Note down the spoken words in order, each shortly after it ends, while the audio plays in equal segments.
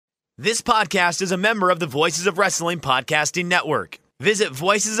This podcast is a member of the Voices of Wrestling Podcasting Network. Visit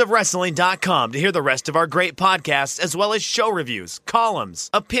voicesofwrestling.com to hear the rest of our great podcasts, as well as show reviews, columns,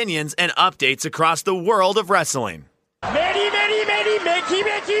 opinions, and updates across the world of wrestling.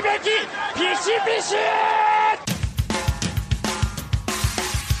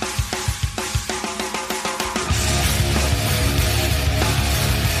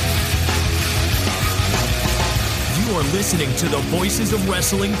 You are listening to the Voices of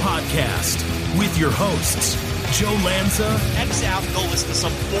Wrestling podcast with your hosts, Joe Lanza. X out and go listen to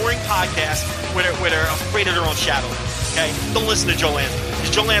some boring podcast where they're afraid of their own shadow. Okay? Don't listen to Joe Lanza, because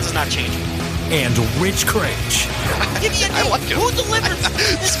Joe Lanza's not changing. And Rich Craich. Give me a name. Like who delivers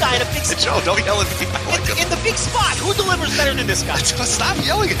this guy in a big spot? Joe, don't yell at me. I like in the big spot, who delivers better than this guy? Stop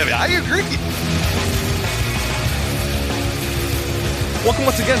yelling at me. I agree. Welcome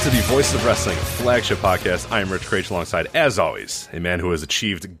once again to the Voices of Wrestling Flagship podcast. I am Rich Craich, alongside, as always, a man who has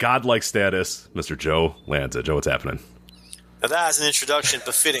achieved godlike status, Mr. Joe Lanza. Joe, what's happening? Now that is an introduction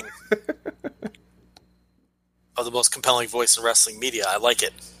befitting of the most compelling voice in wrestling media. I like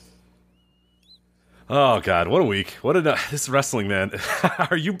it. Oh, God, what a week. What a this wrestling, man.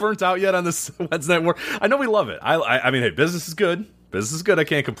 Are you burnt out yet on this Wednesday Night War? I know we love it. I mean, hey, business is good. Business is good. I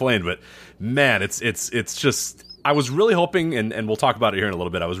can't complain. But, man, it's just... I was really hoping, and we'll talk about it here in a little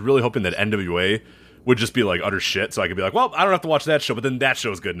bit, I was really hoping that NWA would just be like utter shit, so I could be like, well, I don't have to watch that show, but then that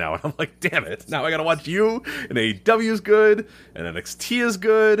show's good now. And I'm like, damn it, now I gotta watch you, and AEW is good, and NXT is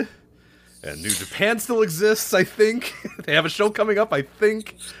good, and New Japan still exists, I think. They have a show coming up, I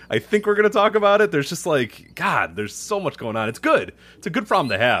think we're gonna talk about it. There's just like, God, there's so much going on. It's good. It's a good problem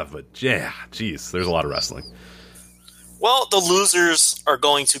to have, but yeah, geez, there's a lot of wrestling. Well, the losers are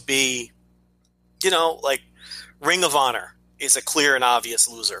going to be, like, Ring of Honor is a clear and obvious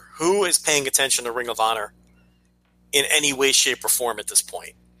loser. Who is paying attention to Ring of Honor in any way, shape, or form at this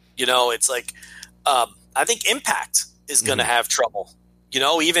point? It's like I think Impact is going to have trouble.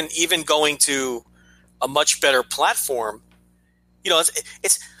 Even going to a much better platform.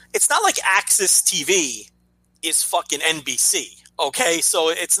 It's not like Access TV is fucking NBC. Okay, so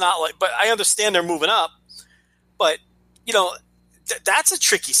it's not like. But I understand they're moving up. But that's a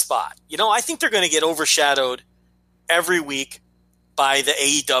tricky spot. I think they're going to get overshadowed every week by the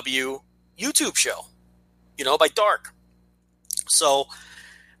AEW YouTube show, by Dark. So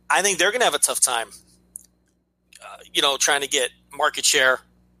I think they're going to have a tough time, trying to get market share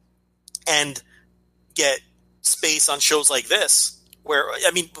and get space on shows like this where,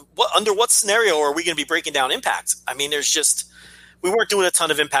 under what scenario are we going to be breaking down Impact? We weren't doing a ton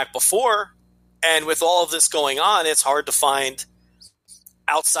of Impact before. And with all of this going on, it's hard to find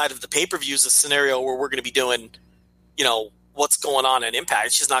outside of the pay-per-views a scenario where we're going to be doing what's going on in Impact.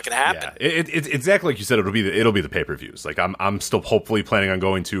 It's just not going to happen. Yeah, it's exactly like you said. It'll be the pay-per-views. Like I'm still hopefully planning on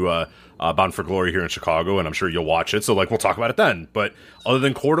going to Bound for Glory here in Chicago, and I'm sure you'll watch it. So we'll talk about it then. But other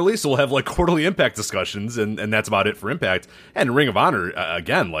than quarterly, so we'll have quarterly Impact discussions, and that's about it for Impact. And Ring of Honor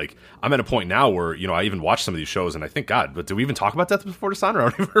again. I'm at a point now where I even watch some of these shows, and I think, God, but did we even talk about Death Before Dishonor? I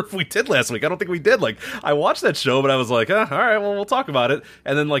don't even remember if we did last week. I don't think we did. I watched that show, but I was like, all right, well, we'll talk about it.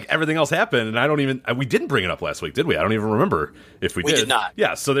 And then everything else happened, and we didn't bring it up last week, did we? I don't even remember if we did. We did not.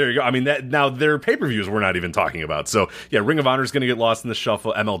 Yeah, so there you go. Now their pay-per-views we're not even talking about. So yeah, Ring of Honor is going to get lost in the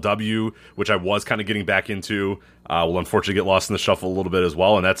shuffle. MLW, which I was kind of getting back into, will unfortunately get lost in the shuffle a little bit as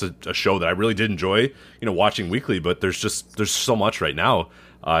well. And that's a show that I really did enjoy, watching weekly. But there's so much right now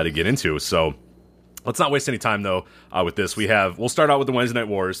to get into. So let's not waste any time though with this. We'll start out with the Wednesday Night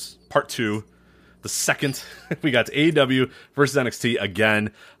Wars Part 2. The second, we got AEW versus NXT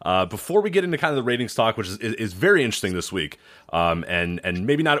again. Before we get into kind of the ratings talk, which is very interesting this week, and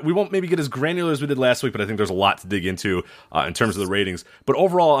maybe not, we won't maybe get as granular as we did last week, but I think there's a lot to dig into in terms of the ratings. But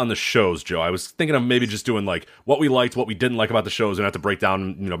overall on the shows, Joe, I was thinking of maybe just doing what we liked, what we didn't like about the shows, and have to break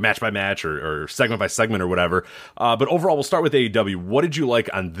down match by match or segment by segment or whatever. But overall, we'll start with AEW. What did you like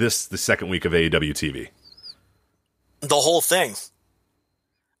on the second week of AEW TV? The whole thing.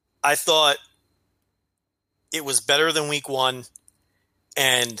 I thought it was better than week one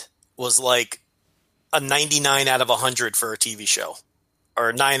and was like a 99 out of 100 for a TV show,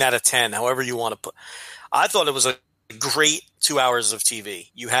 or a 9 out of 10, however you want to put. I thought it was a great 2 hours of TV.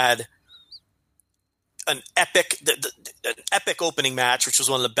 You had an epic opening match, which was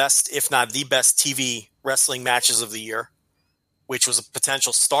one of the best, if not the best, TV wrestling matches of the year, which was a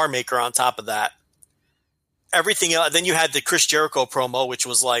potential star maker on top of that. Everything else. Then you had the Chris Jericho promo, which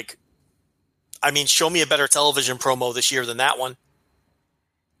was show me a better television promo this year than that one.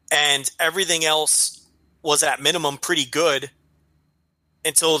 And everything else was at minimum pretty good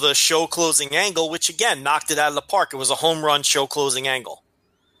until the show closing angle, which again knocked it out of the park. It was a home run show closing angle.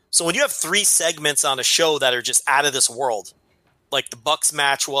 So when you have 3 segments on a show that are just out of this world, like the Bucks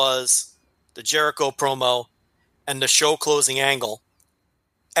match was, the Jericho promo, and the show closing angle,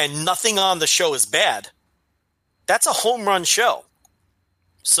 and nothing on the show is bad, that's a home run show.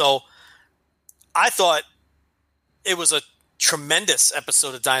 So I thought it was a tremendous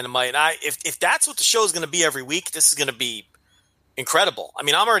episode of Dynamite. And if that's what the show is going to be every week, this is going to be incredible. I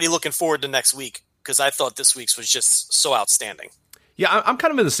mean, I'm already looking forward to next week because I thought this week's was just so outstanding. Yeah, I'm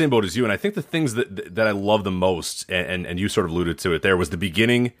kind of in the same boat as you, and I think the things that I love the most, and you sort of alluded to it there, was the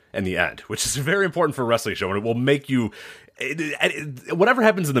beginning and the end, which is very important for a wrestling show, and it will make you, whatever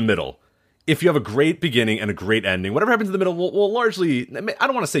happens in the middle, if you have a great beginning and a great ending, whatever happens in the middle will largely, I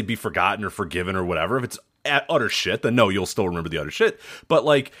don't want to say be forgotten or forgiven or whatever. If it's utter shit, then no, you'll still remember the utter shit. But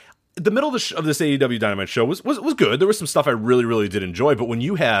like, the middle of this AEW Dynamite show was good. There was some stuff I really, really did enjoy. But when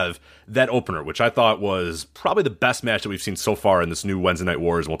you have that opener, which I thought was probably the best match that we've seen so far in this new Wednesday Night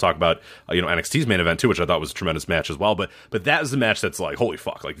Wars, and we'll talk about NXT's main event too, which I thought was a tremendous match as well. But that is the match that's like, holy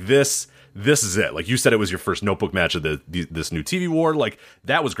fuck, like this is it. Like you said, it was your first notebook match of this new TV war. Like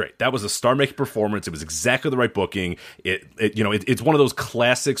that was great. That was a star-making performance. It was exactly the right booking. It's one of those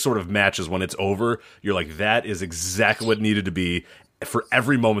classic sort of matches when it's over, you're like, that is exactly what it needed to be. For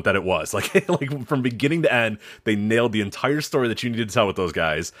every moment that it was, like from beginning to end, they nailed the entire story that you needed to tell with those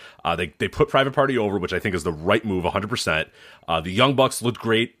guys. They put Private Party over, which I think is the right move, 100%. The Young Bucks looked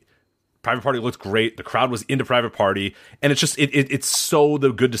great. Private Party looked great. The crowd was into Private Party, and it's just it's so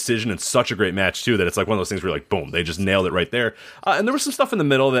the good decision and such a great match too that it's like one of those things where you're like, boom, they just nailed it right there. And there was some stuff in the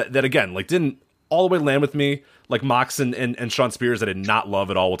middle that again, like didn't all the way land with me, like Mox and Sean Spears, I did not love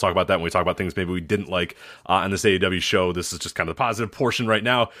at all. We'll talk about that when we talk about things maybe we didn't like on this AEW show. This is just kind of the positive portion right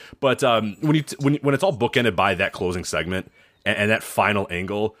now. But when it's all bookended by that closing segment and that final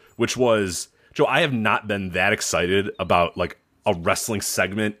angle, which was, Joe, I have not been that excited about like a wrestling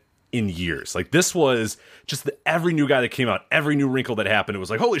segment in years. Like this was just every new guy that came out, every new wrinkle that happened, it was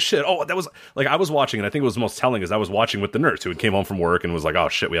like, holy shit. Oh, that was like, I was watching, and I think it was most telling is I was watching with the nurse who had came home from work and was like, oh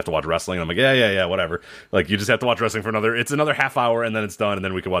shit, we have to watch wrestling. And I'm like, yeah, whatever. Like you just have to watch wrestling for another half hour, and then it's done, and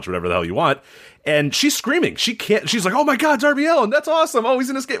then we can watch whatever the hell you want. And she's screaming. She's like, oh my God, Darby Allin, that's awesome. Oh, he's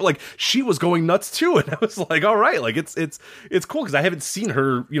in Escape. Like she was going nuts too. And I was like, all right, like it's cool because I haven't seen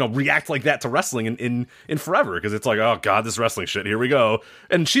her, react like that to wrestling in forever. Because it's like, oh God, this wrestling shit, here we go.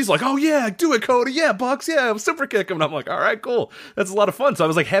 And she's like, oh yeah, do it, Cody. Yeah, Bucks. Yeah, super kick him. And I'm like, all right, cool. That's a lot of fun. So I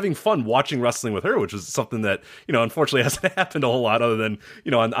was like having fun watching wrestling with her, which is something that, unfortunately hasn't happened a whole lot other than,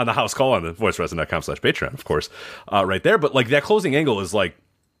 on the house call on the voicewrestling.com/Patreon, of course, right there. But like that closing angle is like,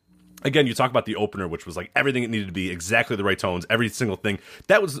 again, you talk about the opener, which was like everything it needed to be, exactly the right tones, every single thing.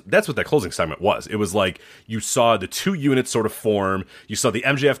 That's what that closing segment was. It was like you saw the two units sort of form. You saw the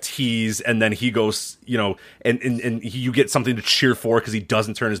MJF tease, and then he goes, and you get something to cheer for because he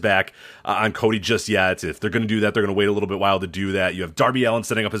doesn't turn his back on Cody just yet. If they're going to do that, they're going to wait a little bit while to do that. You have Darby Allin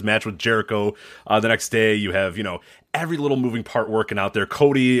setting up his match with Jericho the next day. You have, every little moving part working out there.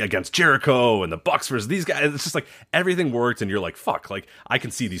 Cody against Jericho and the Bucks versus these guys. It's just like everything worked, and you're like, fuck, like I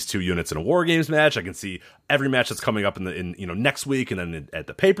can see these two units in a War Games match. I can see every match that's coming up in next week and then at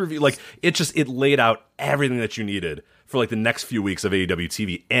the pay-per-view. Like it laid out everything that you needed for like the next few weeks of AEW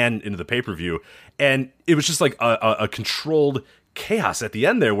TV and into the pay-per-view. And it was just like a controlled chaos at the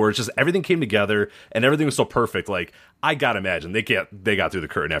end there where it's just everything came together and everything was so perfect. Like I gotta imagine they got through the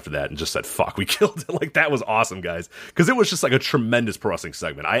curtain after that and just said, fuck, we killed it. Like that was awesome, guys, because it was just like a tremendous pro wrestling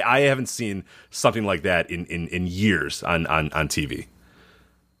segment. I haven't seen something like that in years on TV.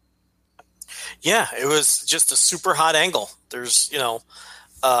 Yeah, it was just a super hot angle. There's no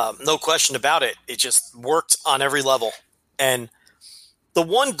question about it. It just worked on every level. And the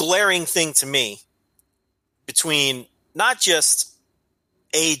one glaring thing to me between not just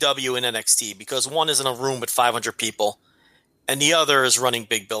AEW and NXT, because one is in a room with 500 people and the other is running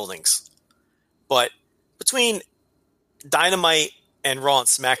big buildings. But between Dynamite and Raw and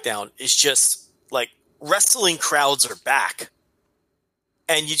SmackDown is just like wrestling crowds are back.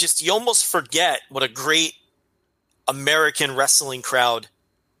 And you almost forget what a great American wrestling crowd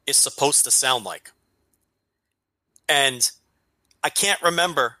is supposed to sound like. And I can't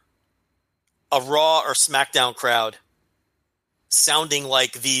remember a Raw or SmackDown crowd sounding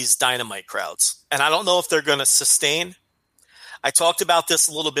like these Dynamite crowds. And I don't know if they're going to sustain. I talked about this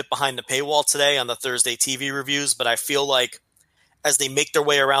a little bit behind the paywall today on the Thursday TV reviews, but I feel like as they make their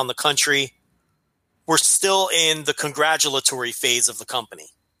way around the country, we're still in the congratulatory phase of the company.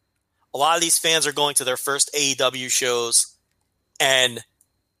 A lot of these fans are going to their first AEW shows and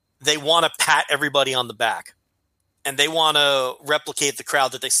they want to pat everybody on the back. And they want to replicate the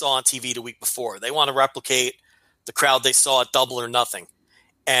crowd that they saw on TV the week before. They want to replicate the crowd they saw at Double or Nothing.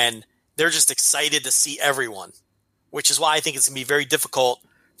 and they're just excited to see everyone, which is why I think it's going to be very difficult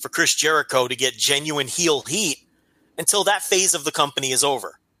for Chris Jericho to get genuine heel heat until that phase of the company is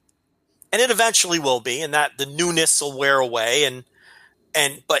over. And it eventually will be, and that the newness will wear away.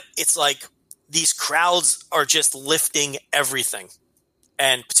 But it's like these crowds are just lifting everything,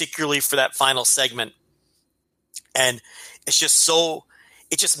 and particularly for that final segment. And it's just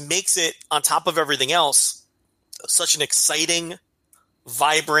it just makes it, on top of everything else, such an exciting,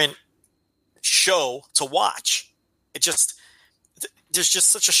 vibrant show to watch. There's just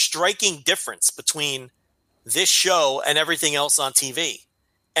such a striking difference between this show and everything else on TV.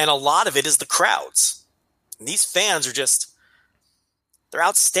 And a lot of it is the crowds. And these fans are they're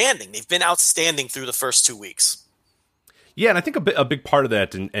outstanding. They've been outstanding through the first 2 weeks. Yeah, and I think a big part of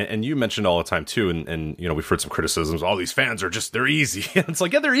that, and you mentioned all the time too, and we've heard some criticisms. All these fans are they're easy. It's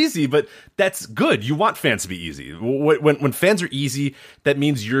like, yeah, they're easy, but that's good. You want fans to be easy. When fans are easy, that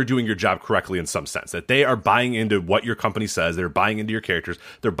means you're doing your job correctly in some sense. That they are buying into what your company says. They're buying into your characters.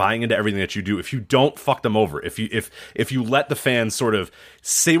 They're buying into everything that you do. If you don't fuck them over, if you let the fans sort of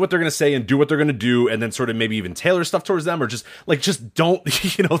say what they're going to say and do what they're going to do, and then sort of maybe even tailor stuff towards them, or just don't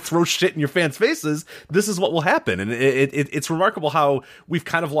throw shit in your fans' faces, this is what will happen. And it's remarkable how we've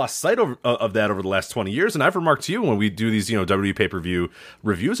kind of lost sight of that over the last 20 years. And I've remarked to you when we do these, WWE pay-per-view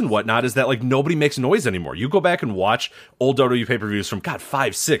reviews and whatnot, is that like nobody makes noise anymore. You go back and watch old WWE pay-per-views from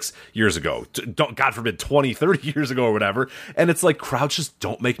 5-6 years ago, God forbid 20, 30 years ago or whatever. And it's like crowds just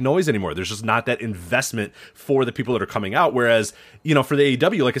don't make noise anymore. There's just not that investment for the people that are coming out. Whereas, for the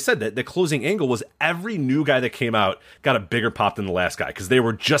AEW, like I said, the closing angle was every new guy that came out got a bigger pop than the last guy, because they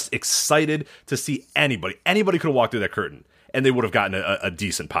were just excited to see anybody. Anybody could have walked through that curtain, and they would have gotten a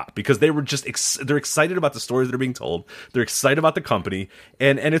decent pop, because they were just they're excited about the stories that are being told. They're excited about the company,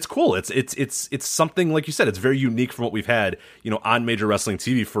 and it's cool. It's something, like you said, it's very unique from what we've had, on major wrestling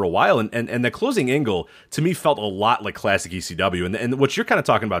TV for a while. And the closing angle to me felt a lot like classic ECW. And what you're kind of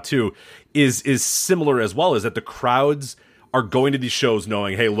talking about too is similar as well, is that the crowds are going to these shows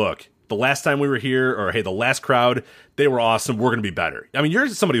knowing, hey, look, the last time we were here, or hey, the last crowd, they were awesome. We're going to be better. I mean, you're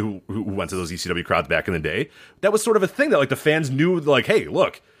somebody who went to those ECW crowds back in the day. That was sort of a thing that like the fans knew, like, hey,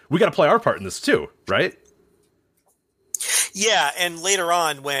 look, we got to play our part in this too, right? Yeah, and later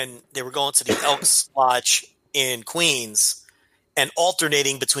on when they were going to the Elks Lodge in Queens and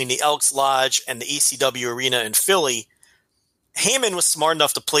alternating between the Elks Lodge and the ECW Arena in Philly, Heyman was smart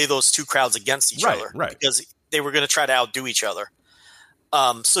enough to play those two crowds against each other, because they were going to try to outdo each other.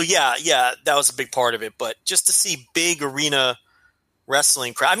 So yeah, that was a big part of it. But just to see big arena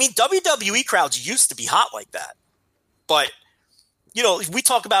wrestling crowd, I mean, WWE crowds used to be hot like that. But, we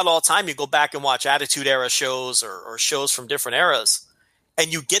talk about it all the time. You go back and watch Attitude Era shows or shows from different eras,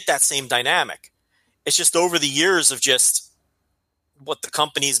 and you get that same dynamic. It's just over the years of just what the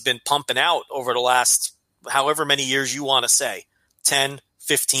company's been pumping out over the last however many years you want to say, 10,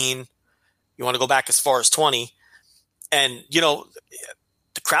 15, you want to go back as far as 20. And,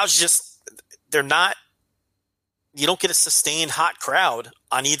 the crowd's they're not, you don't get a sustained hot crowd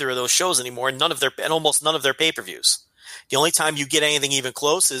on either of those shows anymore, and almost none of their pay-per-views. The only time you get anything even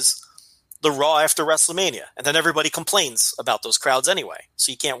close is the Raw after WrestleMania, and then everybody complains about those crowds anyway,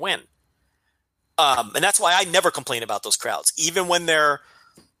 so you can't win. And that's why I never complain about those crowds, even when they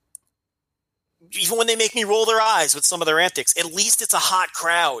make me roll their eyes with some of their antics. At least it's a hot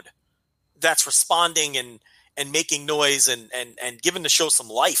crowd that's responding and making noise and giving the show some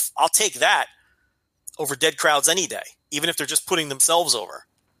life. I'll take that over dead crowds any day, even if they're just putting themselves over.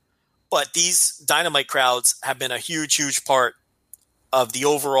 But these Dynamite crowds have been a huge, huge part of the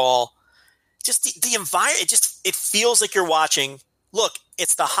overall, just the environment. It feels like you're watching, look,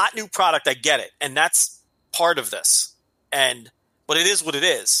 it's the hot new product. I get it. And that's part of this. But it is what it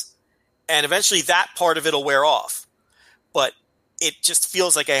is. And eventually that part of it will wear off. But it just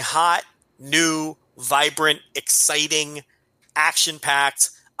feels like a hot, new, vibrant, exciting,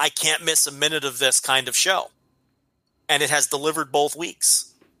 action-packed, I can't miss a minute of this kind of show. And it has delivered both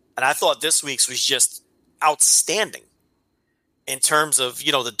weeks. And I thought this week's was just outstanding in terms of,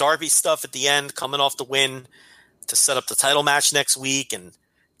 the Darby stuff at the end, coming off the win to set up the title match next week, and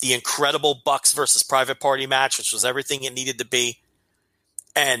the incredible Bucks versus Private Party match, which was everything it needed to be.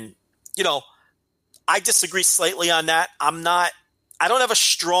 And, I disagree slightly on that. I don't have a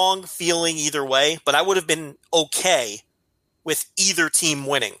strong feeling either way, but I would have been okay with either team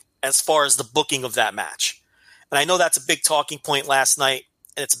winning as far as the booking of that match. And I know that's a big talking point last night,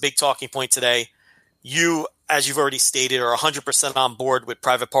 and it's a big talking point today. You, as you've already stated, are 100% on board with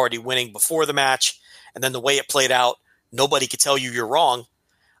Private Party winning before the match, and then the way it played out, nobody could tell you you're wrong.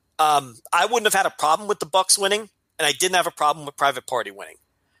 I wouldn't have had a problem with the Bucks winning, and I didn't have a problem with Private Party winning.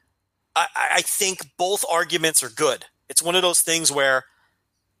 I think both arguments are good. It's one of those things where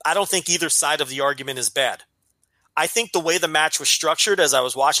I don't think either side of the argument is bad. I think the way the match was structured as I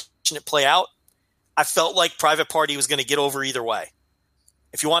was watching it play out, I felt like Private Party was going to get over either way.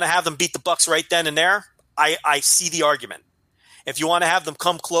 If you want to have them beat the Bucks right then and there, I see the argument. If you want to have them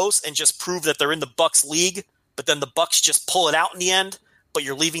come close and just prove that they're in the Bucks league, but then the Bucks just pull it out in the end, but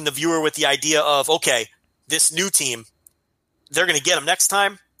you're leaving the viewer with the idea of, okay, this new team, they're going to get them next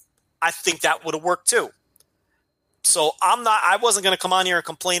time, I think that would have worked too. So I wasn't going to come on here and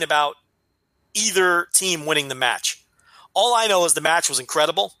complain about either team winning the match. All I know is the match was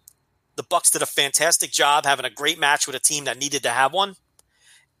incredible. The Bucks did a fantastic job having a great match with a team that needed to have one.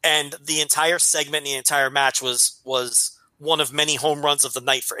 And the entire segment and the entire match was one of many home runs of the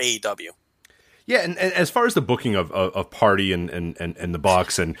night for AEW. Yeah, and as far as the booking of Party and the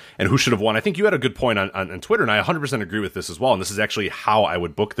Bucks and who should have won, I think you had a good point on Twitter, and I 100% agree with this as well, and this is actually how I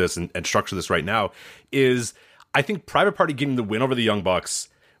would book this and structure this right now, is I think Private Party getting the win over the Young Bucks,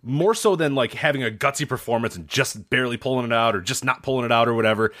 more so than like having a gutsy performance and just barely pulling it out or just not pulling it out or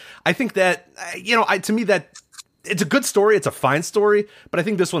whatever. I think that, to me that it's a good story. It's a fine story, but I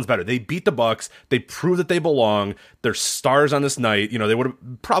think this one's better. They beat the Bucks. They prove that they belong. They're stars on this night. They would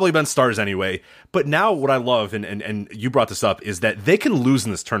have probably been stars anyway. But now what I love, and you brought this up, is that they can lose in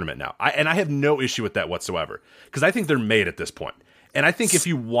this tournament now. I have no issue with that whatsoever, because I think they're made at this point. And I think if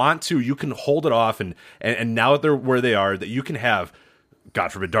you want to, you can hold it off, and now that they're where they are, that you can have, God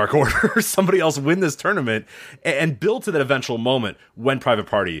forbid, Dark Order or somebody else win this tournament and build to that eventual moment when Private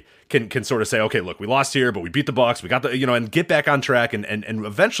Party can sort of say, okay, look, we lost here, but we beat the Bucks, we got the, and get back on track and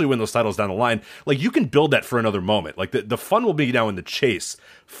eventually win those titles down the line. Like, you can build that for another moment. Like, the fun will be now in the chase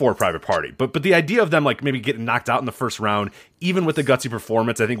for Private Party. But the idea of them, like, maybe getting knocked out in the first round, even with the gutsy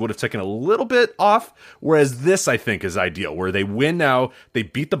performance, I think would have taken a little bit off. Whereas this, I think, is ideal, where they win now, they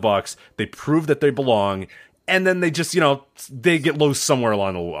beat the Bucks, they prove that they belong, and then they just, they get loose somewhere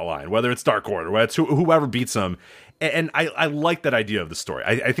along the line, whether it's Dark Order, whether it's whoever beats them. And I like that idea of the story.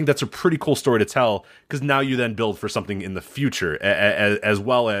 I think that's a pretty cool story to tell, because now you then build for something in the future, as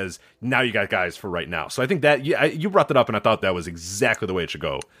well as now you got guys for right now. So I think that, you brought that up, and I thought that was exactly the way it should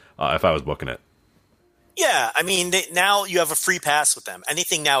go if I was booking it. Yeah, I mean, now you have a free pass with them.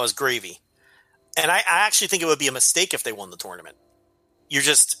 Anything now is gravy. And I actually think it would be a mistake if they won the tournament.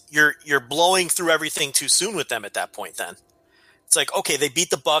 You're blowing through everything too soon with them at that point then. It's like, okay, they beat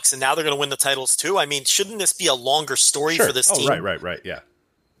the Bucks and now they're going to win the titles too. I mean, shouldn't this be a longer story for this team? Right, yeah.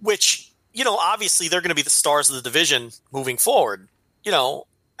 Which, obviously they're going to be the stars of the division moving forward,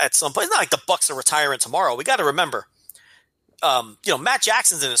 at some point. It's not like the Bucks are retiring tomorrow. We got to remember, Matt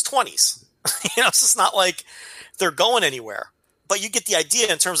Jackson's in his 20s. It's just not like they're going anywhere. But you get the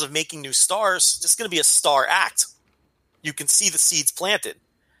idea in terms of making new stars. It's going to be a star act. You can see the seeds planted.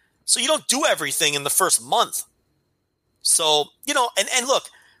 So you don't do everything in the first month. So, and look,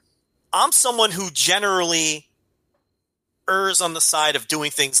 I'm someone who generally errs on the side of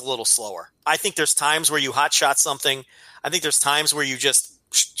doing things a little slower. I think there's times where you hotshot something. I think there's times where you just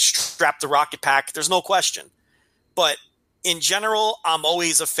strap the rocket pack. There's no question. But in general, I'm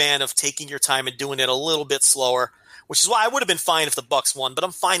always a fan of taking your time and doing it a little bit slower, which is why I would have been fine if the Bucks won, but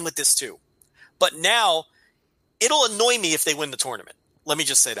I'm fine with this too. But now, it'll annoy me if they win the tournament. Let me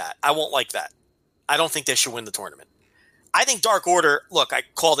just say that. I won't like that. I don't think they should win the tournament. I think Dark Order, look, I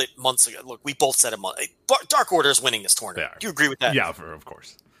called it months ago. Look, we both said it. Dark Order is winning this tournament. Do you agree with that? Yeah, of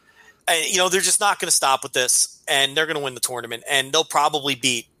course. And, they're just not going to stop with this, and they're going to win the tournament, and they'll probably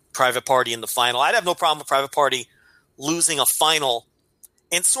beat Private Party in the final. I'd have no problem with Private Party losing a final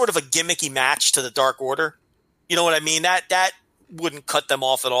in sort of a gimmicky match to the Dark Order. You know what I mean? That wouldn't cut them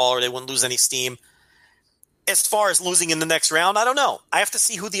off at all, or they wouldn't lose any steam. As far as losing in the next round, I don't know. I have to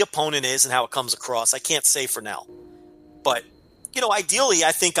see who the opponent is and how it comes across. I can't say for now. But, ideally,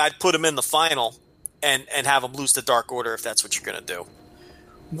 I think I'd put them in the final and have them lose to Dark Order if that's what you're going to do.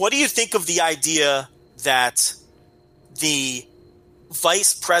 What do you think of the idea that the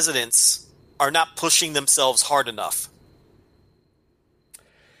vice presidents are not pushing themselves hard enough?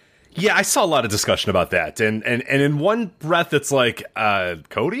 Yeah, I saw a lot of discussion about that, and in one breath, it's like,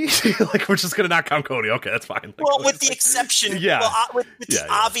 Cody, like, we're just gonna not count Cody. Okay, that's fine. Like, well, with the exception, with the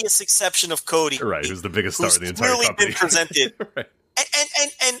obvious exception of Cody, right, who's the biggest star in the entire really company. Been presented, right.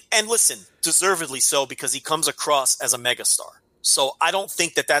 and listen, deservedly so, because he comes across as a megastar. So I don't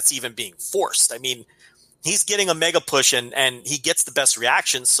think that that's even being forced. I mean, he's getting a mega push, and he gets the best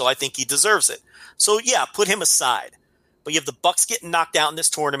reactions, so I think he deserves it. So yeah, put him aside. But you have the Bucks getting knocked out in this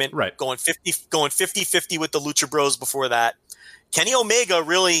tournament, right? Going 50-50 with the Lucha Bros before that. Kenny Omega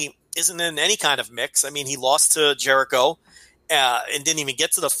really isn't in any kind of mix. I mean, he lost to Jericho, and didn't even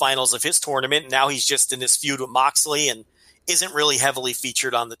get to the finals of his tournament. And now he's just in this feud with Moxley and isn't really heavily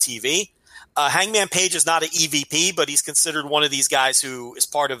featured on the TV. Hangman Page is not an EVP, but he's considered one of these guys who is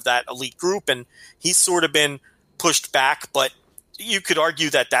part of that elite group, and he's sort of been pushed back, but you could argue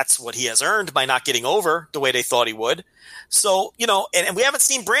that that's what he has earned by not getting over the way they thought he would. So, and we haven't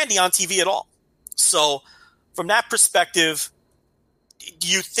seen Brandy on TV at all. So from that perspective, do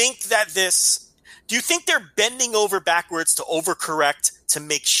you think they're bending over backwards to overcorrect to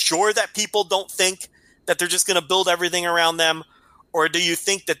make sure that people don't think that they're just going to build everything around them? Or do you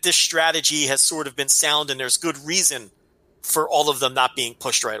think that this strategy has sort of been sound and there's good reason for all of them not being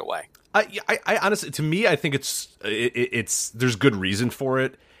pushed right away? I honestly, to me, I think it's there's good reason for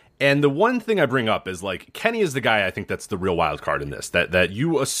it. And the one thing I bring up is, like, Kenny is the guy I think that's the real wild card in this. That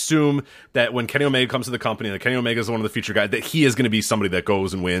you assume that when Kenny Omega comes to the company, that Kenny Omega is one of the featured guys, that he is going to be somebody that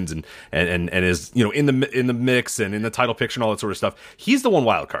goes and wins and is, in the mix and in the title picture and all that sort of stuff. He's the one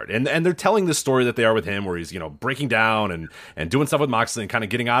wild card, and they're telling the story that they are with him, where he's breaking down and doing stuff with Moxley and kind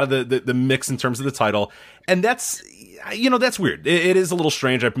of getting out of the mix in terms of the title, and that's. That's weird. It is a little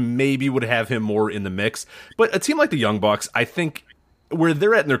strange. I maybe would have him more in the mix, but a team like the Young Bucks, I think, where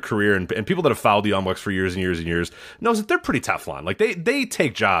they're at in their career, and people that have followed the Young Bucks for years and years and years knows that they're pretty Teflon. Like they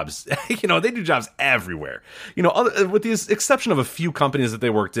take jobs, they do jobs everywhere. With the exception of a few companies that they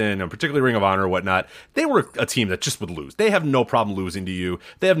worked in, particularly Ring of Honor or whatnot, they were a team that just would lose. They have no problem losing to you.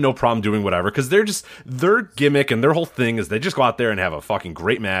 They have no problem doing whatever, because their gimmick and their whole thing is they just go out there and have a fucking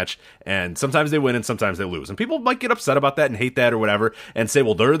great match, and sometimes they win and sometimes they lose. And people might get upset about that and hate that or whatever, and say,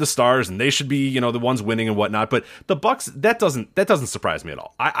 well, they're the stars and they should be, the ones winning and whatnot. But the Bucks, that doesn't surprise me at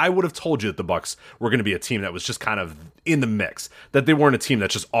all. I would have told you that the Bucks were going to be a team that was just kind of in the mix, that they weren't a team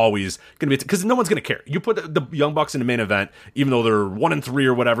that's just always going to be, because no one's going to care. You put the Young Bucks in the main event, even though they're 1-3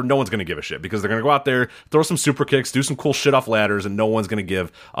 or whatever, no one's going to give a shit, because they're going to go out there, throw some super kicks, do some cool shit off ladders, and no one's going to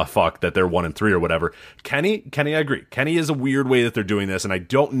give a fuck that they're 1-3 or whatever. Kenny, I agree. Kenny is a weird way that they're doing this, and I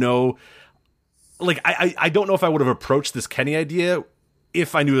don't know, I don't know if I would have approached this Kenny idea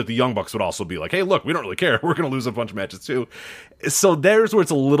if I knew that the Young Bucks would also be like, hey, look, we don't really care. We're going to lose a bunch of matches too. So there's where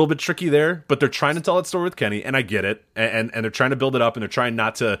it's a little bit tricky there, but they're trying to tell that story with Kenny, and I get it. And they're trying to build it up, and they're trying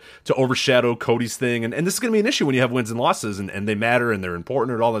not to overshadow Cody's thing. And this is going to be an issue when you have wins and losses, and they matter, and they're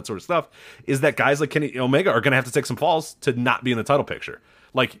important, and all that sort of stuff, is that guys like Kenny Omega are going to have to take some falls to not be in the title picture.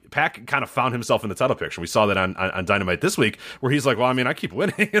 Like, Pac kind of found himself in the title picture. We saw that on Dynamite this week, where he's like, well, I mean, I keep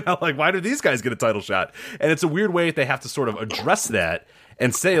winning. Like, why do these guys get a title shot? And it's a weird way they have to sort of address that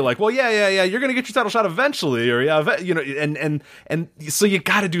and say, like, well, yeah, you're going to get your title shot eventually, or and so you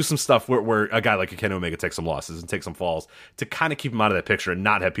got to do some stuff where a guy like a Kenny Omega takes some losses and takes some falls to kind of keep him out of that picture and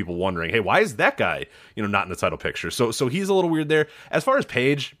not have people wondering, hey, why is that guy, not in the title picture? So he's a little weird there. As far as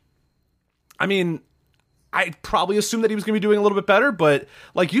Page, I mean, I probably assumed that he was going to be doing a little bit better, but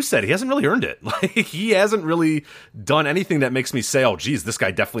like you said, he hasn't really earned it. Like, he hasn't really done anything that makes me say, oh, geez, this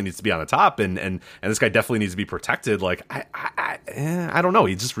guy definitely needs to be on the top, and this guy definitely needs to be protected. Like, I don't know.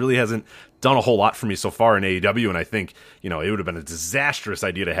 He just really hasn't done a whole lot for me so far in AEW, and I think, it would have been a disastrous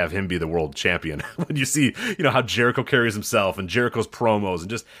idea to have him be the world champion. When you see, how Jericho carries himself, and Jericho's promos, and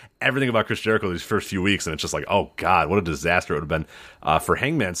just everything about Chris Jericho these first few weeks, and it's just like, oh God, what a disaster it would have been for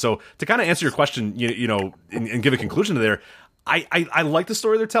Hangman. So to kind of answer your question, and give a conclusion to there, I like the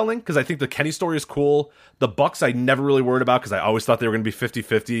story they're telling, because I think the Kenny story is cool. The Bucks I never really worried about, because I always thought they were going to be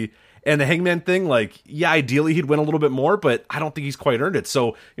 50-50. And the Hangman thing, like, yeah, ideally he'd win a little bit more, but I don't think he's quite earned it.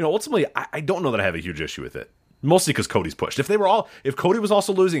 So, ultimately, I don't know that I have a huge issue with it. Mostly because Cody's pushed. If Cody was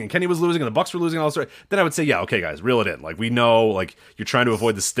also losing and Kenny was losing and the Bucks were losing, then I would say, yeah, okay, guys, reel it in. Like, we know, like, you're trying to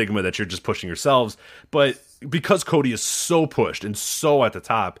avoid the stigma that you're just pushing yourselves. But because Cody is so pushed and so at the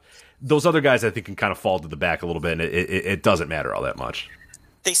top, those other guys, I think, can kind of fall to the back a little bit, and it doesn't matter all that much.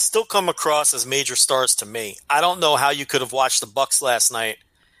 They still come across as major stars to me. I don't know how you could have watched the Bucks last night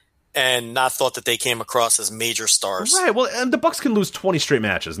and not thought that they came across as major stars. Right, well, and the Bucks can lose 20 straight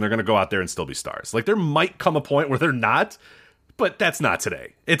matches, and they're going to go out there and still be stars. Like, there might come a point where they're not, but that's not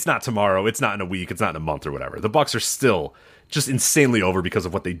today. It's not tomorrow. It's not in a week. It's not in a month or whatever. The Bucks are still just insanely over because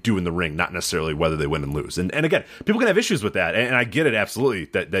of what they do in the ring, not necessarily whether they win and lose. And again, people can have issues with that, and I get it absolutely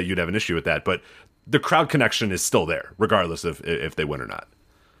that you'd have an issue with that, but the crowd connection is still there, regardless of if they win or not.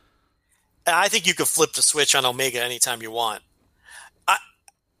 I think you could flip the switch on Omega anytime you want.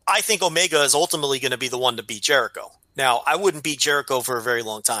 I think Omega is ultimately going to be the one to beat Jericho. Now, I wouldn't beat Jericho for a very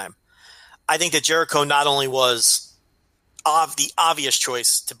long time. I think that Jericho not only was the obvious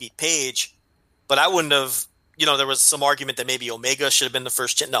choice to beat Page, but I wouldn't have, there was some argument that maybe Omega should have been the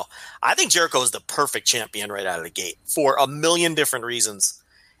first champ. No, I think Jericho is the perfect champion right out of the gate for a million different reasons.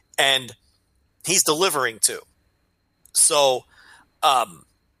 And he's delivering too. So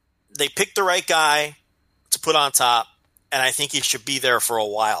they picked the right guy to put on top, and I think he should be there for a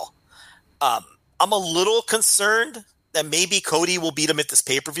while. I'm a little concerned that maybe Cody will beat him at this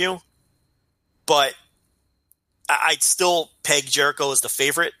pay-per-view, but I'd still peg Jericho as the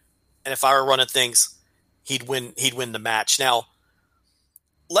favorite, and if I were running things, he'd win the match. Now,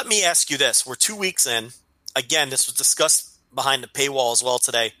 let me ask you this. We're 2 weeks in. Again, this was discussed behind the paywall as well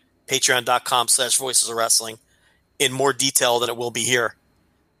today, patreon.com/Voices of Wrestling, in more detail than it will be here.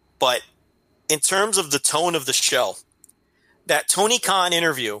 But in terms of the tone of the show, that Tony Khan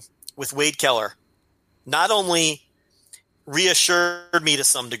interview with Wade Keller not only reassured me to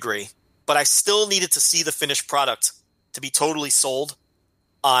some degree, but I still needed to see the finished product to be totally sold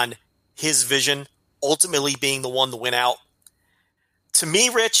on his vision, ultimately being the one to win out. To me,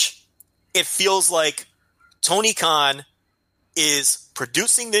 Rich, it feels like Tony Khan is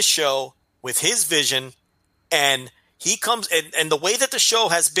producing this show with his vision, and he comes and the way that the show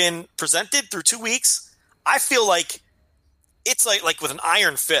has been presented through 2 weeks, I feel like it's like with an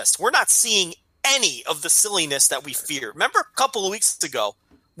iron fist. We're not seeing any of the silliness that we fear. Remember a couple of weeks ago,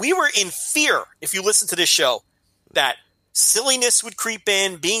 we were in fear, if you listen to this show, that silliness would creep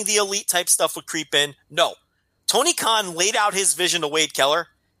in, being the elite type stuff would creep in. No. Tony Khan laid out his vision to Wade Keller,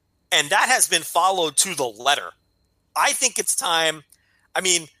 and that has been followed to the letter. I think it's time. I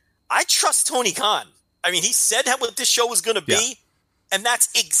mean, I trust Tony Khan. I mean, he said what this show was going to be, and that's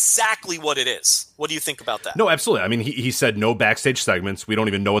exactly what it is. What do you think about that? No, absolutely. I mean, he said no backstage segments. We don't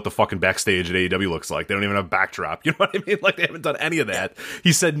even know what the fucking backstage at AEW looks like. They don't even have a backdrop. You know what I mean? Like, they haven't done any of that.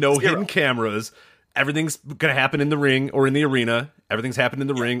 He said no hidden cameras. Everything's going to happen in the ring or in the arena. Everything's happened in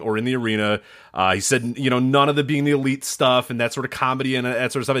the ring or in the arena. He said, none of the being the elite stuff and that sort of comedy and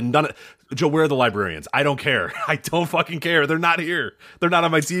that sort of stuff. And none of, Joe, where are the librarians? I don't care. I don't fucking care. They're not here. They're not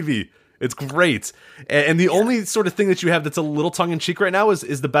on my TV. It's great. And the only sort of thing that you have that's a little tongue-in-cheek right now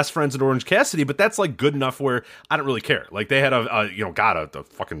is the best friends at Orange Cassidy, but that's like good enough where I don't really care. Like, they had a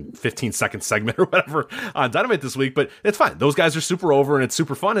fucking 15-second segment or whatever on Dynamite this week, but it's fine. Those guys are super over and it's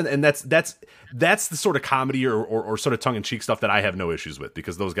super fun, and that's the sort of comedy or sort of tongue-in-cheek stuff that I have no issues with,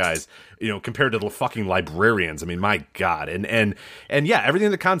 because those guys, compared to the fucking librarians, I mean, my God. And yeah, everything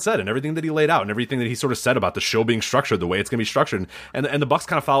that Khan said and everything that he laid out and everything that he sort of said about the show being structured, the way it's going to be structured, and the Bucks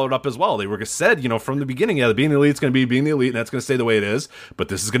kind of followed up as well. They were said, from the beginning, the being the elite is going to be being the elite, and that's going to stay the way it is, but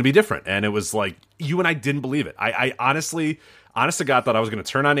this is going to be different. And it was like, you and I didn't believe it. I honestly, honest to God, thought I was going to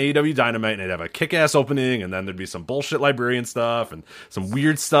turn on AEW Dynamite and it'd have a kick-ass opening, and then there'd be some bullshit librarian stuff and some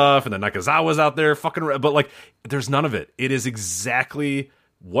weird stuff, and then Nakazawa's out there fucking, but like, there's none of it. It is exactly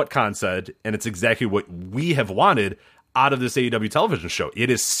what Khan said, and it's exactly what we have wanted out of this AEW television show. It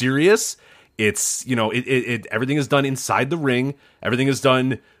is serious. It's, everything is done inside the ring. Everything is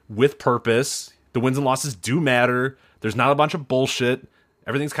done with purpose. The wins and losses do matter. There's not a bunch of bullshit.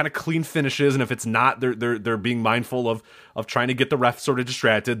 Everything's kind of clean finishes, and if it's not, they're being mindful of trying to get the ref sort of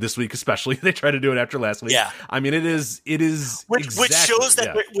distracted. This week especially, they try to do it after last week. Yeah, I mean, it is which shows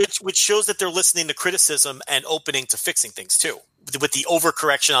that they're listening to criticism and opening to fixing things too, with the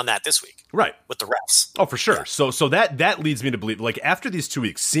overcorrection on that this week, right? With the refs. Oh, for sure. Yeah. So that leads me to believe, like, after these 2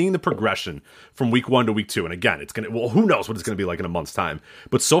 weeks, seeing the progression from week 1 to week 2, and again, it's gonna, well, who knows what it's gonna be like in a month's time,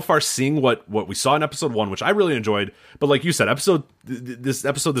 but so far, seeing what we saw in episode 1, which I really enjoyed, but like you said, this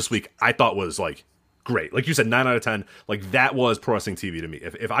episode this week, I thought was like great. Like you said, 9 out of 10. Like, that was pro wrestling TV to me.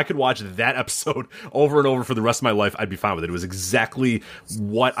 If I could watch that episode over and over for the rest of my life, I'd be fine with it. It was exactly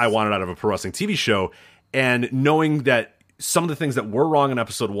what I wanted out of a pro wrestling TV show, and knowing that some of the things that were wrong in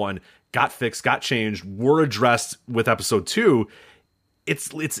episode 1 got fixed, got changed, were addressed with episode 2.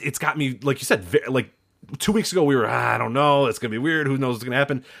 It's got me, like you said, like 2 weeks ago we were, I don't know, it's gonna be weird, who knows what's gonna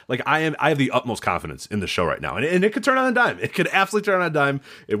happen. Like, I have the utmost confidence in the show right now, and it could turn on a dime. It could absolutely turn on a dime.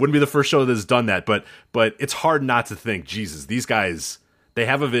 It wouldn't be the first show that has done that, but it's hard not to think, Jesus, these guys, they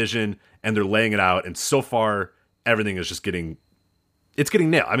have a vision and they're laying it out, and so far everything is just getting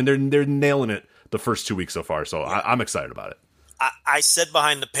nailed. I mean, they're nailing it the first 2 weeks so far, so I'm excited about it. I said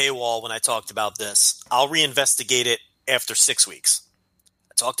behind the paywall when I talked about this, I'll reinvestigate it after 6 weeks.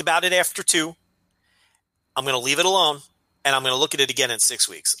 I talked about it after 2. I'm going to leave it alone, and I'm going to look at it again in 6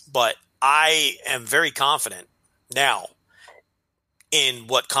 weeks. But I am very confident now in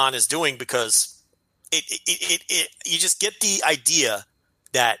what Khan is doing, because you just get the idea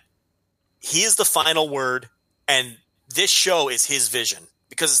that he is the final word, and this show is his vision,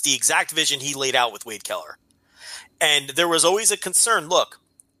 because it's the exact vision he laid out with Wade Keller. And there was always a concern. Look,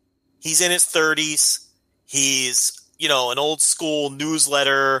 he's in his 30s. He's, an old school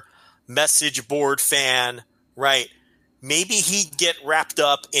newsletter, message board fan, right? Maybe he'd get wrapped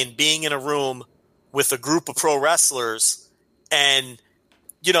up in being in a room with a group of pro wrestlers, and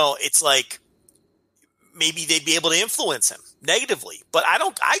it's like maybe they'd be able to influence him negatively. But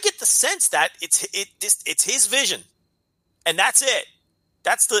I get the sense that it's his vision, and that's it.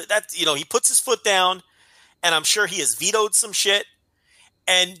 He puts his foot down, and I'm sure he has vetoed some shit,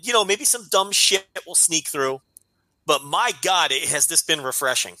 and maybe some dumb shit will sneak through. But my God, has this been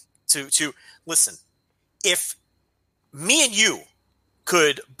refreshing to listen. If me and you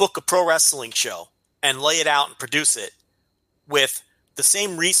could book a pro wrestling show and lay it out and produce it with the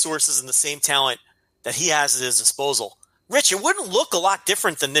same resources and the same talent that he has at his disposal, Rich, it wouldn't look a lot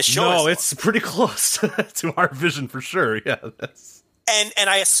different than this show. No, it's pretty close to our vision for sure. Yeah. And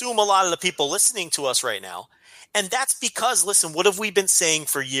I assume a lot of the people listening to us right now, and that's because, listen, what have we been saying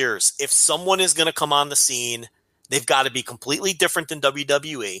for years? If someone is going to come on the scene, they've got to be completely different than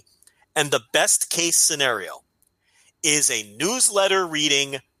WWE. And the best case scenario is a newsletter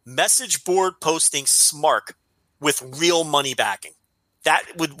reading, message board posting smark with real money backing. That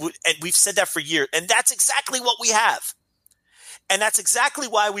would, and we've said that for years, and that's exactly what we have. And that's exactly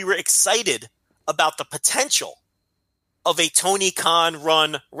why we were excited about the potential of a Tony Khan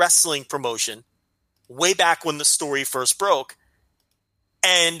run wrestling promotion way back when the story first broke.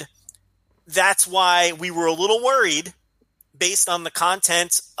 And that's why we were a little worried, based on the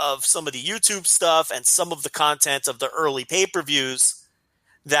content of some of the YouTube stuff and some of the content of the early pay-per-views,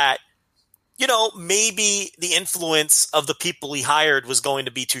 that, maybe the influence of the people he hired was going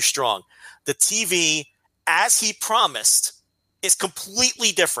to be too strong. The TV, as he promised, is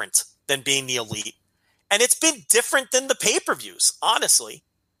completely different than being the Elite. And it's been different than the pay-per-views, honestly.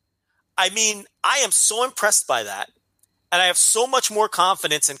 I mean, I am so impressed by that. And I have so much more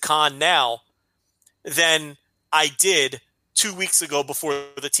confidence in Khan now than I did 2 weeks ago before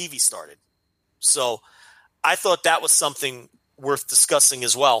the TV started. So I thought that was something worth discussing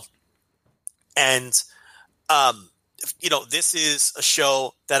as well. And, this is a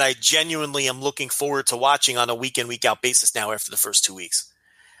show that I genuinely am looking forward to watching on a week in, week out basis now after the first 2 weeks.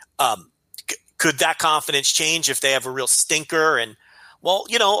 Could that confidence change if they have a real stinker? And, well,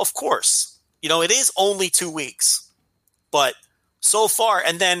 of course, it is only 2 weeks, but so far,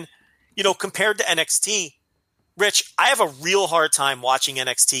 and then, compared to NXT, Rich, I have a real hard time watching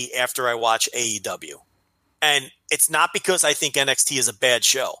NXT after I watch AEW. And it's not because I think NXT is a bad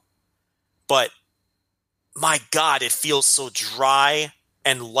show, but my God, it feels so dry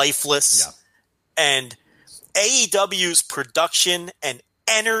and lifeless. Yeah. And AEW's production and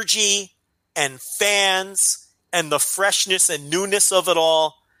energy and fans and the freshness and newness of it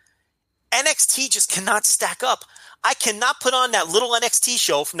all, NXT just cannot stack up. I cannot put on that little NXT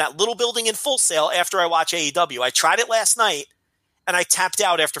show from that little building in Full Sail after I watch AEW. I tried it last night, and I tapped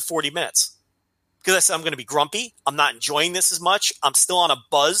out after 40 minutes. Because I said, I'm going to be grumpy. I'm not enjoying this as much. I'm still on a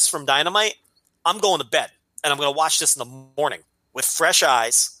buzz from Dynamite. I'm going to bed, and I'm going to watch this in the morning with fresh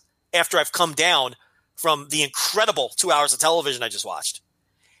eyes after I've come down from the incredible 2 hours of television I just watched.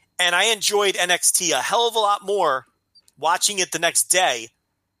 And I enjoyed NXT a hell of a lot more watching it the next day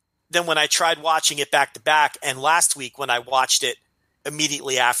than when I tried watching it back to back, and last week when I watched it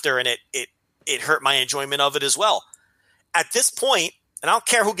immediately after, and it hurt my enjoyment of it as well. At this point, and I don't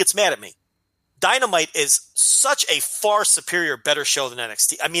care who gets mad at me, Dynamite is such a far superior, better show than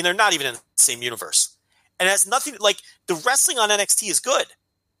NXT. I mean, they're not even in the same universe. And it has nothing, like, the wrestling on NXT is good.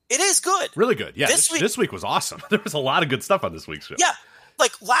 It is good. Really good. Yeah, this week was awesome. There was a lot of good stuff on this week's show. Yeah,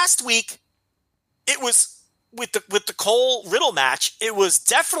 like last week, it was with the Cole Riddle match. It was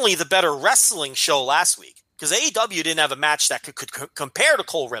definitely the better wrestling show last week because AEW didn't have a match that could compare to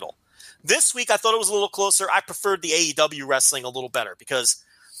Cole Riddle. This week, I thought it was a little closer. I preferred the AEW wrestling a little better because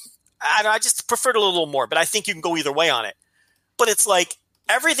I just preferred it a little more. But I think you can go either way on it. But it's like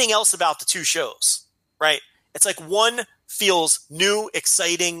everything else about the two shows, right? It's like one feels new,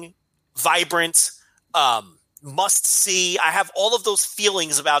 exciting, vibrant, must see. I have all of those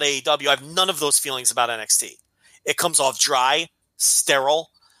feelings about AEW. I have none of those feelings about NXT. It comes off dry, sterile,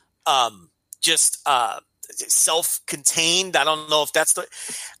 just self-contained. I don't know if that's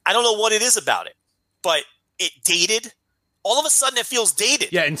I don't know what it is about it, but it dated. All of a sudden, it feels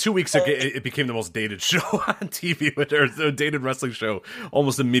dated. Yeah, in 2 weeks, it became the most dated show on TV, or the dated wrestling show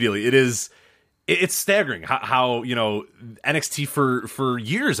almost immediately. It's staggering how NXT for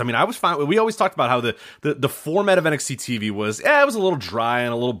years. I mean, I was fine. We always talked about how the format of NXT TV was, it was a little dry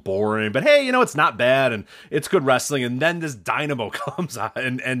and a little boring, but hey, it's not bad and it's good wrestling. And then this Dynamo comes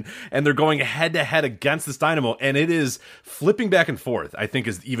on and they're going head to head against this Dynamo, and it is flipping back and forth. I think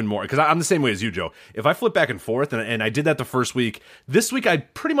is even more because I'm the same way as you, Joe. If I flip back and forth, and I did that the first week, this week I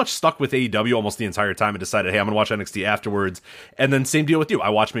pretty much stuck with AEW almost the entire time and decided, hey, I'm gonna watch NXT afterwards. And then same deal with you. I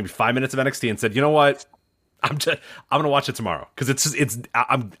watched maybe 5 minutes of NXT and said, said, you know what? I'm going to watch it tomorrow because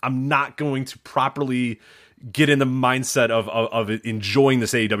I'm not going to properly get in the mindset of enjoying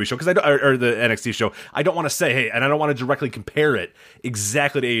this AEW show or the NXT show. I don't want to say, hey, and I don't want to directly compare it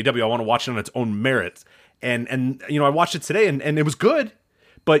exactly to AEW. I want to watch it on its own merits. And I watched it today and it was good.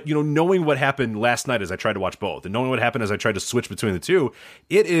 But, knowing what happened last night as I tried to watch both and knowing what happened as I tried to switch between the two,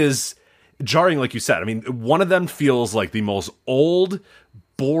 it is jarring, like you said. I mean, one of them feels like the most old,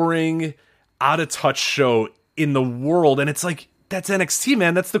 boring, out-of-touch show in the world. And it's like, that's NXT,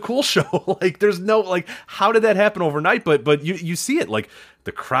 man. That's the cool show. Like, there's no, how did that happen overnight? But you see it. Like,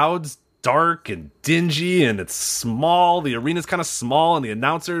 the crowd's dark and dingy and it's small. The arena's kind of small and the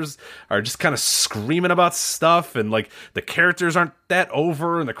announcers are just kind of screaming about stuff and the characters aren't that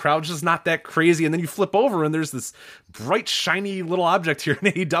over and the crowd's just not that crazy. And then you flip over and there's this bright, shiny little object here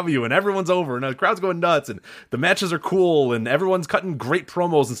in AEW and everyone's over and the crowd's going nuts and the matches are cool and everyone's cutting great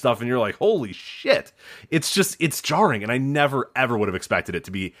promos and stuff. And you're like, holy shit. It's jarring. And I never, ever would have expected it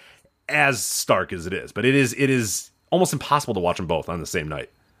to be as stark as it is. But it is almost impossible to watch them both on the same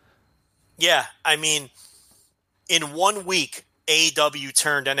night. Yeah, I mean, in 1 week, AEW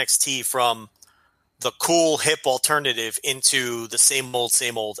turned NXT from the cool, hip alternative into the same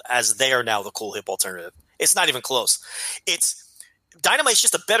old as they are now the cool, hip alternative. It's not even close. Dynamite's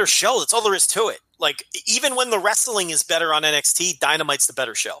just a better show. That's all there is to it. Even when the wrestling is better on NXT, Dynamite's the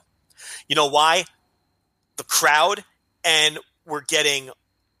better show. You know why? The crowd, and we're getting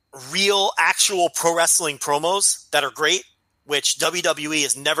real, actual pro wrestling promos that are great, which WWE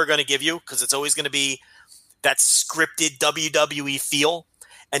is never going to give you because it's always going to be that scripted WWE feel.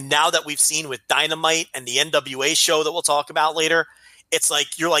 And now that we've seen with Dynamite and the NWA show that we'll talk about later, it's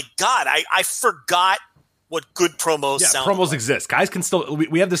like, you're like, God, I forgot what good promos sound like. Promos exist. Guys can still,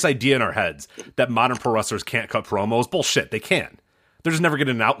 we have this idea in our heads that modern pro wrestlers can't cut promos. Bullshit, they can. They're just never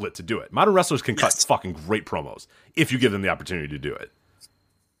getting an outlet to do it. Modern wrestlers can cut fucking great promos if you give them the opportunity to do it.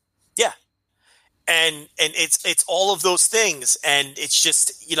 Yeah. And it's all of those things, and it's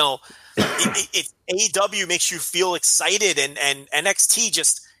just AEW makes you feel excited, and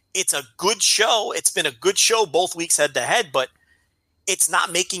NXT it's a good show. It's been a good show both weeks head to head, but it's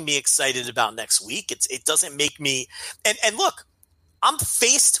not making me excited about next week. It doesn't make me. And look, I'm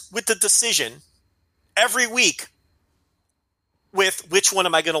faced with the decision every week with which one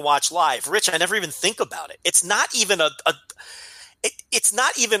am I going to watch live. Rich, I never even think about it. It's not even it's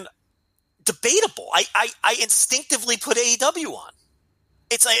not even debatable. I instinctively put AEW on.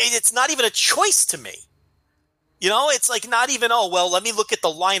 It's not even a choice to me. It's not even, let me look at the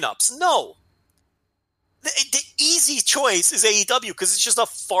lineups. No. The easy choice is AEW because it's just a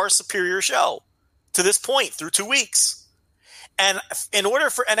far superior show to this point through 2 weeks. And in order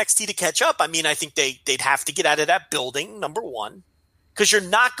for NXT to catch up, I think they'd have to get out of that building, number one, because you're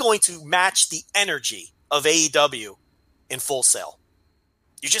not going to match the energy of AEW in Full Sail.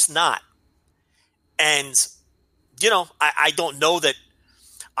 You're just not. And, I don't know that.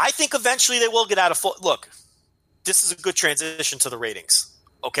 I think eventually they will get out of full. Look, this is a good transition to the ratings.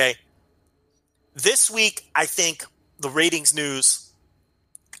 Okay. This week, I think the ratings news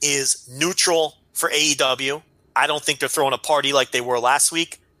is neutral for AEW. I don't think they're throwing a party like they were last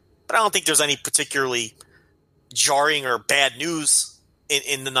week, but I don't think there's any particularly jarring or bad news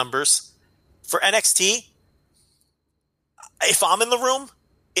in the numbers. For NXT, if I'm in the room,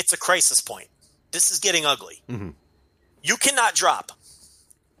 it's a crisis point. This is getting ugly. Mm-hmm. You cannot drop.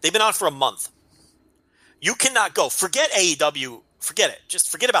 They've been on for a month. You cannot go. Forget AEW. Forget it.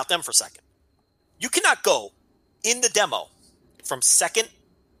 Just forget about them for a second. You cannot go in the demo from 2nd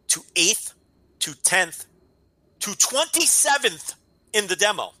to 8th to 10th to 27th in the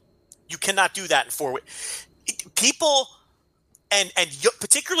demo. You cannot do that in 4 weeks. People, and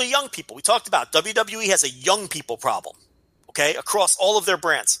particularly young people, we talked about WWE has a young people problem, okay, across all of their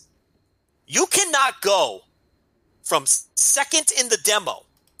brands. You cannot go from 2nd in the demo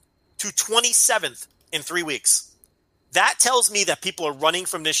to 27th in 3 weeks. That tells me that people are running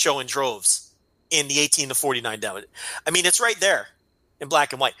from this show in droves in the 18 to 49 demo. It's right there in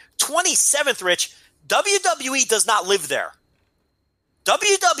black and white. 27th, Rich, WWE does not live there.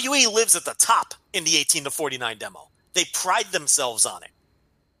 WWE lives at the top in the 18 to 49 demo. They pride themselves on it.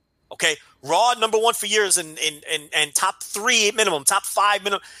 Okay, Raw number 1 for years and top 3 minimum, top 5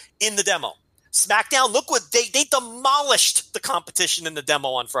 minimum in the demo. SmackDown, look what they demolished the competition in the demo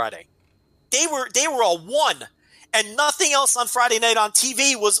on Friday. They were a 1, and nothing else on Friday night on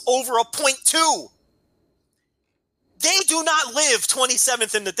TV was over a 0.2. They do not live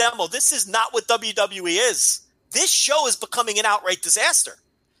 27th in the demo. This is not what WWE is. This show is becoming an outright disaster.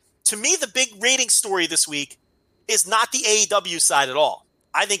 To me, the big rating story this week is not the AEW side at all.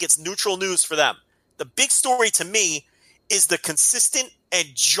 I think it's neutral news for them. The big story to me is the consistent and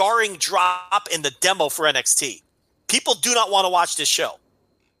jarring drop in the demo for NXT. People do not want to watch this show.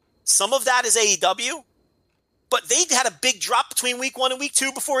 Some of that is AEW, but they had a big drop between week 1 and week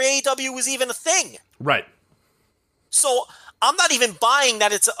 2 before AEW was even a thing. Right. So I'm not even buying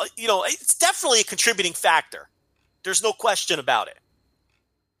that it's definitely a contributing factor. There's no question about it.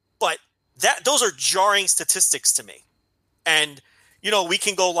 But those are jarring statistics to me. And, we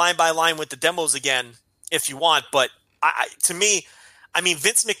can go line by line with the demos again if you want. But to me,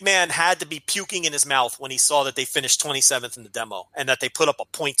 Vince McMahon had to be puking in his mouth when he saw that they finished 27th in the demo and that they put up a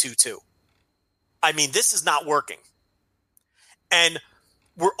 .22. This is not working. And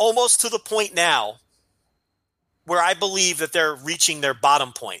we're almost to the point now where I believe that they're reaching their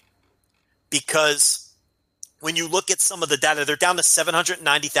bottom point, because when you look at some of the data, they're down to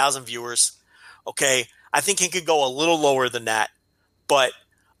 790,000 viewers. Okay. I think it could go a little lower than that, but,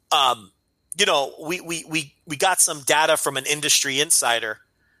 we got some data from an industry insider,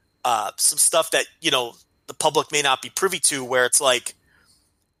 some stuff that, the public may not be privy to, where it's like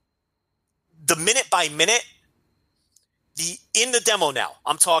the minute by minute, in the demo now,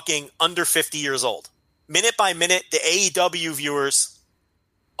 I'm talking under 50 years old. Minute by minute, the AEW viewers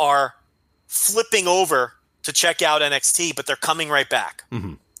are flipping over to check out NXT, but they're coming right back.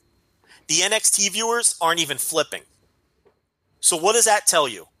 Mm-hmm. The NXT viewers aren't even flipping. So what does that tell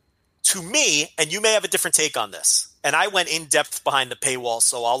you? To me, and you may have a different take on this, and I went in depth behind the paywall,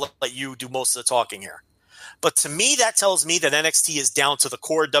 so I'll let you do most of the talking here. But to me, that tells me that NXT is down to the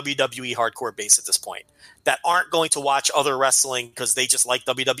core WWE hardcore base at this point, that aren't going to watch other wrestling because they just like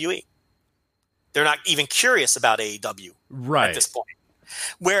WWE. They're not even curious about AEW at this point.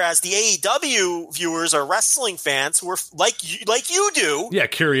 Whereas the AEW viewers are wrestling fans who are like you do. Yeah,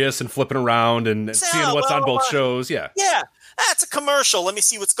 curious and flipping around and seeing what's on both shows. Yeah. Yeah. That's a commercial. Let me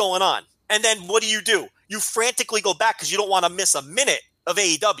see what's going on. And then what do? You frantically go back because you don't want to miss a minute of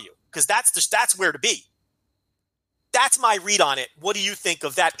AEW, because that's where to be. That's my read on it. What do you think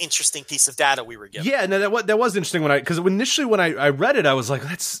of that interesting piece of data we were given? Yeah, no, that was interesting because initially when I read it, I was like,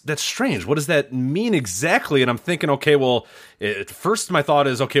 that's strange. What does that mean exactly? And I'm thinking, okay, well, at first my thought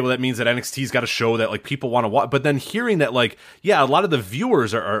is, okay, well, that means that NXT's got a show that like people want to watch. But then hearing that, like, yeah, a lot of the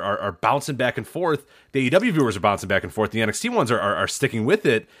viewers are bouncing back and forth. The AEW viewers are bouncing back and forth. The NXT ones are sticking with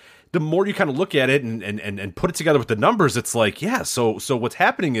it. The more you kind of look at it and put it together with the numbers, it's like, yeah, so what's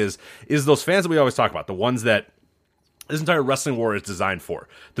happening is those fans that we always talk about, the ones that this entire wrestling war is designed for.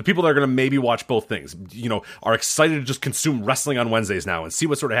 The people that are going to maybe watch both things, are excited to just consume wrestling on Wednesdays now and see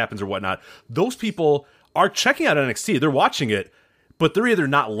what sort of happens or whatnot. Those people are checking out NXT. They're watching it, but they're either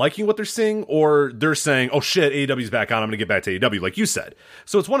not liking what they're seeing or they're saying, oh shit, AEW's back on, I'm going to get back to AEW, like you said.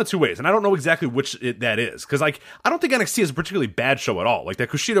 So it's one of two ways, and I don't know exactly which that is, because I don't think NXT is a particularly bad show at all. Like that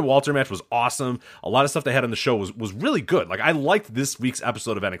Kushida-Walter match was awesome. A lot of stuff they had on the show was really good. Like I liked this week's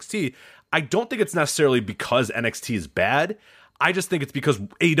episode of NXT. I don't think it's necessarily because NXT is bad. I just think it's because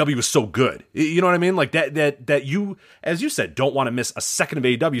AEW is so good. You know what I mean? Like that you, as you said, don't want to miss a second of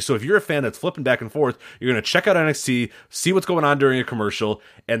AEW. So if you're a fan that's flipping back and forth, you're going to check out NXT, see what's going on during a commercial,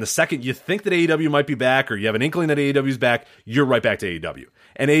 and the second you think that AEW might be back or you have an inkling that AEW is back, you're right back to AEW.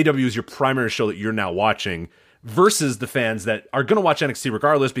 And AEW is your primary show that you're now watching, versus the fans that are going to watch NXT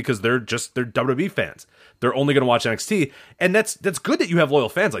regardless because they're WWE fans. They're only going to watch NXT, and that's good that you have loyal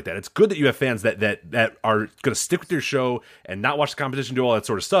fans like that. It's good that you have fans that are going to stick with your show and not watch the competition, do all that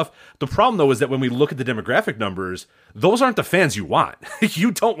sort of stuff. The problem though is that when we look at the demographic numbers, those aren't the fans you want.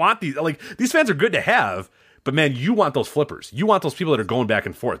 You don't want these. Like these fans are good to have, but man, you want those flippers. You want those people that are going back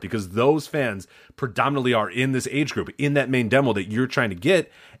and forth, because those fans predominantly are in this age group, in that main demo that you're trying to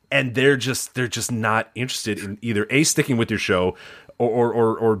get. And they're just not interested in either A, sticking with your show,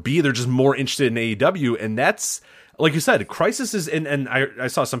 or B, they're just more interested in AEW. And that's, like you said, Crisis is, and I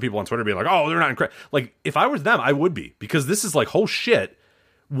saw some people on Twitter being like, oh, they're not in Crisis. Like, if I was them, I would be, because this is like, oh shit,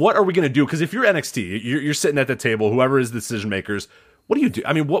 what are we going to do? Because if you're NXT, you're sitting at the table, whoever is the decision makers, what do you do?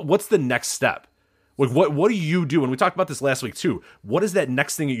 I mean, what's the next step? Like, what do you do? And we talked about this last week too. What is that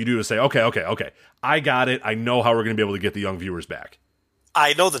next thing that you do to say, okay, I got it. I know how we're going to be able to get the young viewers back.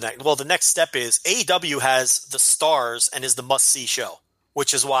 I know the next step is AEW has the stars and is the must-see show,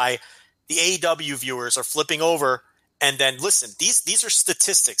 which is why the AEW viewers are flipping over. And then listen, these are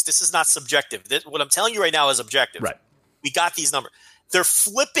statistics. This is not subjective. What I'm telling you right now is objective. Right. We got these numbers. They're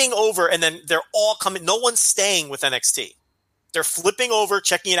flipping over, and then they're all coming. No one's staying with NXT. They're flipping over,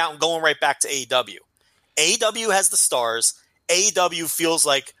 checking it out, and going right back to AEW. AEW has the stars. AEW feels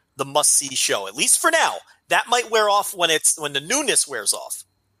like the must-see show, at least for now. That might wear off when the newness wears off.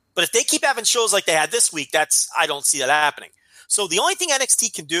 But if they keep having shows like they had this week, I don't see that happening. So the only thing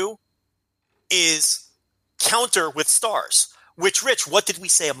NXT can do is counter with stars, which, Rich, what did we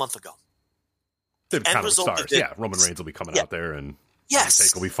say a month ago? The end result of stars. Yeah, Roman Reigns will be coming out there and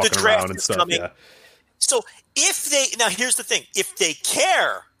Jake will be fucking around and stuff. Yeah. So now here's the thing. If they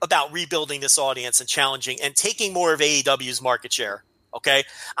care about rebuilding this audience and challenging and taking more of AEW's market share, okay,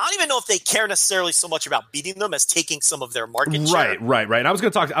 I don't even know if they care necessarily so much about beating them as taking some of their market share. Right. And I was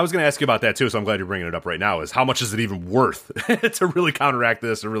going to ask you about that too, so I'm glad you're bringing it up right now, is how much is it even worth to really counteract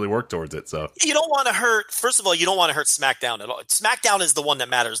this or really work towards it? So you don't want to hurt, first of all, you don't want to hurt SmackDown at all. SmackDown is the one that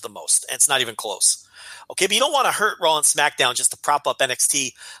matters the most, and it's not even close. Okay, but you don't want to hurt Raw and SmackDown just to prop up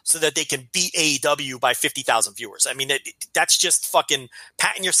NXT so that they can beat AEW by 50,000 viewers. I mean, that's just fucking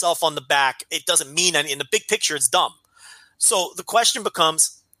patting yourself on the back. It doesn't mean anything. In the big picture, it's dumb. So the question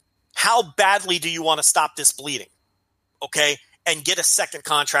becomes, how badly do you want to stop this bleeding? Okay, and get a second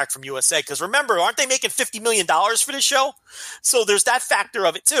contract from USA? Because remember, aren't they making $50 million for this show? So there's that factor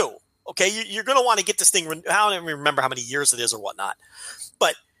of it too. Okay, you're going to want to get this thing. I don't even remember how many years it is or whatnot.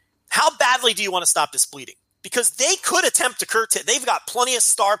 But how badly do you want to stop this bleeding? Because they could attempt to curtail. They've got plenty of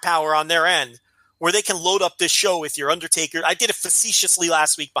star power on their end where they can load up this show with your Undertaker. I did it facetiously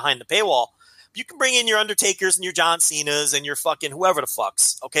last week behind the paywall. You can bring in your Undertakers and your John Cenas and your fucking whoever the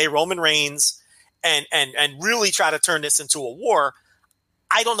fucks, okay, Roman Reigns, and really try to turn this into a war.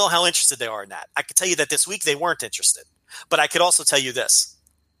 I don't know how interested they are in that. I could tell you that this week they weren't interested. But I could also tell you this.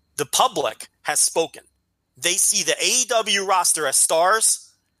 The public has spoken. They see the AEW roster as stars,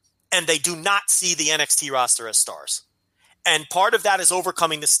 and they do not see the NXT roster as stars. And part of that is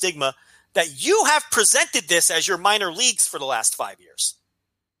overcoming the stigma that you have presented this as your minor leagues for the last 5 years.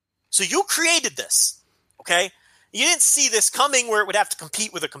 So you created this, okay? You didn't see this coming where it would have to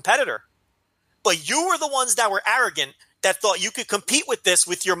compete with a competitor. But you were the ones that were arrogant that thought you could compete with this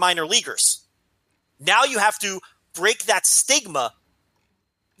with your minor leaguers. Now you have to break that stigma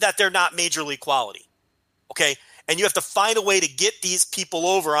that they're not major league quality, okay? And you have to find a way to get these people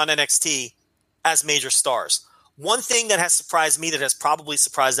over on NXT as major stars. One thing that has surprised me, that has probably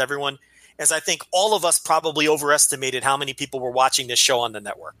surprised everyone, is I think all of us probably overestimated how many people were watching this show on the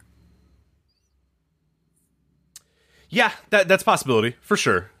network. Yeah, that's a possibility, for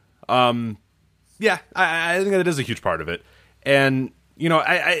sure. Yeah, I think that is a huge part of it. And, you know,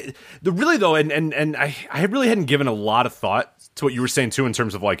 I really hadn't given a lot of thought to what you were saying, too, in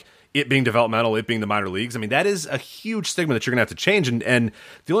terms of, like, it being developmental, it being the minor leagues. I mean, that is a huge stigma that you're going to have to change. And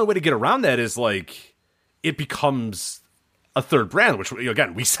the only way to get around that is, like, it becomes a third brand, which,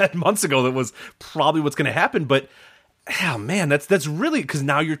 again, we said months ago that was probably what's going to happen. But, oh, man, that's really, because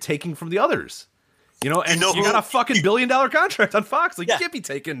now you're taking from the others. You know, and you got a fucking $1 billion contract on Fox. Like, you can't be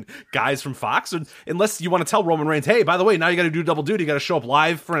taking guys from Fox unless you want to tell Roman Reigns, hey, by the way, now you got to do double duty. You got to show up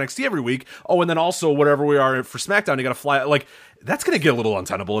live for NXT every week. Oh, and then also whatever we are for SmackDown, you got to fly. Like, that's going to get a little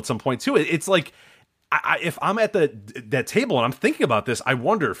untenable at some point, too. It's like, if I'm at that table and I'm thinking about this, I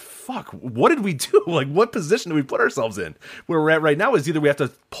wonder, fuck, what did we do? Like, what position do we put ourselves in? Where we're at right now is either we have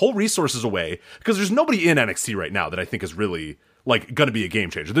to pull resources away, because there's nobody in NXT right now that I think is really, like, going to be a game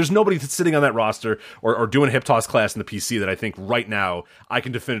changer. There's nobody that's sitting on that roster or doing a hip toss class in the PC that I think right now I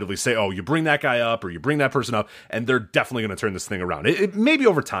can definitively say, oh, you bring that guy up or you bring that person up, and they're definitely going to turn this thing around. It maybe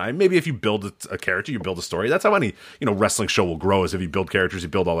over time, maybe if you build a character, you build a story. That's how any, you know, wrestling show will grow, is if you build characters, you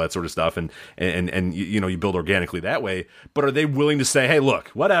build all that sort of stuff, and you know, you build organically that way. But are they willing to say, hey, look,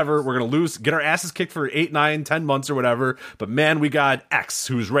 whatever, we're going to get our asses kicked for 8, 9, 10 months or whatever, but man, we got X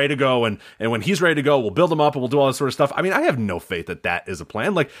who's ready to go, and when he's ready to go, we'll build him up and we'll do all this sort of stuff. I mean, I have no faith that is a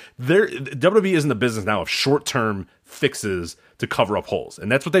plan. Like, WWE is in the business now of short-term fixes to cover up holes,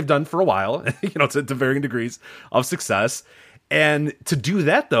 and that's what they've done for a while, you know, to varying degrees of success. And to do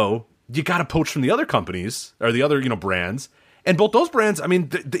that, though, you got to poach from the other companies or the other, you know, brands, and both those brands, I mean,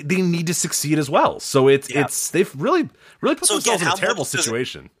 they need to succeed as well. So they've really put themselves in a terrible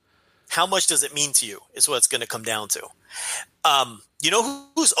situation. How much does it mean to you is what it's going to come down to. You know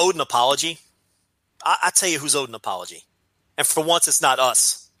who's owed an apology? I tell you who's owed an apology. And for once, it's not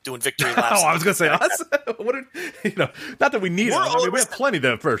us doing victory laps. Oh, I was going to say us. You know, not that we need it. I mean, we have plenty of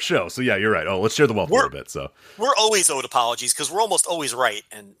that first show. So yeah, you're right. Oh, let's share the wealth a little bit. So we're always owed apologies because we're almost always right.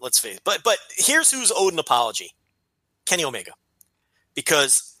 And let's face it. But here's who's owed an apology: Kenny Omega,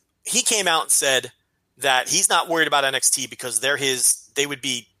 because he came out and said that he's not worried about NXT because they would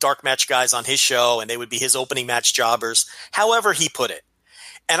be dark match guys on his show and they would be his opening match jobbers. However he put it.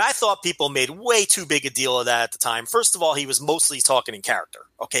 And I thought people made way too big a deal of that at the time. First of all, he was mostly talking in character.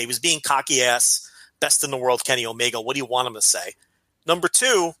 Okay, he was being cocky ass, best in the world, Kenny Omega. What do you want him to say? Number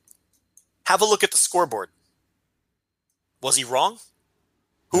two, have a look at the scoreboard. Was he wrong?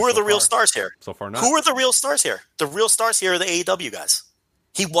 Who are the real stars here? So far, not. Who are the real stars here? The real stars here are the AEW guys.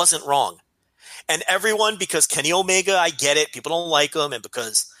 He wasn't wrong. And everyone, because Kenny Omega, I get it, people don't like him, and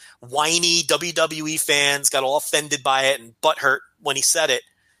because whiny WWE fans got all offended by it and butthurt when he said it,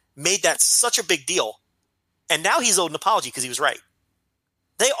 made that such a big deal. And now he's owed an apology because he was right.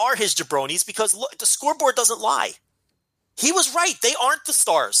 They are his jabronis because look, the scoreboard doesn't lie. He was right. They aren't the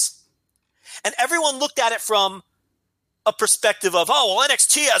stars. And everyone looked at it from a perspective of, oh, well,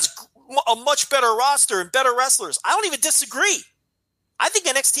 NXT has a much better roster and better wrestlers. I don't even disagree. I think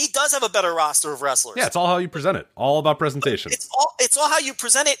NXT does have a better roster of wrestlers. Yeah, it's all how you present it. All about presentation. It's all how you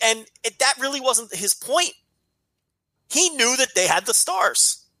present it, and that really wasn't his point. He knew that they had the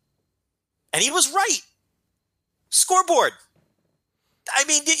stars. And he was right. Scoreboard. I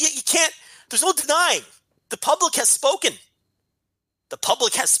mean, you can't, there's no denying. The public has spoken. The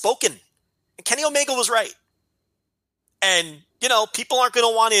public has spoken. And Kenny Omega was right. And, people aren't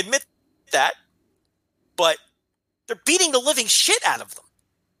going to want to admit that, but they're beating the living shit out of them.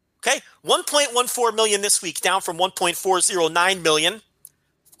 Okay? 1.14 million this week, down from 1.409 million.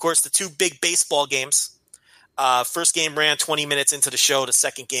 Of course, the two big baseball games. First game ran 20 minutes into the show. The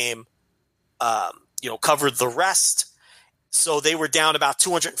second game, covered the rest. So they were down about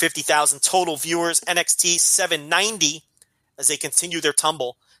 250,000 total viewers. NXT 790 as they continue their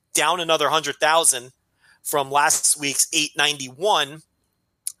tumble, down another 100,000 from last week's 891.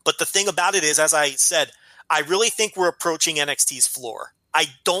 But the thing about it is, as I said, I really think we're approaching NXT's floor. I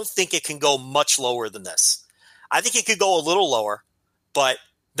don't think it can go much lower than this. I think it could go a little lower, but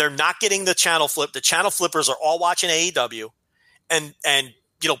they're not getting the channel flip. The channel flippers are all watching AEW. And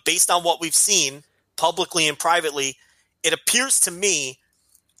based on what we've seen publicly and privately, it appears to me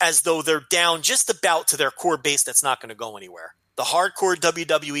as though they're down just about to their core base that's not going to go anywhere. The hardcore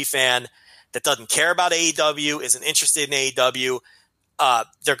WWE fan that doesn't care about AEW, isn't interested in AEW,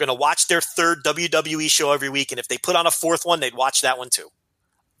 they're going to watch their third WWE show every week, and if they put on a fourth one, they'd watch that one too.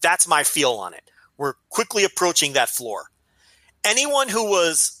 That's my feel on it. We're quickly approaching that floor. Anyone who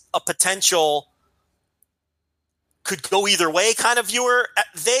was a potential could go either way kind of viewer,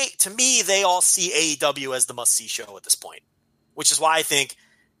 to me, they all see AEW as the must-see show at this point, which is why I think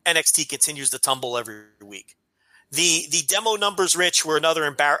NXT continues to tumble every week. The demo numbers, Rich, were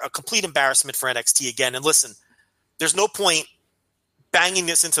a complete embarrassment for NXT again. And listen, there's no point banging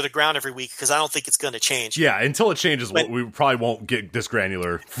this into the ground every week because I don't think it's going to change. Yeah, until it changes, we probably won't get this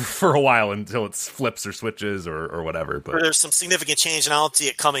granular for a while until it flips or switches or whatever. But there's some significant change, and I don't see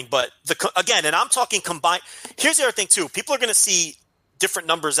it coming. But again, and I'm talking combined. Here's the other thing, too. People are going to see different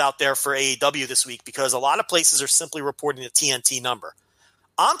numbers out there for AEW this week because a lot of places are simply reporting the TNT number.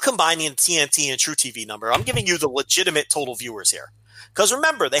 I'm combining the TNT and True TV number. I'm giving you the legitimate total viewers here. Because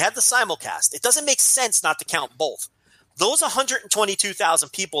remember, they had the simulcast. It doesn't make sense not to count both. Those 122,000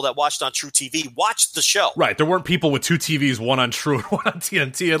 people that watched on True TV watched the show. Right. There weren't people with two TVs, one on True and one on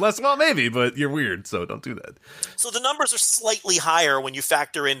TNT, unless, well, maybe, but you're weird, so don't do that. So the numbers are slightly higher when you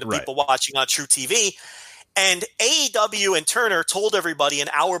factor in the people watching on True TV. And AEW and Turner told everybody an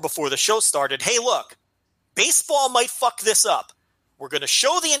hour before the show started, hey, look, baseball might fuck this up. We're going to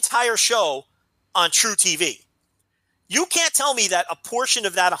show the entire show on True TV. You can't tell me that a portion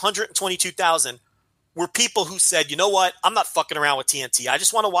of that 122,000 were people who said, you know what, I'm not fucking around with TNT. I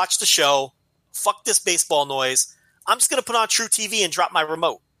just want to watch the show. Fuck this baseball noise. I'm just going to put on True TV and drop my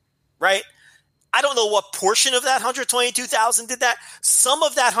remote, right? I don't know what portion of that 122,000 did that. Some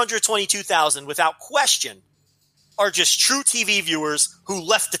of that 122,000, without question, are just True TV viewers who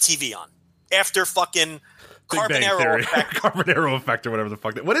left the TV on after fucking Carbon Arrow Effect. Carbon Arrow Effect or whatever the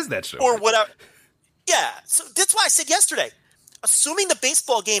fuck. What is that show? Or whatever. Yeah, so that's why I said yesterday, assuming the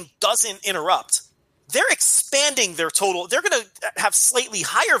baseball game doesn't interrupt, they're expanding their total. They're going to have slightly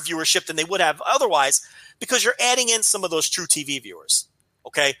higher viewership than they would have otherwise because you're adding in some of those True TV viewers,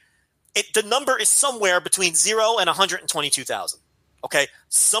 okay? The number is somewhere between 0 and 122,000, okay?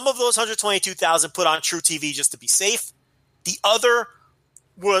 Some of those 122,000 put on True TV just to be safe. The other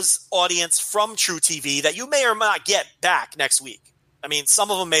was audience from True TV that you may or may not get back next week. I mean, some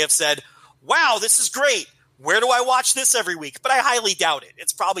of them may have said, wow, this is great. Where do I watch this every week? But I highly doubt it.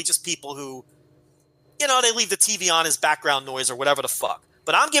 It's probably just people who, they leave the TV on as background noise or whatever the fuck.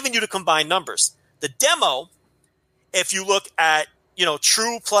 But I'm giving you the combined numbers. The demo, if you look at,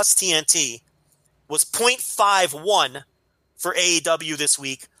 True plus TNT, was 0.51 for AEW this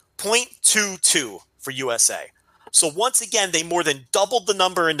week, 0.22 for USA. So once again, they more than doubled the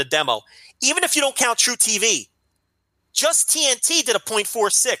number in the demo. Even if you don't count True TV, just TNT did a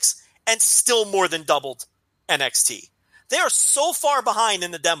 0.46 and still more than doubled NXT. They are so far behind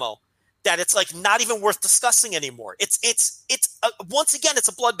in the demo that it's like not even worth discussing anymore. It's once again, it's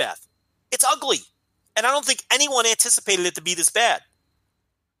a bloodbath. It's ugly. And I don't think anyone anticipated it to be this bad.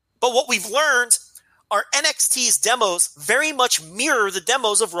 But what we've learned are NXT's demos very much mirror the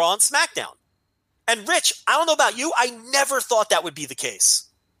demos of Raw and SmackDown. And Rich, I don't know about you, I never thought that would be the case.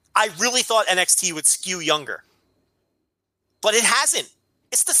 I really thought NXT would skew younger. But it hasn't.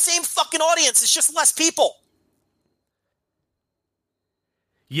 It's the same fucking audience. It's just less people.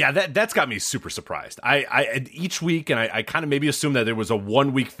 Yeah, that's got me super surprised. I each week, and I kind of maybe assumed that there was a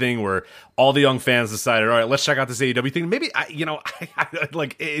 1 week thing where all the young fans decided, all right, let's check out this AEW thing. Maybe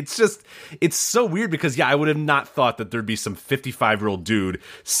like it's so weird because I would have not thought that there'd be some 55-year-old dude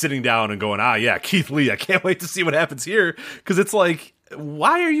sitting down and going, yeah, Keith Lee, I can't wait to see what happens here, because it's like,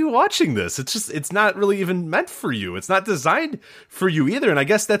 why are you watching this? It's not really even meant for you. It's not designed for you either. And I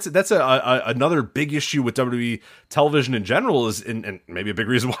guess that's another big issue with WWE television in general is, and maybe a big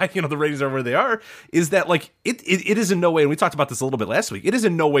reason why, the ratings are where they are, is that like, it is in no way, and we talked about this a little bit last week, it is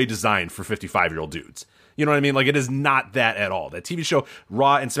in no way designed for 55-year-old dudes. You know what I mean? Like, it is not that at all. That TV show,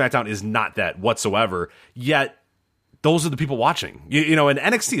 Raw and SmackDown, is not that whatsoever. Yet, those are the people watching. And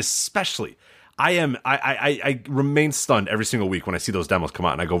NXT especially. I remain stunned every single week when I see those demos come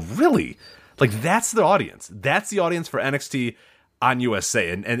out, and I go, really? Like, that's the audience. That's the audience for NXT on USA.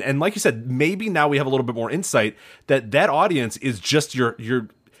 And like you said, maybe now we have a little bit more insight that audience is just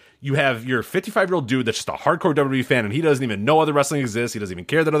you have your 55-year-old dude that's just a hardcore WWE fan, and he doesn't even know other wrestling exists. He doesn't even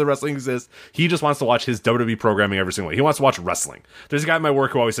care that other wrestling exists. He just wants to watch his WWE programming every single week. He wants to watch wrestling. There's a guy at my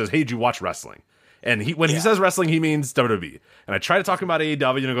work who always says, hey, did you watch wrestling? And when he says wrestling, he means WWE. And I try to talk about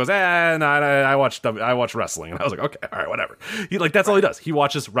AEW, and he goes, no, I watch wrestling. And I was like, okay, all right, whatever. That's all he does. He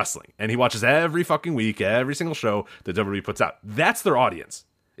watches wrestling. And he watches every fucking week, every single show that WWE puts out. That's their audience,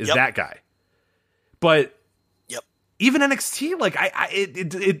 is that guy. But even NXT, like,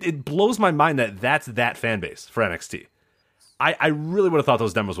 it blows my mind that that's that fan base for NXT. I really would have thought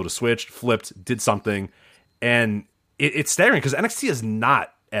those demos would have switched, flipped, did something. And it's staggering because NXT is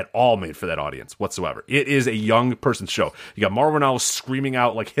not at all made for that audience whatsoever. It is a young person's show. You got Mauro Ranallo screaming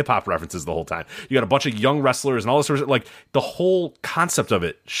out like hip hop references the whole time. You got a bunch of young wrestlers and all this sort of, like, the whole concept of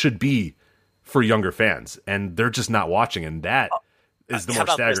it should be for younger fans, and they're just not watching, and that is the more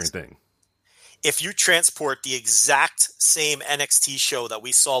staggering thing. If you transport the exact same NXT show that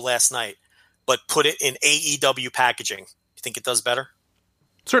we saw last night, but put it in AEW packaging, you think it does better?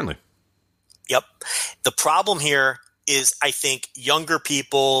 Certainly. Yep. The problem here is, I think, younger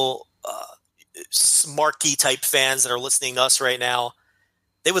people, smarky type fans that are listening to us right now,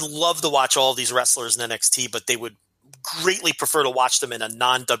 they would love to watch all of these wrestlers in NXT, but they would greatly prefer to watch them in a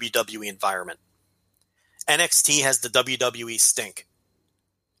non-WWE environment. NXT has the WWE stink.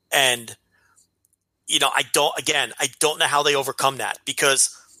 And, I don't know how they overcome that,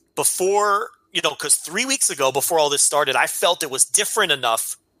 because because 3 weeks ago, before all this started, I felt it was different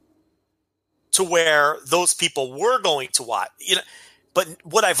enough to where those people were going to watch, but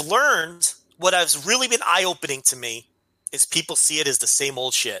what I've learned, what has really been eye-opening to me, is people see it as the same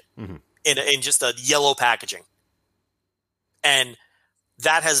old shit in just a yellow packaging. And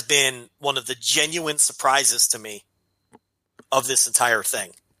that has been one of the genuine surprises to me of this entire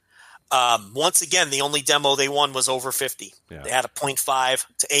thing. Once again, the only demo they won was over 50. Yeah. They had a 0.5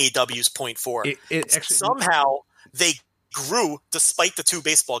 to AEW's 0.4. Actually, somehow they grew despite the 2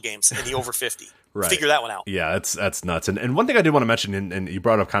 baseball games in the over 50. Right. Figure that one out. Yeah, that's nuts. And one thing I did want to mention, and you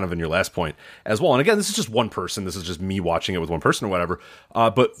brought up kind of in your last point as well, and again, this is just one person. This is just me watching it with one person or whatever.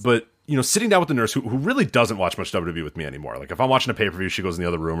 But sitting down with the nurse who really doesn't watch much WWE with me anymore. Like, if I'm watching a pay-per-view, she goes in the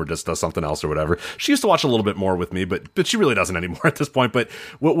other room or just does something else or whatever. She used to watch a little bit more with me, but she really doesn't anymore at this point. But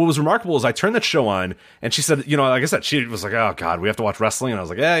what was remarkable is I turned that show on, and she said, like I said, she was like, oh, God, we have to watch wrestling. And I was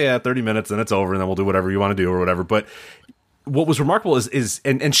like, yeah, 30 minutes, and it's over, and then we'll do whatever you want to do or whatever. But what was remarkable is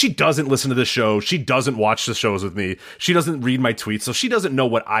she doesn't listen to the show. She doesn't watch the shows with me. She doesn't read my tweets. So she doesn't know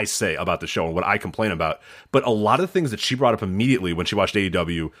what I say about the show and what I complain about. But a lot of the things that she brought up immediately when she watched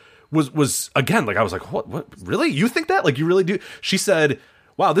AEW was again, like, I was like, what, really? You think that? Like, you really do? She said,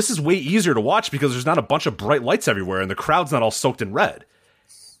 wow, this is way easier to watch because there's not a bunch of bright lights everywhere and the crowd's not all soaked in red.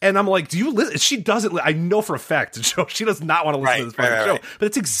 And I'm like, do you listen? She doesn't. I know for a fact she does not want to listen to this fucking show. But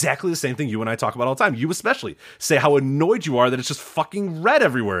it's exactly the same thing you and I talk about all the time. You especially say how annoyed you are that it's just fucking red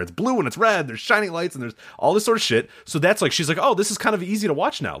everywhere. It's blue and it's red. There's shining lights and there's all this sort of shit. So that's like, she's like, oh, this is kind of easy to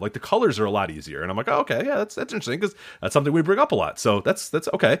watch now. Like, the colors are a lot easier. And I'm like, oh, okay, yeah, that's interesting because that's something we bring up a lot. So that's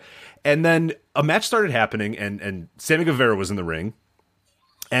okay. And then a match started happening, and Sammy Guevara was in the ring.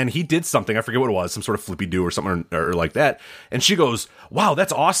 And he did something, I forget what it was, some sort of flippy do or something or like that. And she goes, wow,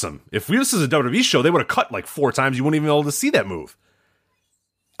 that's awesome. If this is a WWE show, they would have cut like 4 times. You wouldn't even be able to see that move.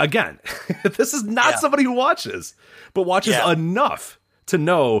 again, this is not somebody who watches, but watches enough to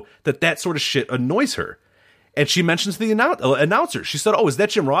know that sort of shit annoys her. And she mentions the announcer. She said, "Oh, is that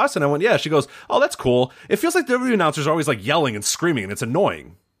Jim Ross?" And I went, "Yeah." She goes, "Oh, that's cool. It feels like the WWE announcers are always like yelling and screaming, and it's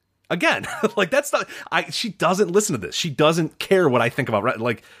annoying." Again, like that's not. She doesn't listen to this. She doesn't care what I think about.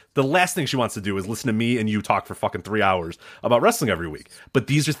 Like the last thing she wants to do is listen to me and you talk for fucking 3 hours about wrestling every week. But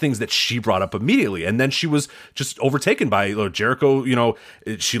these are things that she brought up immediately, and then she was just overtaken by Jericho. You know,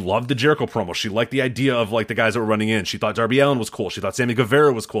 she loved the Jericho promo. She liked the idea of like the guys that were running in. She thought Darby Allin was cool. She thought Sammy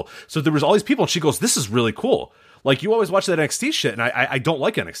Guevara was cool. So there was all these people, and she goes, "This is really cool." Like, you always watch that NXT shit, and I don't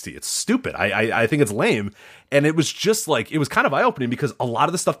like NXT. It's stupid. I think it's lame. And it was just like, it was kind of eye-opening because a lot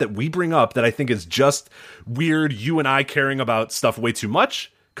of the stuff that we bring up that I think is just weird, you and I caring about stuff way too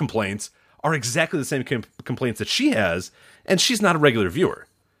much complaints, are exactly the same complaints that she has, and she's not a regular viewer.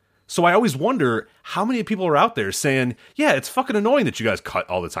 So I always wonder how many people are out there saying, yeah, it's fucking annoying that you guys cut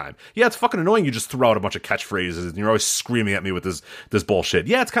all the time. Yeah, it's fucking annoying you just throw out a bunch of catchphrases and you're always screaming at me with this bullshit.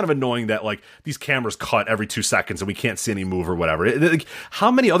 Yeah, it's kind of annoying that like these cameras cut every 2 seconds and we can't see any move or whatever. Like,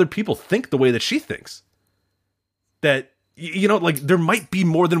 how many other people think the way that she thinks? That, you know, like there might be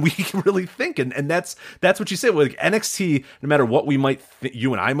more than we can really think, and that's what you said. Like NXT, no matter what we might,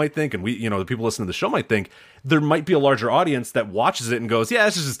 you and I might think, and we, you know, the people listening to the show might think, there might be a larger audience that watches it and goes, yeah,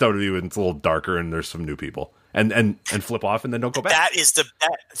 it's just WWE and it's a little darker and there's some new people, and flip off and then don't go back.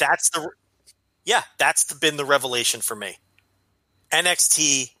 That's been the revelation for me.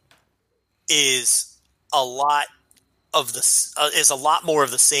 NXT is a lot more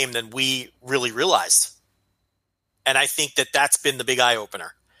of the same than we really realized. And I think that's been the big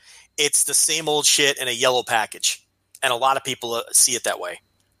eye-opener. It's the same old shit in a yellow package. And a lot of people see it that way.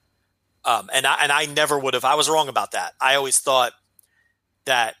 And I never would have. I was wrong about that. I always thought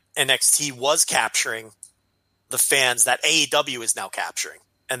that NXT was capturing the fans that AEW is now capturing.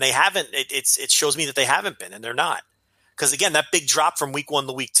 And they haven't. It shows me that they haven't been, and they're not. Because, again, that big drop from week 1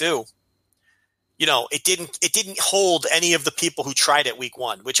 to week 2, you know, it didn't hold any of the people who tried it week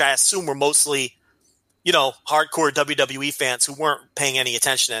 1, which I assume were mostly, you know, hardcore WWE fans who weren't paying any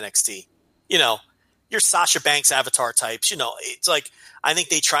attention to NXT. You know, your Sasha Banks avatar types, you know, it's like, I think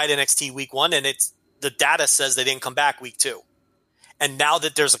they tried NXT week 1 and the data says they didn't come back week 2. And now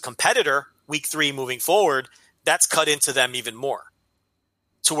that there's a competitor week 3 moving forward, that's cut into them even more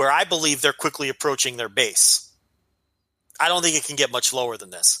to where I believe they're quickly approaching their base. I don't think it can get much lower than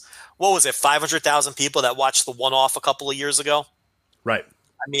this. What was it? 500,000 people that watched the one-off a couple of years ago. Right.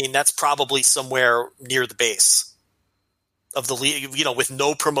 I mean, that's probably somewhere near the base of the league, you know, with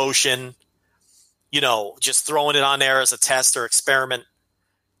no promotion, you know, just throwing it on there as a test or experiment.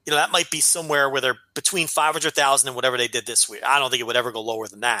 You know, that might be somewhere where they're between 500,000 and whatever they did this week. I don't think it would ever go lower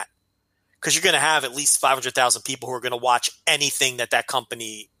than that because you're going to have at least 500,000 people who are going to watch anything that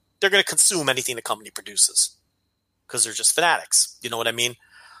company, they're going to consume anything the company produces because they're just fanatics. You know what I mean?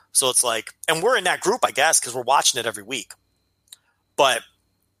 So it's like, and we're in that group, I guess, because we're watching it every week. But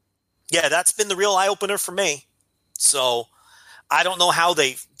yeah, that's been the real eye opener for me. So I don't know how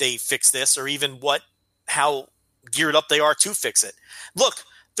they fix this or even how geared up they are to fix it. Look,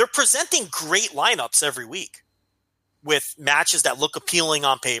 they're presenting great lineups every week with matches that look appealing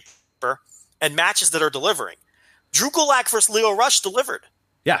on paper and matches that are delivering. Drew Gulak versus Leo Rush delivered.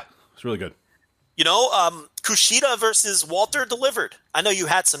 Yeah, it's really good. You know, Kushida versus Walter delivered. I know you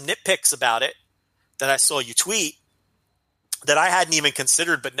had some nitpicks about it that I saw you tweet that I hadn't even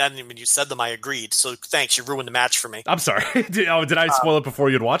considered, but then when you said them, I agreed. So thanks, you ruined the match for me. I'm sorry. Did I spoil it before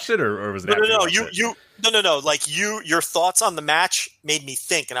you'd watched it, or was it? No. Like your thoughts on the match made me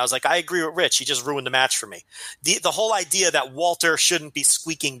think, and I was like, I agree with Rich. He just ruined the match for me. The whole idea that Walter shouldn't be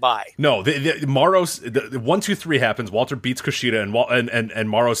squeaking by. No, Morrow's the 1, 2, 3 happens. Walter beats Kushida, and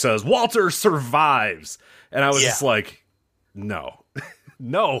Morrow says Walter survives, and I was just like, no.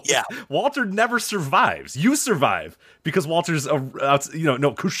 No, yeah. Walter never survives. You survive because Walter's,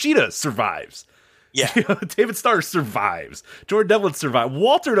 Kushida survives. Yeah. David Starr survives. Jordan Devlin survives.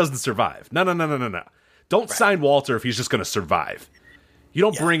 Walter doesn't survive. No. Don't sign Walter if he's just going to survive. You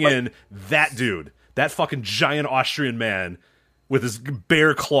don't bring in that dude, that fucking giant Austrian man with his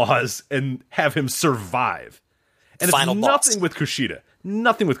bear claws and have him survive. And Final it's boss. nothing with Kushida.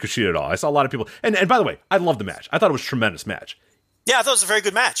 Nothing with Kushida at all. I saw a lot of people. And by the way, I loved the match. I thought it was a tremendous match. Yeah, I thought it was a very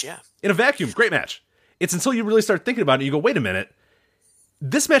good match, yeah. In a vacuum, great match. It's until you really start thinking about it and you go, wait a minute.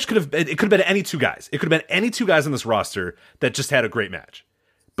 This match could have been any 2 guys. It could have been any 2 guys on this roster that just had a great match.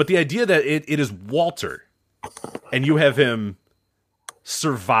 But the idea that it is Walter and you have him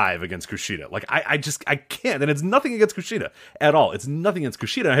survive against Kushida. Like, I can't. And it's nothing against Kushida at all. It's nothing against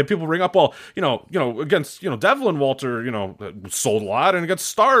Kushida. I had people bring up, well, against, Devlin, Walter, sold a lot, and against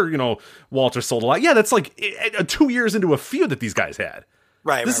Star, Walter sold a lot. Yeah, that's like 2 years into a feud that these guys had.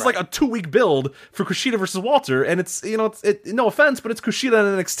 Right. This is like a 2-week build for Kushida versus Walter, and it's no offense, but it's Kushida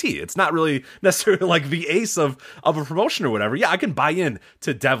and NXT. It's not really necessarily like the ace of a promotion or whatever. Yeah, I can buy in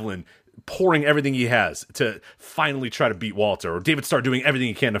to Devlin pouring everything he has to finally try to beat Walter, or David Starr doing everything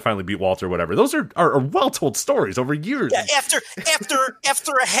he can to finally beat Walter, or whatever. Those are well-told stories over years. Yeah, after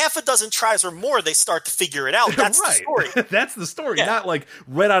a half a dozen tries or more, they start to figure it out. That's right. the story. That's the story. Yeah. Not like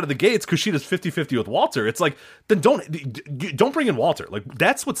right out of the gates, Kushida's 50-50 with Walter. It's like, then don't bring in Walter. Like,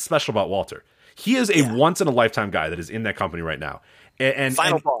 that's what's special about Walter. He is a once-in-a-lifetime guy that is in that company right now. And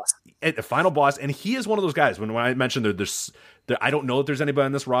final boss. And he is one of those guys, when I mentioned I don't know if there's anybody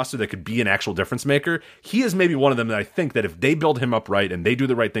on this roster that could be an actual difference maker. He is maybe one of them that I think that if they build him up right and they do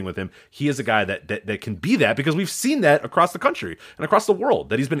the right thing with him, he is a guy that can be that, because we've seen that across the country and across the world,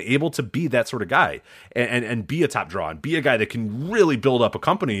 that he's been able to be that sort of guy and be a top draw and be a guy that can really build up a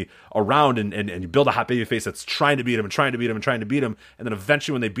company around and build a hot baby face that's trying to beat him and trying to beat him and trying to beat him. And then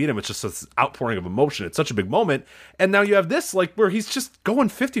eventually when they beat him, it's just this outpouring of emotion. It's such a big moment. And now you have this, like, where he's just going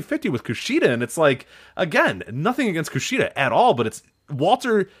 50-50 with Kushida. And it's like, again, nothing against Kushida at all, but it's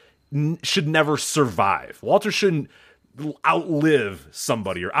Walter should never survive. Walter shouldn't outlive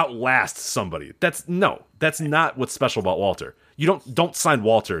somebody or outlast somebody. That's not what's special about Walter. You don't sign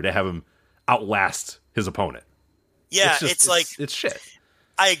Walter to have him outlast his opponent. Yeah, it's shit.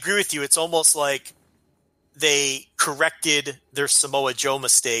 I agree with you. It's almost like they corrected their Samoa Joe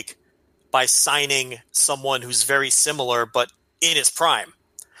mistake by signing someone who's very similar but in his prime.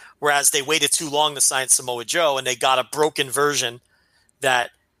 Whereas they waited too long to sign Samoa Joe, and they got a broken version that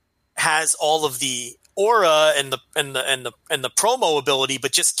has all of the aura and the promo ability,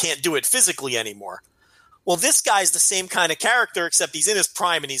 but just can't do it physically anymore. Well, this guy's the same kind of character, except he's in his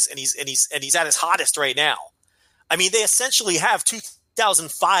prime and he's at his hottest right now. I mean, they essentially have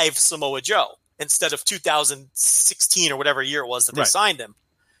 2005 Samoa Joe instead of 2016 or whatever year it was that they signed him,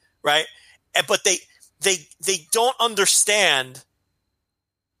 right? But they don't understand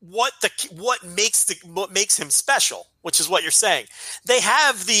what makes him special, which is what you're saying. They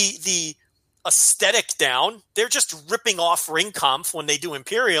have the aesthetic down. They're just ripping off Ring Kampf when they do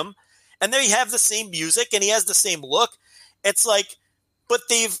Imperium, and they have the same music and he has the same look. It's like, but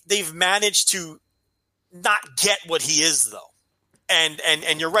they've managed to not get what he is, though. And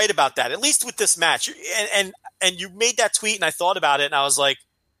you're right about that. At least with this match. And you made that tweet, and I thought about it, and I was like,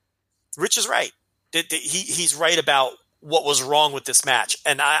 Rich is right. He's right about what was wrong with this match.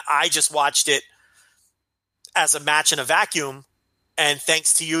 And I just watched it as a match in a vacuum, and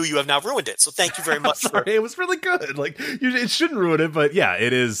thanks to you have now ruined it. So thank you very much. Sorry, it was really good. Like, it shouldn't ruin it, but yeah,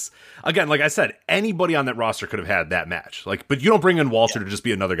 it is. Again, like I said, anybody on that roster could have had that match. Like, but you don't bring in Walter to just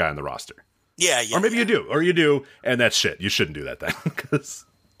be another guy on the roster. Yeah. Or maybe you do, and that's shit. You shouldn't do that then.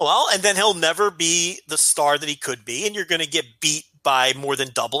 Well, and then he'll never be the star that he could be, and you're going to get beat by more than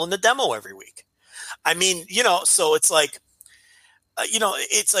double in the demo every week. I mean, so it's like,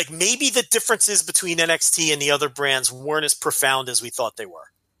 it's like maybe the differences between NXT and the other brands weren't as profound as we thought they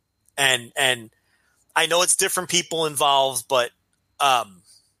were. And I know it's different people involved, but,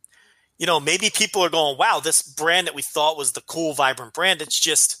 maybe people are going, wow, this brand that we thought was the cool, vibrant brand, it's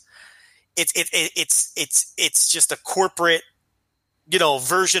just a corporate,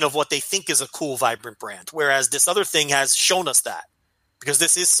 version of what they think is a cool, vibrant brand. Whereas this other thing has shown us that, because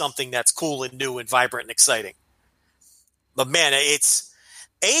this is something that's cool and new and vibrant and exciting. But man,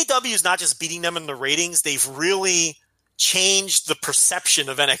 AEW is not just beating them in the ratings. They've really changed the perception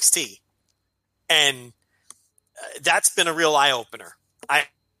of NXT. And that's been a real eye opener.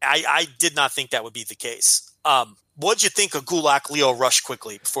 I did not think that would be the case. What'd you think of Gulak Leo Rush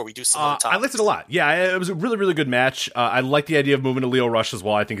quickly before we do some other topics? I liked it a lot. Yeah, it was a really, really good match. I like the idea of moving to Leo Rush as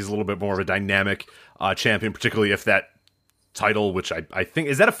well. I think he's a little bit more of a dynamic champion, particularly if that title, which I think,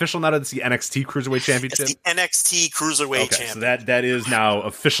 is that official now? It's the NXT Cruiserweight Championship? It's the NXT Cruiserweight Championship. So that is now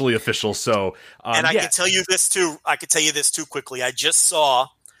officially official. So, and I can tell you this too. Quickly. I just saw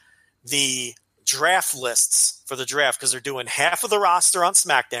the draft lists for the draft, because they're doing half of the roster on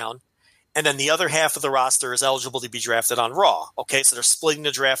SmackDown, and then the other half of the roster is eligible to be drafted on Raw. Okay, so they're splitting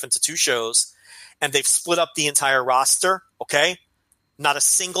the draft into 2 shows, and they've split up the entire roster. Okay, not a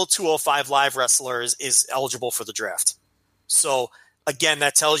single 205 Live wrestler is eligible for the draft. So again,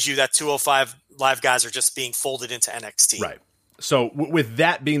 that tells you that 205 Live guys are just being folded into NXT. Right. So with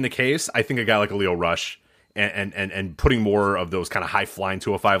that being the case, I think a guy like a Leo Rush and putting more of those kind of high-flying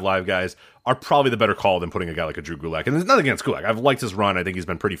 205 Live guys are probably the better call than putting a guy like a Drew Gulak. And there's nothing against Gulak. I've liked his run. I think he's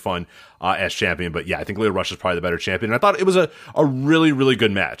been pretty fun as champion. But yeah, I think Leo Rush is probably the better champion. And I thought it was a really, really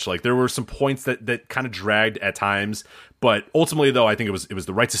good match. Like, there were some points that kind of dragged at times. But ultimately, though, I think it was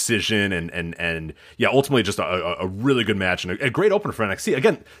the right decision. And yeah, ultimately just a really good match and a great opener for NXT.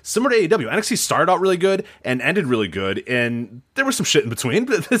 Again, similar to AEW. NXT started out really good and ended really good. And there was some shit in between,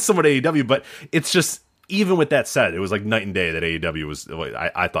 similar to AEW. But it's just... Even with that said, it was like night and day that AEW was,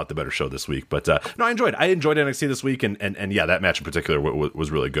 I thought, the better show this week. But no, I enjoyed NXT this week, and yeah, that match in particular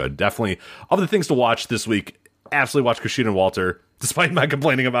was really good. Definitely, of the things to watch this week, absolutely watch Kushida and Walter, despite my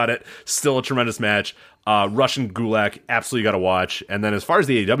complaining about it. Still a tremendous match. Rush and Gulak, absolutely got to watch. And then as far as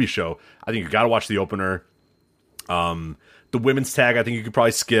the AEW show, I think you got to watch the opener. The women's tag, I think you could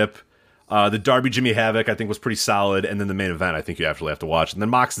probably skip. The Darby Jimmy Havoc, I think, was pretty solid. And then the main event, I think you actually have to watch. And then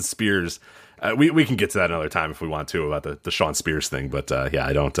Mox and Spears. We can get to that another time if we want to about the Shawn Spears thing, but yeah,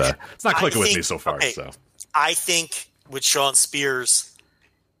 I don't. It's not clicking with me so far. Okay, so I think with Shawn Spears,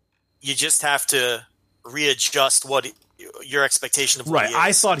 you just have to readjust what your expectation of what right. he is.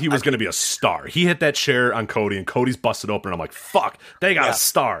 I thought he was going to be a star. He hit that chair on Cody, and Cody's busted open. And I'm like, fuck, they got a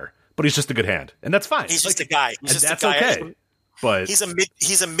star, but he's just a good hand, and that's fine. He's just a guy. He's just that's a guy. okay. But he's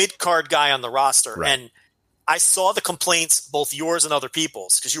a mid card guy on the roster, right. And I saw the complaints, both yours and other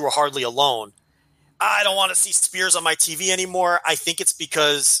people's, because you were hardly alone. I don't want to see Spears on my TV anymore. I think it's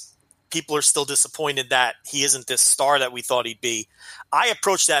because people are still disappointed that he isn't this star that we thought he'd be. I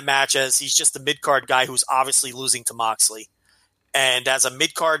approached that match as he's just a mid-card guy who's obviously losing to Moxley. And as a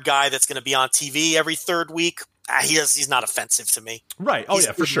mid-card guy that's going to be on TV every third week, he's not offensive to me. Right. Oh,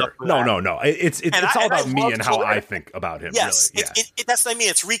 yeah, for sure. No. It's all about me and how I think about him. Yes. Really. Yeah. That's what I mean.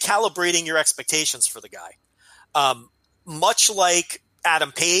 It's recalibrating your expectations for the guy. Much like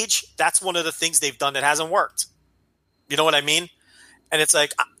Adam Page, that's one of the things they've done that hasn't worked. You know what I mean? And it's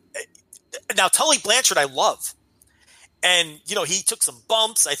like, now Tully Blanchard I love. And, he took some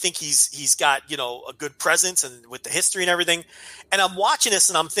bumps. I think he's got, a good presence and with the history and everything. And I'm watching this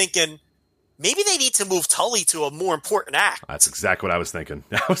and I'm thinking, maybe they need to move Tully to a more important act. That's exactly what I was thinking.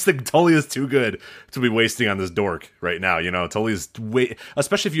 I was thinking Tully is too good to be wasting on this dork right now. Tully is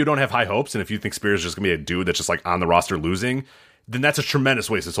especially if you don't have high hopes and if you think Spears is just going to be a dude that's just like on the roster losing, then that's a tremendous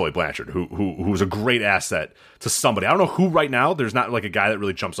waste of Tully Blanchard, who's a great asset to somebody. I don't know who right now. There's not like a guy that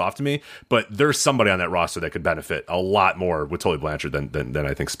really jumps off to me, but there's somebody on that roster that could benefit a lot more with Tully Blanchard than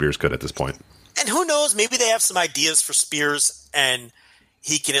I think Spears could at this point. And who knows? Maybe they have some ideas for Spears, and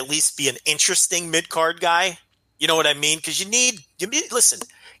he can at least be an interesting mid-card guy. You know what I mean? Because you need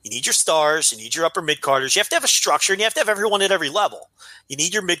your stars, you need your upper mid-carders. You have to have a structure, and you have to have everyone at every level. You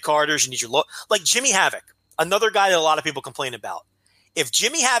need your mid-carders, you need your low, like Jimmy Havoc. Another guy that a lot of people complain about. If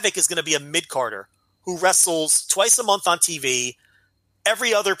Jimmy Havoc is going to be a mid-carder who wrestles twice a month on TV,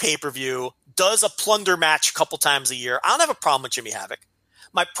 every other pay-per-view, does a plunder match a couple times a year, I don't have a problem with Jimmy Havoc.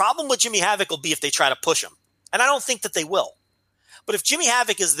 My problem with Jimmy Havoc will be if they try to push him. And I don't think that they will. But if Jimmy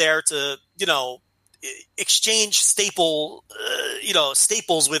Havoc is there to, exchange staples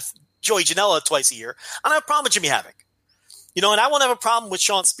with Joey Janela twice a year, I don't have a problem with Jimmy Havoc. And I won't have a problem with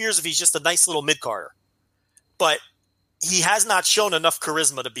Shawn Spears if he's just a nice little mid-carder. But he has not shown enough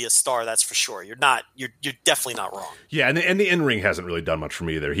charisma to be a star, that's for sure. You're definitely not wrong. Yeah, and the in-ring hasn't really done much for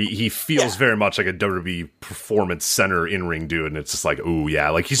me either. He feels very much like a WWE Performance Center in-ring dude, and it's just like, ooh,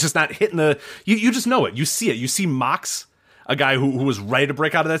 yeah. Like, he's just not hitting the... You just know it. You see it. You see Mox, a guy who was ready to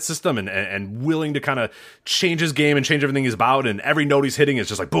break out of that system and willing to kind of change his game and change everything he's about, and every note he's hitting is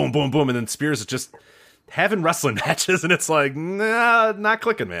just like boom, boom, boom, and then Spears is just... having wrestling matches, and it's like, nah, not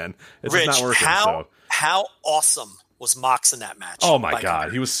clicking, man. It's Rich, just not working. How awesome was Mox in that match? Oh my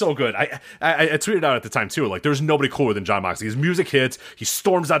God, he was so good. I tweeted out at the time too, like, there's nobody cooler than Jon Moxley. His music hits, he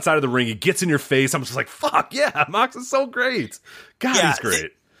storms outside of the ring, he gets in your face. I'm just like, fuck yeah, Mox is so great. God, he's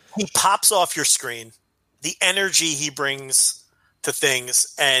great. He pops off your screen. The energy he brings to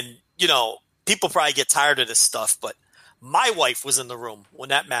things, and people probably get tired of this stuff, but my wife was in the room when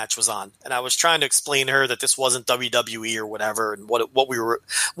that match was on, and I was trying to explain to her that this wasn't WWE or whatever, and what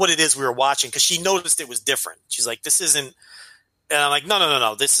it is we were watching, because she noticed it was different. She's like, "This isn't," and I'm like,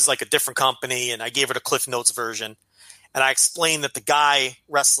 "No, this is like a different company." And I gave her the Cliff Notes version, and I explained that the guy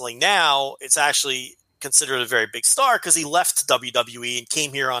wrestling now, it's actually considered a very big star because he left WWE and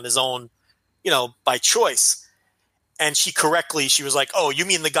came here on his own, by choice. And she was like, "Oh, you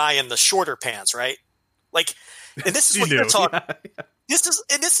mean the guy in the shorter pants, right?" Like. And this is what you're talking. Yeah. This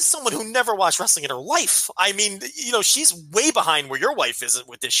is someone who never watched wrestling in her life. I mean, she's way behind where your wife is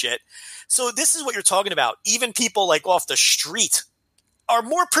with this shit. So this is what you're talking about. Even people like off the street are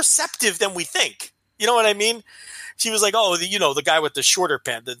more perceptive than we think. You know what I mean? She was like, oh, the guy with the shorter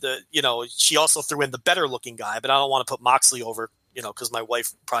pen. She also threw in the better looking guy, but I don't want to put Moxley over, because my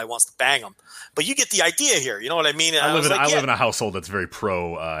wife probably wants to bang him. But you get the idea here. You know what I mean? I live in a household that's very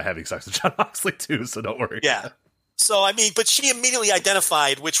pro having sex with Jon Moxley too, so don't worry. Yeah. So, but she immediately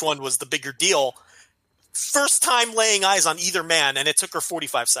identified which one was the bigger deal. First time laying eyes on either man, and it took her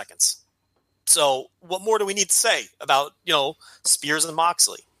 45 seconds. So what more do we need to say about, Spears and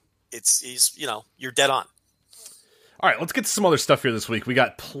Moxley? You're dead on. All right, let's get to some other stuff here this week. We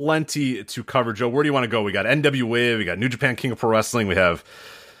got plenty to cover, Joe. Where do you want to go? We got NWA, we got New Japan King of Pro Wrestling, we have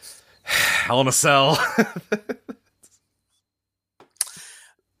Hell in a Cell.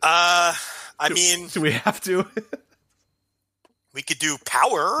 Do we have to? We could do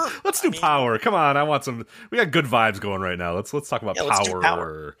Power. Let's do Power. Come on, I want some. We got good vibes going right now. Let's talk about Power. Let's do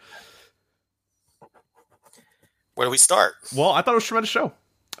Power. Where do we start? Well, I thought it was a tremendous show.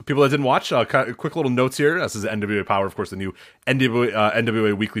 People that didn't watch, quick little notes here. This is NWA Power, of course, the new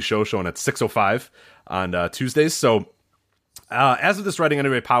NWA weekly show showing at 6:05 on Tuesdays. So, as of this writing,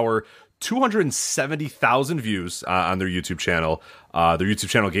 NWA Power, 270,000 views on their YouTube channel. Their YouTube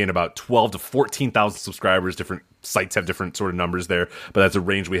channel gained about 12 to 14,000 subscribers. Different sites have different sort of numbers there, but that's a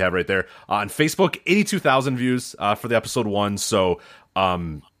range we have right there. On Facebook, 82,000 views for the episode 1. So,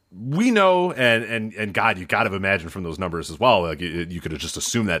 we know, and God, you got to imagine from those numbers as well. Like you could have just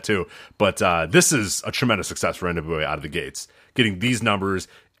assumed that too. But this is a tremendous success for NWA out of the gates. Getting these numbers,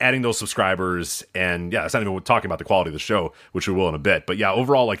 adding those subscribers, and yeah, it's not even talking about the quality of the show, which we will in a bit. But yeah,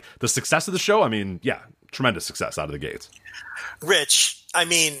 overall, like the success of the show, tremendous success out of the gates. Rich,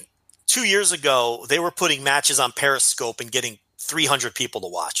 2 years ago, they were putting matches on Periscope and getting 300 people to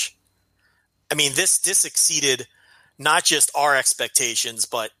watch. This exceeded not just our expectations,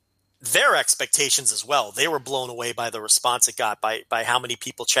 but their expectations as well. They were blown away by the response it got, by how many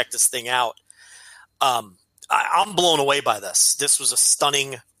people checked this thing out. I'm blown away by this. This was a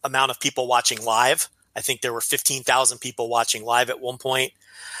stunning amount of people watching live. I think there were 15,000 people watching live at one point.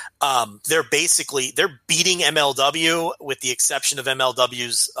 They're beating MLW with the exception of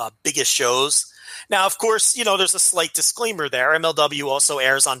MLW's biggest shows. Now, of course, there's a slight disclaimer there. MLW also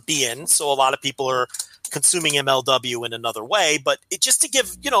airs on BN, so a lot of people are consuming MLW in another way, but just to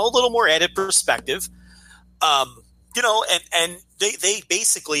give, a little more added perspective, and they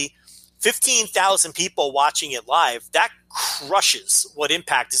basically 15,000 people watching it live. That crushes what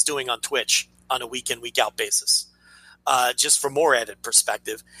Impact is doing on Twitch on a week in, week out basis, just for more added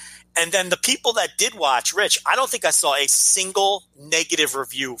perspective. And then the people that did watch, Rich, I don't think I saw a single negative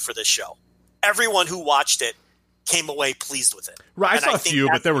review for this show. Everyone who watched it came away pleased with it. Right, I saw a few,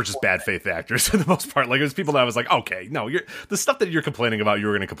 but they were just bad faith actors for the most part. Like, it was people that I was like, okay, no, the stuff that you're complaining about, you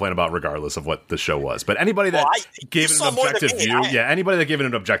were going to complain about regardless of what the show was. But anybody that gave it an objective view, anybody that gave it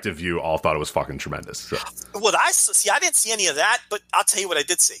an objective view, all thought it was fucking tremendous. So. I didn't see any of that, but I'll tell you what I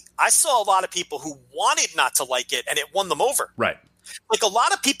did see. I saw a lot of people who wanted not to like it, and it won them over. Right. Like, a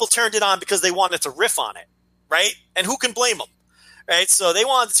lot of people turned it on because they wanted to riff on it, right? And who can blame them? Right, so they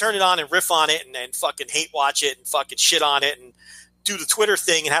wanted to turn it on and riff on it and fucking hate watch it and fucking shit on it and do the Twitter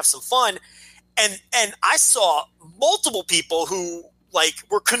thing and have some fun. And I saw multiple people who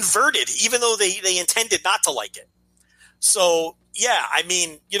were converted even though they intended not to like it. So yeah,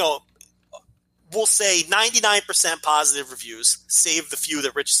 we'll say 99% positive reviews, save the few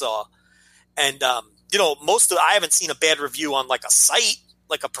that Rich saw. And I haven't seen a bad review on like a site,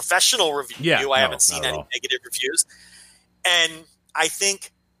 like a professional review. Yeah, I haven't seen any negative reviews. And I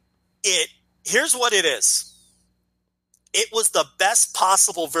think here's what it is. It was the best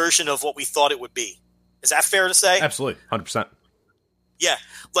possible version of what we thought it would be. Is that fair to say? Absolutely. 100%. Yeah.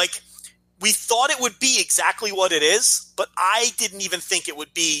 Like, we thought it would be exactly what it is, but I didn't even think it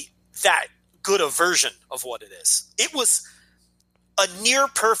would be that good a version of what it is. It was a near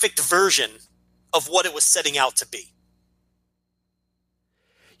perfect version of what it was setting out to be.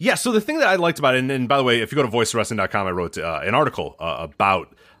 Yeah, so the thing that I liked about it, and by the way, if you go to voicewrestling.com, I wrote an article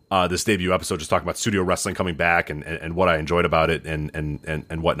about this debut episode, just talking about studio wrestling coming back and what I enjoyed about it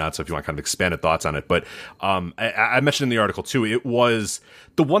and whatnot. So if you want kind of expanded thoughts on it. But I mentioned in the article too, it was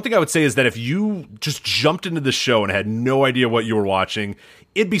the one thing I would say is that if you just jumped into the show and had no idea what you were watching,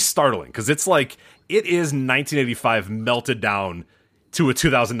 it'd be startling because it's like it is 1985 melted down to a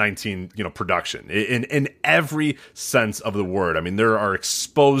 2019, production in every sense of the word. I mean, there are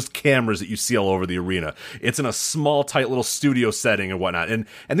exposed cameras that you see all over the arena. It's in a small, tight little studio setting and whatnot. And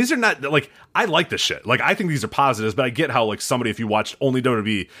these are not I like this shit. Like, I think these are positives, but I get how somebody, if you watched only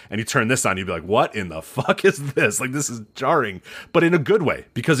WWE and you turn this on, you'd be like, what in the fuck is this? Like, this is jarring, but in a good way,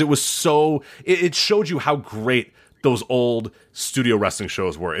 because it was it showed you how great those old studio wrestling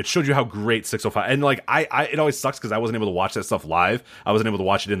shows were. It showed you how great 605, and like it always sucks because I wasn't able to watch that stuff live. I wasn't able to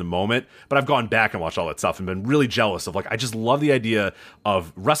watch it in the moment, but I've gone back and watched all that stuff and been really jealous of, like, I just love the idea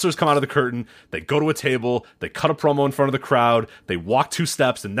of wrestlers come out of the curtain, they go to a table, they cut a promo in front of the crowd, they walk 2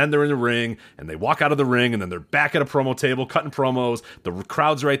 steps, and then they're in the ring, and they walk out of the ring, and then they're back at a promo table cutting promos. The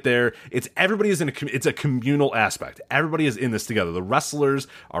crowd's right there. Everybody is it's a communal aspect. Everybody is in this together. The wrestlers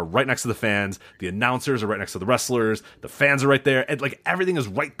are right next to the fans. The announcers are right next to the wrestlers. The fans are right there, and like everything is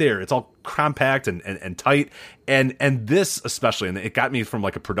right there. It's all compact and tight, and this especially, and it got me from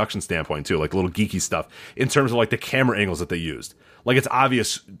like a production standpoint too, like little geeky stuff in terms of like the camera angles that they used. Like, it's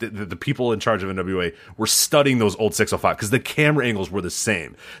obvious the people in charge of NWA were studying those old 605 because the camera angles were the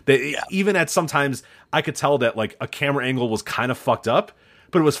same. Even at sometimes I could tell that like a camera angle was kind of fucked up,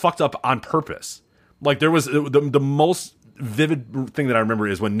 but it was fucked up on purpose. Like, there was the most vivid thing that I remember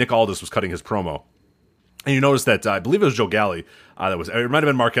is when Nick Aldis was cutting his promo. And you notice that, I believe it was Joe Galli, it might have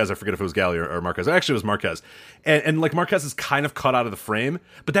been Marquez, I forget if it was Galli or Marquez. Actually, it was Marquez. And like, Marquez is kind of cut out of the frame,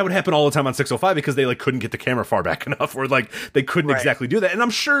 but that would happen all the time on 605 because they like couldn't get the camera far back enough, or like they couldn't exactly do that. And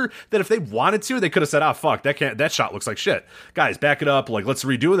I'm sure that if they wanted to, they could have said, "Oh fuck, that shot looks like shit. Guys, back it up, like let's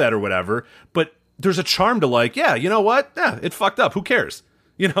redo that or whatever." But there's a charm to like, yeah, you know what? Yeah, it fucked up. Who cares?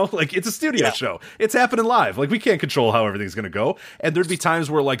 You know, like, it's a studio show. It's happening live. Like, we can't control how everything's going to go. And there'd be times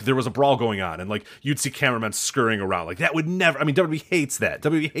where, like, there was a brawl going on, and, like, you'd see cameramen scurrying around. Like, that would never... I mean, WWE hates that.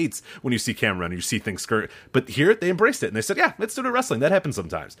 WWE hates when you see cameramen and you see things scurry. But here, they embraced it, and they said, yeah, let's do it wrestling. That happens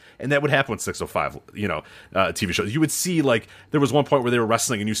sometimes. And that would happen with 605, you know, TV shows. You would see, like, there was one point where they were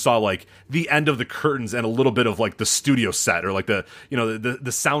wrestling, and you saw, like, the end of the curtains and a little bit of, like, the studio set, or, like, the, you know,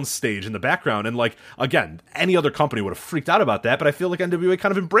 the sound stage in the background. And, like, again, any other company would have freaked out about that, but I feel like NWA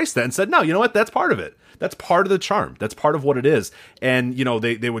kind of embraced that and said, no, you know what? That's part of it. That's part of the charm. That's part of what it is. And, you know,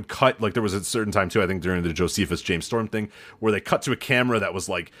 they would cut, like, there was a certain time, too, I think during the Josephus James Storm thing, where they cut to a camera that was,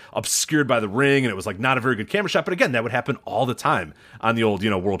 like, obscured by the ring, and it was, like, not a very good camera shot. But again, that would happen all the time on the old, you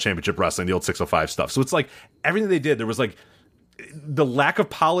know, World Championship Wrestling, the old 605 stuff. So it's like, everything they did, there was, like, the lack of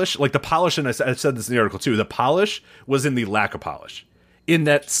polish, like, the polish, and I said this in the article, too, the polish was in the lack of polish. In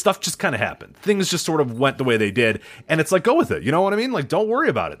that stuff just kind of happened. Things just sort of went the way they did. And it's like, go with it. You know what I mean? Like, don't worry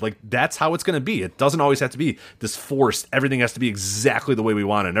about it. Like, that's how it's going to be. It doesn't always have to be this forced. Everything has to be exactly the way we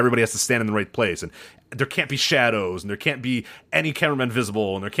want it. And everybody has to stand in the right place. And there can't be shadows. And there can't be any cameraman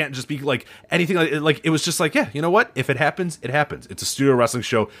visible. And there can't just be, like, anything. Like, it was just like, yeah, you know what? If it happens, it happens. It's a studio wrestling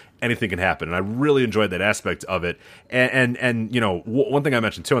show. Anything can happen. And I really enjoyed that aspect of it. And you know, one thing I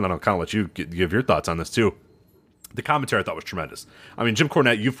mentioned, too, and then I'll kind of let you give your thoughts on this, too. The commentary I thought was tremendous. I mean, Jim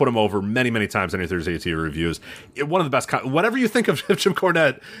Cornette, you've put him over many, many times in any Thursday TV reviews. One of the best. Whatever you think of Jim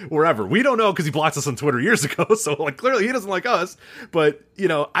Cornette, wherever, we don't know because he blocked us on Twitter years ago. So, like, clearly he doesn't like us. But, you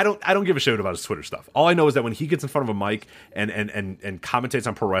know, I don't give a shit about his Twitter stuff. All I know is that when he gets in front of a mic and commentates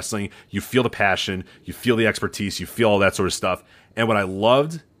on pro wrestling, you feel the passion, you feel the expertise, you feel all that sort of stuff. And what I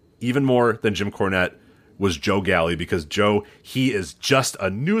loved even more than Jim Cornette was Joe Galli, because Joe, he is just a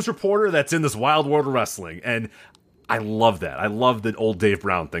news reporter that's in this wild world of wrestling. And I love that. I love the old Dave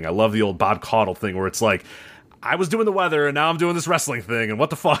Brown thing. I love the old Bob Caudle thing where it's like, I was doing the weather and now I'm doing this wrestling thing, and what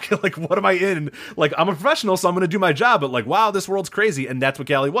the fuck? Like, what am I in? Like, I'm a professional, so I'm going to do my job, but like, wow, this world's crazy. And that's what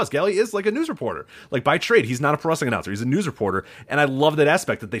Galli was. Galli is like a news reporter. Like, by trade, he's not a pro wrestling announcer. He's a news reporter. And I love that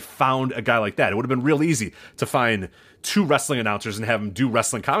aspect that they found a guy like that. It would have been real easy to find 2 wrestling announcers and have them do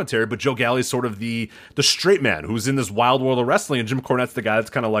wrestling commentary, but Joe Galli is sort of the straight man who's in this wild world of wrestling, and Jim Cornette's the guy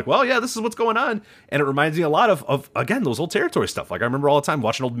that's kind of like, well, yeah, this is what's going on. And it reminds me a lot of again, those old territory stuff. Like, I remember all the time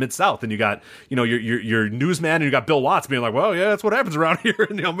watching old Mid-South, and you got, you know, your newsman, and you got Bill Watts being like, well, yeah, that's what happens around here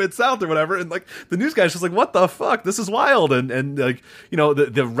in, you know, Mid-South or whatever. And like, the news guy's just like, what the fuck? This is wild. And like, you know,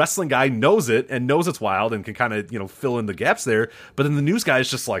 the wrestling guy knows it and knows it's wild and can kind of, you know, fill in the gaps there. But then the news guy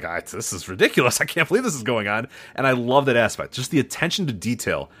is just like, this is ridiculous. I can't believe this is going on. And I love that aspect. Just the attention to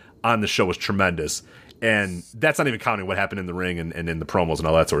detail on the show was tremendous. And that's not even counting what happened in the ring and in the promos and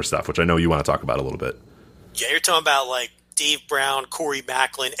all that sort of stuff, which I know you want to talk about a little bit. Yeah, you're talking about like Dave Brown, Corey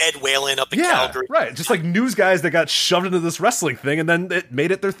Macklin, Ed Whalen up in Calgary. Right. Just like news guys that got shoved into this wrestling thing, and then it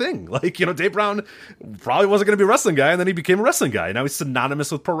made it their thing. Like, you know, Dave Brown probably wasn't going to be a wrestling guy, and then he became a wrestling guy. And now he's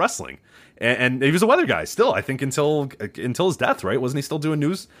synonymous with pro wrestling. And he was a weather guy still, I think, until his death, right? Wasn't he still doing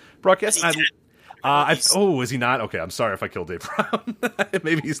news broadcasts? Is he not? Okay, I'm sorry if I killed Dave Brown.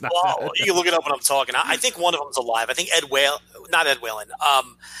 Maybe he's not. Well, you can look it up when I'm talking. I think one of them's alive. I think not Ed Whalen.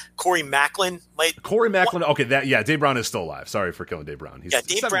 Corey Macklin might. Corey Macklin. Okay, Dave Brown is still alive. Sorry for killing Dave Brown. He's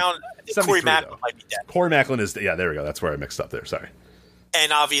Dave Brown. I think Corey Macklin might be dead. Corey Macklin is. Yeah, there we go. That's where I mixed up there. Sorry.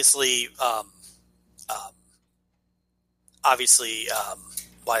 And obviously,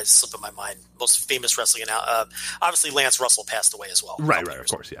 why it's slipping my mind. Most famous wrestling obviously Lance Russell passed away as well. Right, of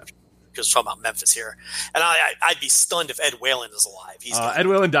course, yeah. Because we're talking about Memphis here, and I'd be stunned if Ed Whalen is alive. Ed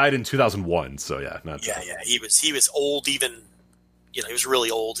Whalen died in 2001, so yeah, he was old even, he was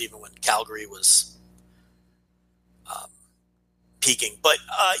really old even when Calgary was peaking. But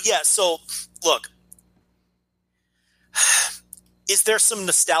so look, is there some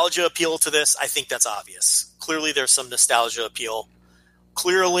nostalgia appeal to this? I think that's obvious. Clearly, there's some nostalgia appeal.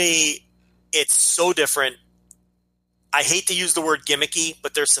 Clearly, it's so different. I hate to use the word gimmicky,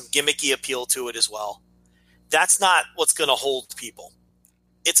 but there's some gimmicky appeal to it as well. That's not what's going to hold people.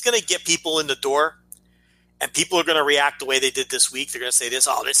 It's going to get people in the door, and people are going to react the way they did this week. They're going to say this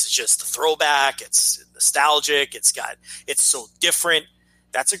is just a throwback. It's nostalgic. It's so different.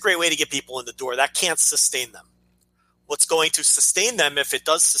 That's a great way to get people in the door. That can't sustain them. What's going to sustain them, if it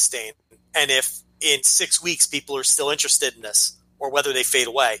does sustain, and if in 6 weeks people are still interested in this, or whether they fade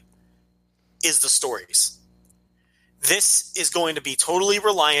away, is the stories. This is going to be totally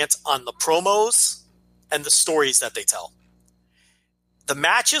reliant on the promos and the stories that they tell. The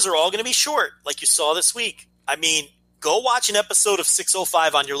matches are all going to be short, like you saw this week. I mean, go watch an episode of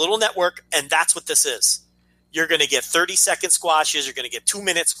 605 on your little network, and that's what this is. You're going to get 30-second squashes. You're going to get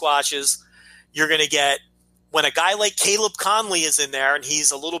 2-minute squashes. You're going to get, when a guy like Caleb Conley is in there and he's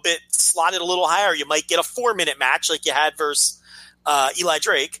a little bit slotted a little higher, you might get a 4-minute match like you had versus Eli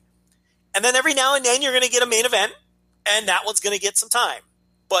Drake. And then every now and then you're going to get a main event, and that one's going to get some time.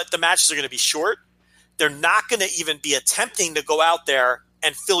 But the matches are going to be short. They're not going to even be attempting to go out there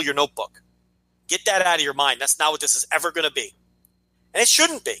and fill your notebook. Get that out of your mind. That's not what this is ever going to be. And it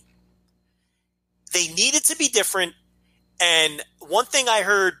shouldn't be. They need it to be different. And one thing I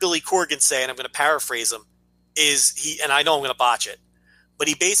heard Billy Corgan say, and I'm going to paraphrase him, is and I know I'm going to botch it, but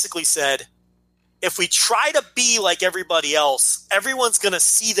he basically said, if we try to be like everybody else, everyone's going to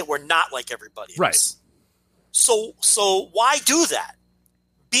see that we're not like everybody else. Right. So why do that?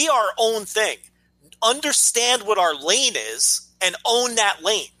 Be our own thing. Understand what our lane is and own that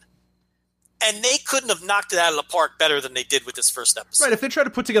lane. And they couldn't have knocked it out of the park better than they did with this first episode. Right, if they try to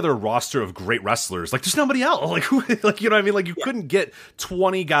put together a roster of great wrestlers, like there's nobody else. Like who? Like, you know what I mean? Like you couldn't get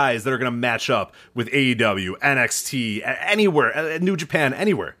 20 guys that are going to match up with AEW, NXT, anywhere, New Japan,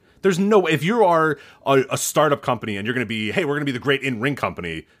 anywhere. There's no way. If you are a startup company and you're going to be, hey, we're going to be the great in-ring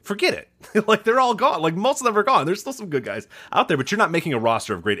company, forget it. Like, they're all gone. Like, most of them are gone. There's still some good guys out there, but you're not making a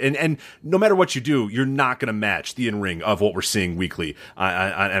roster of great. And no matter what you do, you're not going to match the in-ring of what we're seeing weekly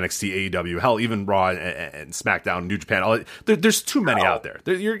on NXT, AEW, hell, even Raw and SmackDown, New Japan. There's too many out there.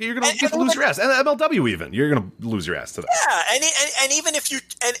 You're going to lose your ass. And MLW even. You're going to lose your ass to that. Yeah, and even if you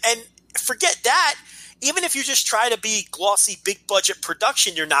 – and forget that – even if you just try to be glossy, big budget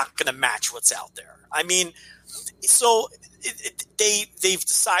production, you're not going to match what's out there. I mean, so they've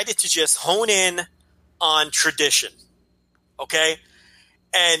decided to just hone in on tradition, okay?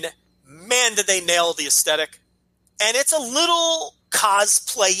 And man, did they nail the aesthetic. And it's a little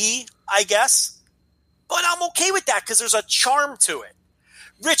cosplay-y, I guess, but I'm okay with that because there's a charm to it.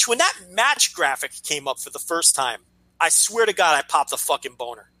 Rich, when that match graphic came up for the first time, I swear to God, I popped a fucking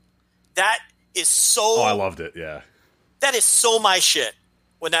boner. That is so... Oh, I loved it, yeah. That is so my shit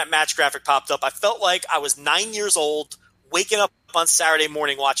when that match graphic popped up. I felt like I was 9 years old waking up on Saturday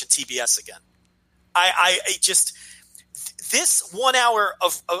morning watching TBS again. I just... This 1 hour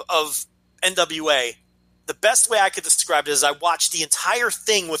of NWA, the best way I could describe it is I watched the entire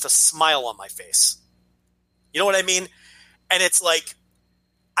thing with a smile on my face. You know what I mean? And it's like,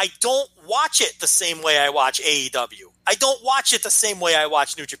 I don't watch it the same way I watch AEW. I don't watch it the same way I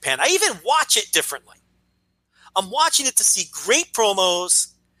watch New Japan. I even watch it differently. I'm watching it to see great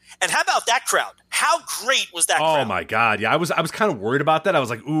promos. And how about that crowd? How great was that crowd? Oh my God. Yeah, I was kind of worried about that. I was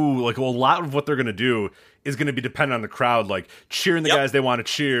like, ooh, like, well, a lot of what they're going to do is going to be dependent on the crowd, like cheering the guys they want to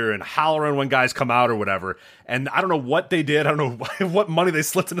cheer and hollering when guys come out or whatever. And I don't know what they did. I don't know what money they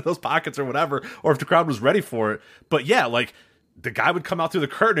slipped into those pockets or whatever, or if the crowd was ready for it. But yeah, like, the guy would come out through the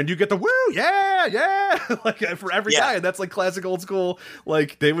curtain and you get the woo, yeah, like for every guy. And that's like classic old school.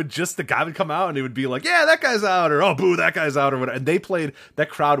 Like the guy would come out and he would be like, yeah, that guy's out, or oh, boo, that guy's out, or whatever. And they played, that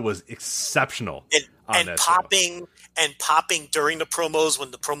crowd was exceptional. And popping during the promos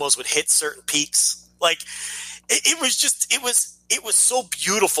when the promos would hit certain peaks. Like it was so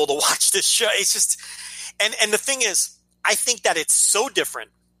beautiful to watch this show. It's just, and the thing is, I think that it's so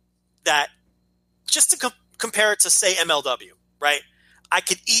different that just to compare it to say MLW. Right? I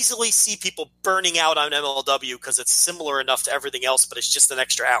could easily see people burning out on MLW because it's similar enough to everything else, but it's just an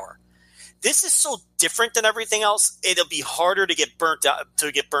extra hour. This is so different than everything else. It'll be harder to get burnt out.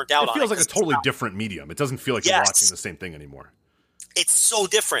 It feels like a totally different medium. It doesn't feel like you're watching the same thing anymore. It's so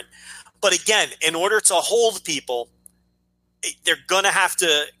different. But again, in order to hold people, they're going to have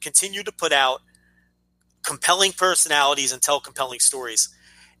to continue to put out compelling personalities and tell compelling stories.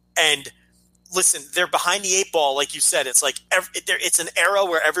 And listen, they're behind the eight ball, like you said. It's like it's an era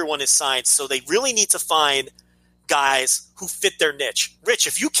where everyone is signed, so they really need to find guys who fit their niche. Rich,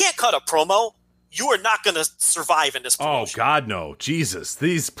 if you can't cut a promo, you are not going to survive in this promotion. Oh, God, no. Jesus.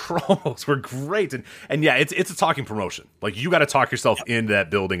 These promos were great. And yeah, it's a talking promotion. Like, you got to talk yourself into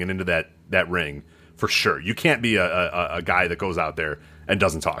that building and into that ring for sure. You can't be a guy that goes out there and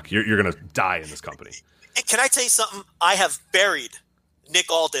doesn't talk. You're going to die in this company. And can I tell you something? I have buried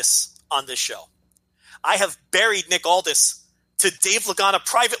Nick Aldis on this show. I have buried Nick Aldis to Dave Lagana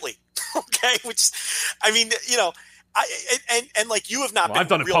privately. Okay? Which, I mean, you know, and like you have not been. I've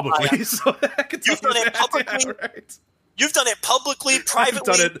done it publicly. So you've done it publicly. Right. You've done it publicly, privately.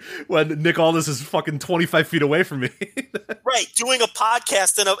 I've done it when Nick Aldis is fucking 25 feet away from me. Right, doing a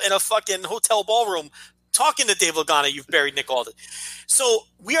podcast in a fucking hotel ballroom, talking to Dave Lagana. You've buried Nick Aldis. So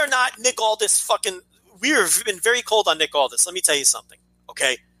we are not Nick Aldis fucking. We have been very cold on Nick Aldis. Let me tell you something.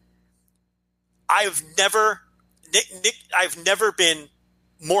 Okay, I've never been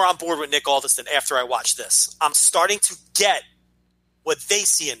more on board with Nick Aldis than after I watched this. I'm starting to get what they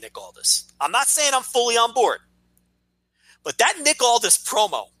see in Nick Aldis. I'm not saying I'm fully on board, but that Nick Aldis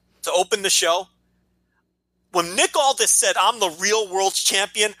promo to open the show, when Nick Aldis said, "I'm the real world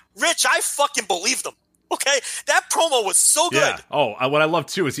champion," Rich, I fucking believed him. Okay, that promo was so good. Yeah. Oh, what I love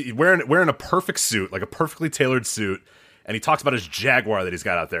too is he wearing a perfect suit, like a perfectly tailored suit. And he talks about his Jaguar that he's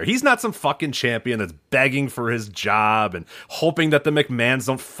got out there. He's not some fucking champion that's begging for his job and hoping that the McMahons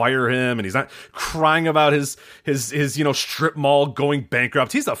don't fire him. And he's not crying about his strip mall going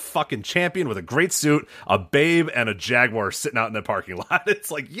bankrupt. He's a fucking champion with a great suit, a babe, and a Jaguar sitting out in the parking lot. It's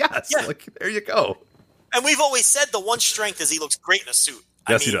like, yes, yeah. Like, there you go. And we've always said the one strength is he looks great in a suit.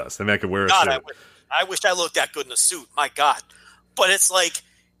 Yes, he does. I mean, I could wear a suit. I wish I looked that good in a suit. My God. But it's like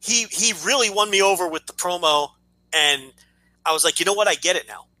he really won me over with the promo. And I was like, you know what? I get it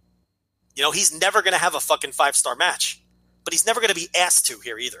now. You know, he's never going to have a fucking 5-star match, but he's never going to be asked to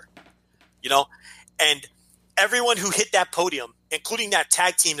here either. You know, and everyone who hit that podium, including that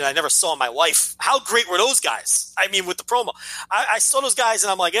tag team that I never saw in my life, how great were those guys? I mean, with the promo, I saw those guys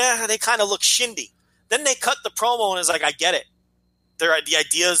and I'm like, they kind of look shindy. Then they cut the promo and it's like, I get it. The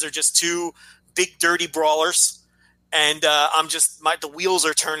ideas are just two big dirty brawlers. And I'm just the wheels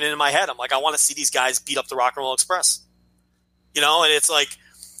are turning in my head. I'm like, I want to see these guys beat up the Rock and Roll Express, you know. And it's like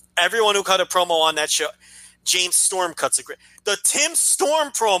everyone who cut a promo on that show. James Storm cuts a great. The Tim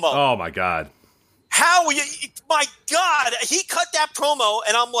Storm promo. Oh my God! My God, he cut that promo,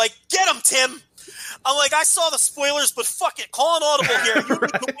 and I'm like, get him, Tim. I'm like, I saw the spoilers, but fuck it, call an audible here. You need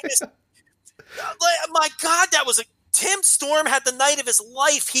to win this. My God, Tim Storm had the night of his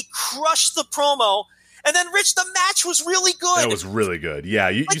life. He crushed the promo. And then, Rich, the match was really good. That was really good. Yeah,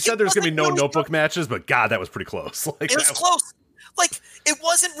 you said there's going to be no notebook matches, but God, that was pretty close. It was close. Like, it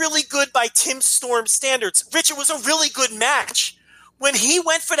wasn't really good by Tim Storm standards. Rich, it was a really good match. When he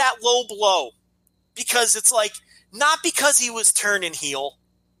went for that low blow, because it's like, not because he was turning heel,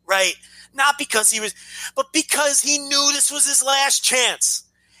 right? Not because but because he knew this was his last chance.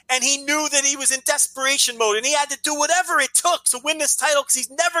 And he knew that he was in desperation mode, and he had to do whatever it took to win this title because he's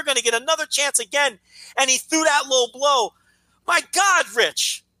never going to get another chance again. And he threw that low blow. My God,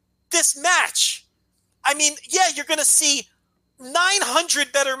 Rich, this match. I mean, yeah, you're going to see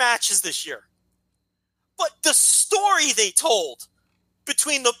 900 better matches this year. But the story they told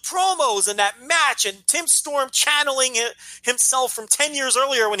between the promos and that match and Tim Storm channeling himself from 10 years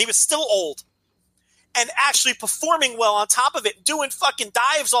earlier when he was still old, and actually performing well on top of it, doing fucking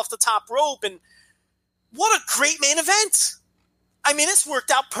dives off the top rope. And what a great main event. I mean, this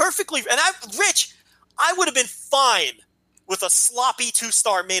worked out perfectly. And Rich, I would have been fine with a sloppy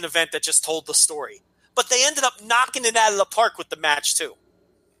 2-star main event that just told the story. But they ended up knocking it out of the park with the match, too.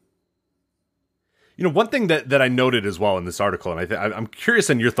 You know, one thing that I noted as well in this article, and I'm curious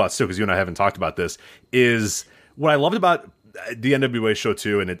on your thoughts, too, because you and I haven't talked about this, is what I loved about the NWA show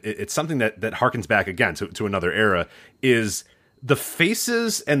too, and it's something that harkens back again to another era, is the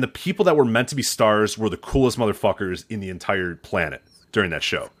faces and the people that were meant to be stars were the coolest motherfuckers in the entire planet during that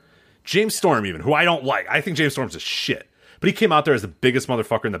show. James Storm, even, who I don't like. I think James Storm's a shit. But he came out there as the biggest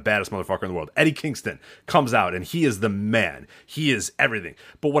motherfucker and the baddest motherfucker in the world. Eddie Kingston comes out, and he is the man. He is everything.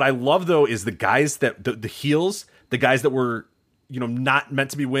 But what I love, though, is the guys that, the heels, the guys that were, you know, not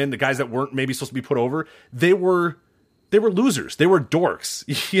meant to be win, the guys that weren't maybe supposed to be put over, they were They were losers. They were dorks,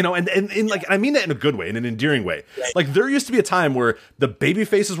 you know, and like, I mean that in a good way, in an endearing way. Like, there used to be a time where the baby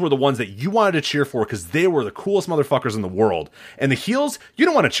faces were the ones that you wanted to cheer for because they were the coolest motherfuckers in the world. And the heels, you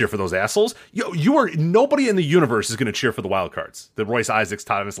don't want to cheer for those assholes. Nobody in the universe is going to cheer for the wild cards. The Royce Isaacs,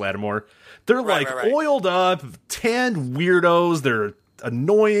 Thomas Lattimore. They're right. Oiled up, tanned weirdos. They're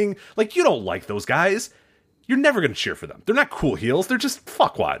annoying. Like, you don't like those guys. You're never going to cheer for them. They're not cool heels. They're just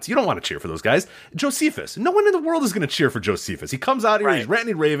fuckwads. You don't want to cheer for those guys. Josephus. No one in the world is going to cheer for Josephus. He comes out here, he's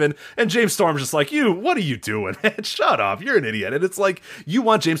ranting Raven, and James Storm's just like, what are you doing? Shut up. You're an idiot. And it's like, you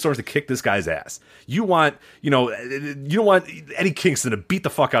want James Storm to kick this guy's ass. You want, you don't want Eddie Kingston to beat the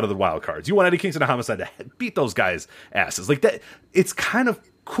fuck out of the wild cards. You want Eddie Kingston and Homicide to beat those guys' asses. Like, that, it's kind of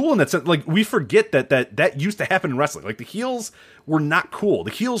cool in that sense. Like, we forget that used to happen in wrestling. Like, the heels were not cool. The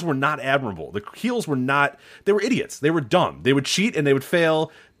heels were not admirable. The heels were not, they were idiots. They were dumb. They would cheat and they would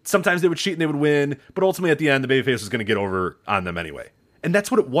fail. Sometimes they would cheat and they would win, but ultimately at the end, the babyface was going to get over on them anyway. And that's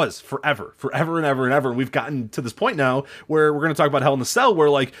what it was forever and ever. And we've gotten to this point now where we're going to talk about Hell in the Cell, where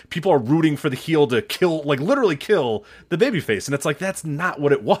like people are rooting for the heel to kill, like literally kill the babyface. And it's like, that's not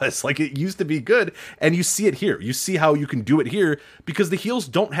what it was. Like, it used to be good. And you see it here. You see how you can do it here because the heels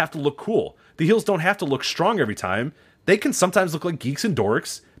don't have to look cool. The heels don't have to look strong every time. They can sometimes look like geeks and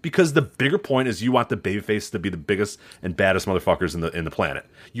dorks because the bigger point is you want the babyface to be the biggest and baddest motherfuckers in the planet.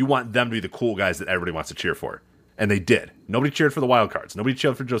 You want them to be the cool guys that everybody wants to cheer for. And they did. Nobody cheered for the wild cards. Nobody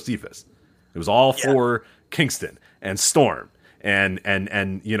cheered for Josephus. It was all for Kingston and Storm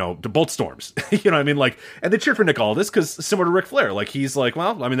and you know, both Storms. You know what I mean? Like, and they cheered for Nick Aldis because similar to Ric Flair, like, he's like,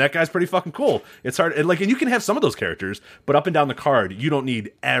 well, I mean, that guy's pretty fucking cool. It's hard, and like, and you can have some of those characters, but up and down the card, you don't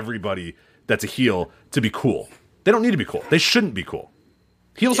need everybody that's a heel to be cool. They don't need to be cool. They shouldn't be cool.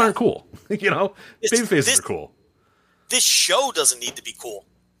 Heels aren't cool. You know, babyfaces are cool. This show doesn't need to be cool.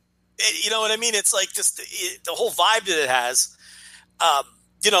 You know what I mean? It's like just the whole vibe that it has.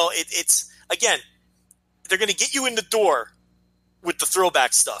 You know, it's again, they're going to get you in the door with the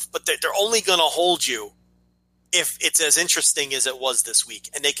throwback stuff, but they're only going to hold you if it's as interesting as it was this week,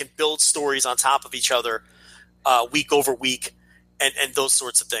 and they can build stories on top of each other week over week, and those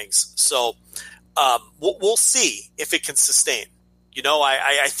sorts of things. So we'll see if it can sustain. You know,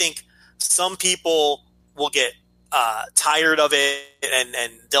 I think some people will get tired of it,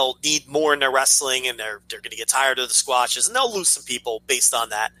 and they'll need more in their wrestling, and they're going to get tired of the squashes, and they'll lose some people based on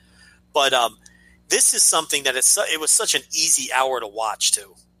that. But this is something that it was such an easy hour to watch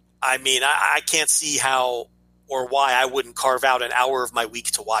too. I mean, I can't see how or why I wouldn't carve out an hour of my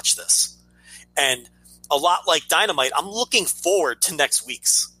week to watch this. And a lot like Dynamite, I'm looking forward to next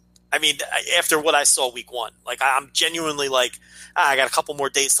week's. I mean, after what I saw week one, like, I'm genuinely like, I got a couple more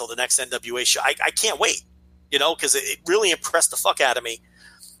days till the next NWA show. I can't wait. You know, because it really impressed the fuck out of me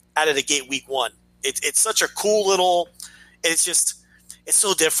out of the gate week one. It's such a cool little – it's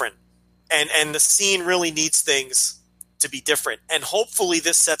so different. And the scene really needs things to be different. And hopefully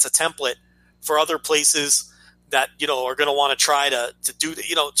this sets a template for other places that, you know, are going to want to try to do –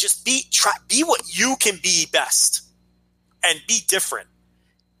 you know, just be what you can be best and be different.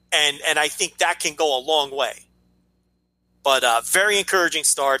 And I think that can go a long way. But very encouraging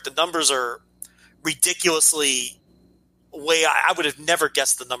start. The numbers are – ridiculously way I would have never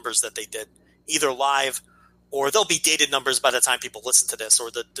guessed the numbers that they did, either live or they'll be dated numbers by the time people listen to this,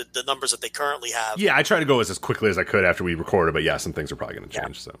 or the numbers that they currently have. Yeah, I try to go as quickly as I could after we recorded, but yeah, some things are probably going to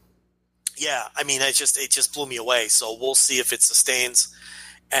change. So yeah, I mean, it just blew me away. So we'll see if it sustains.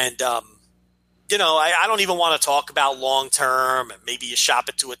 And you know, I don't even want to talk about long term and maybe you shop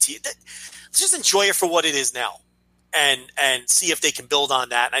it to a T. Let's just enjoy it for what it is now, and see if they can build on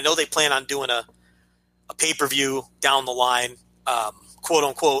that. I know they plan on doing a pay-per-view down the line,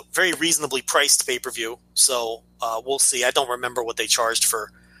 quote-unquote, very reasonably priced pay-per-view. So we'll see. I don't remember what they charged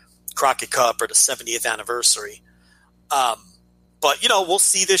for Crockett Cup or the 70th anniversary. But, you know, we'll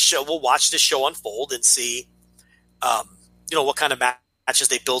see this show. We'll watch this show unfold and see, you know, what kind of matches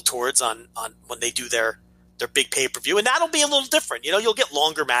they build towards on when they do their big pay-per-view. And that'll be a little different. You know, you'll get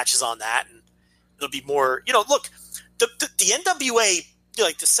longer matches on that, and it'll be more, you know, look, the NWA,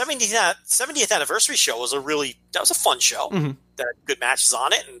 like the 70th anniversary show was that was a fun show. Mm-hmm. There are good matches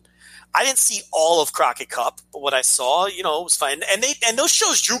on it, and I didn't see all of Crockett Cup, but what I saw, you know, it was fun. And those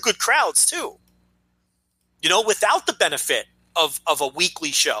shows drew good crowds too. You know, without the benefit of a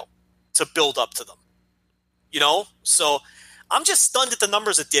weekly show to build up to them. You know, so I'm just stunned at the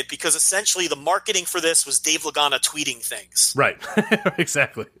numbers it did, because essentially the marketing for this was Dave Lagana tweeting things. Right.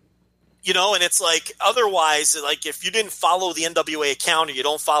 Exactly. You know, and it's like, otherwise, like, if you didn't follow the NWA account, or you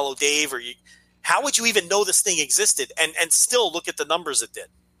don't follow Dave, how would you even know this thing existed and still look at the numbers it did?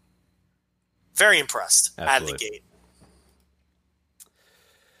 Very impressed. Absolutely. Out of the gate.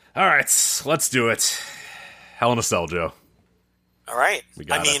 All right, let's do it. Hell in a Cell, Joe. All right.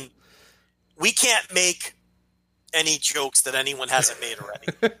 I mean, we can't make any jokes that anyone hasn't made already,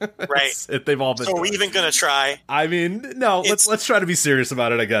 right? They've all been. So are we even going to try? I mean, no. Let's try to be serious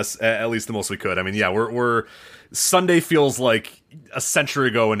about it. I guess at least the most we could. I mean, yeah, we're Sunday feels like a century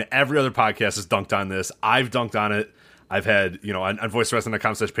ago, and every other podcast has dunked on this. I've dunked on it. I've had on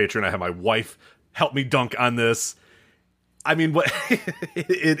voicewrestling.com/Patreon. I had my wife help me dunk on this. I mean, what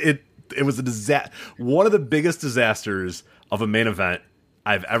it was a disaster. One of the biggest disasters of a main event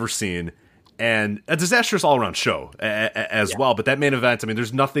I've ever seen, and a disastrous all-around show as well. But that main event, I mean,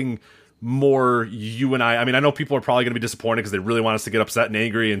 there's nothing more you and I mean, I know people are probably going to be disappointed because they really want us to get upset and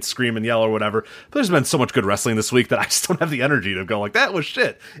angry and scream and yell or whatever. But there's been so much good wrestling this week that I just don't have the energy to go like, that was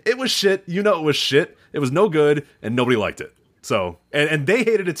shit. It was shit. It was shit. It was no good, and nobody liked it. So, and they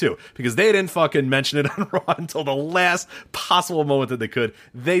hated it too, because they didn't fucking mention it on Raw until the last possible moment that they could.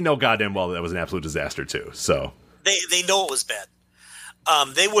 They know goddamn well that was an absolute disaster too. So they know it was bad.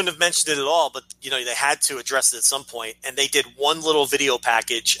 They wouldn't have mentioned it at all, but they had to address it at some point, and they did one little video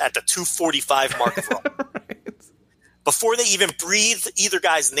package at the 2:45 mark of Raw. Right. Before they even breathed either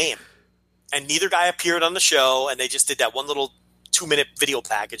guy's name, and neither guy appeared on the show, and they just did that one little 2-minute video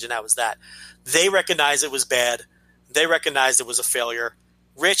package, and that was that. They recognized it was bad. They recognized it was a failure.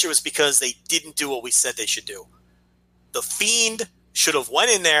 Rich, it was because they didn't do what we said they should do. The Fiend should have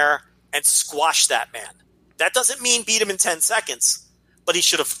went in there and squashed that man. That doesn't mean beat him in 10 seconds, but he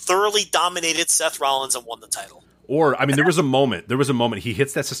should have thoroughly dominated Seth Rollins and won the title. Or, I mean, there was a moment he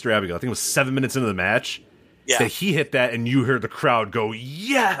hits that Sister Abigail. I think it was 7 minutes into the match. Yeah. That he hit that, and you heard the crowd go,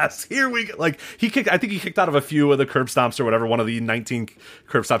 yes, here we go. Like, I think he kicked out of a few of the curb stomps or whatever, one of the 19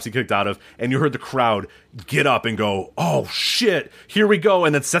 curb stomps he kicked out of, and you heard the crowd get up and go, oh, shit, here we go.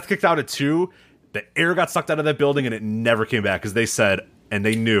 And then Seth kicked out at 2. The air got sucked out of that building, and it never came back, because they said, and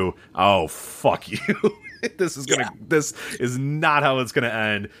they knew, oh, fuck you. This is not how it's gonna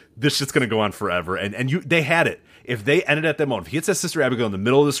end. This shit's gonna go on forever. And they had it. If they ended at that moment, if he hits that Sister Abigail in the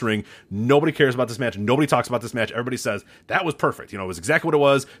middle of this ring, nobody cares about this match. Nobody talks about this match. Everybody says that was perfect. It was exactly what it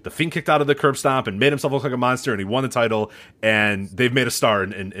was. The Fiend kicked out of the curb stomp and made himself look like a monster, and he won the title. And they've made a star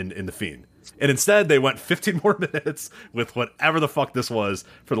in the Fiend. And instead, they went 15 more minutes with whatever the fuck this was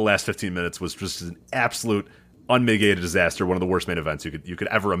for the last 15 minutes. Was just an absolute unmitigated disaster. One of the worst main events you could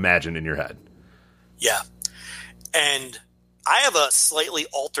ever imagine in your head. Yeah. And I have a slightly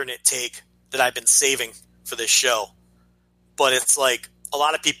alternate take that I've been saving for this show. But it's like a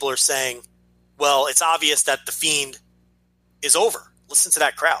lot of people are saying, well, it's obvious that the Fiend is over. Listen to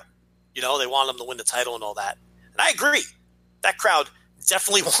that crowd. They want him to win the title and all that. And I agree. That crowd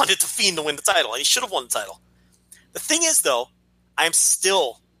definitely wanted the Fiend to win the title. And he should have won the title. The thing is, though, I'm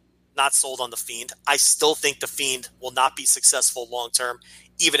still not sold on the Fiend. I still think the Fiend will not be successful long term,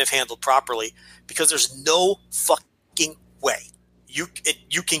 even if handled properly, because there's no fucking way you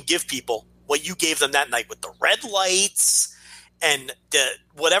can give people what you gave them that night with the red lights and the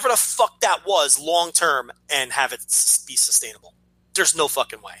whatever the fuck that was long term and have it be sustainable. There's no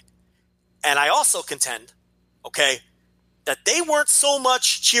fucking way. And I also contend, that they weren't so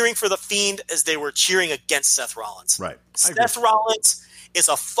much cheering for the Fiend as they were cheering against Seth Rollins. Right. Seth Rollins is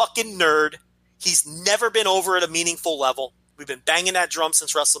a fucking nerd. He's never been over at a meaningful level. We've been banging that drum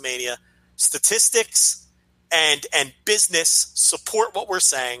since WrestleMania. Statistics and business support what we're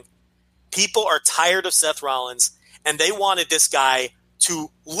saying. People are tired of Seth Rollins, and they wanted this guy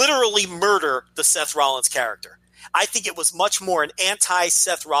to literally murder the Seth Rollins character. I think it was much more an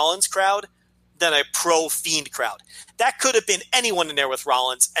anti-Seth Rollins crowd than a pro-Fiend crowd. That could have been anyone in there with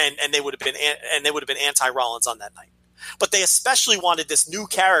Rollins, and they would have been anti-Rollins on that night. But they especially wanted this new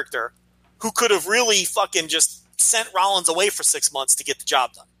character who could have really fucking just sent Rollins away for 6 months to get the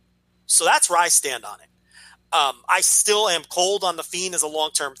job done. So that's where I stand on it. I still am cold on the Fiend as a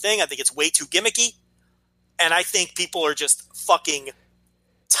long-term thing. I think it's way too gimmicky. And I think people are just fucking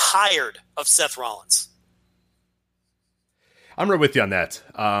tired of Seth Rollins. I'm right with you on that.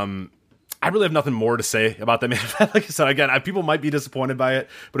 I really have nothing more to say about that main event. Like I said, again, people might be disappointed by it,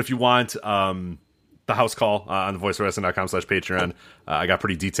 but if you want the house call on the voicewrestling.com/Patreon, I got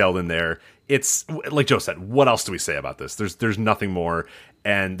pretty detailed in there. It's like Joe said, what else do we say about this? There's nothing more.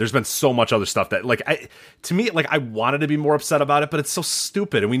 And there's been so much other stuff that, I wanted to be more upset about it, but it's so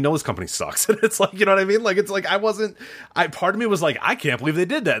stupid, and we know this company sucks. And it's like, you know what I mean? Like, it's like part of me was like, I can't believe they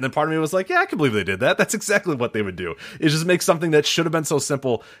did that. And then part of me was like, yeah, I can believe they did that. That's exactly what they would do. It just makes something that should have been so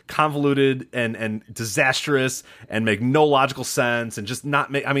simple, convoluted, and disastrous, and make no logical sense, and just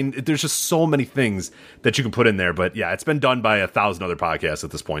not make, there's just so many things that you can put in there. But yeah, it's been done by 1,000 other podcasts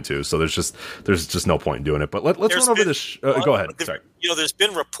at this point too. So there's just no point in doing it. But let's run over this. Go ahead. Sorry. There's there's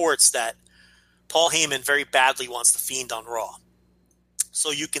been reports that Paul Heyman very badly wants the Fiend on Raw.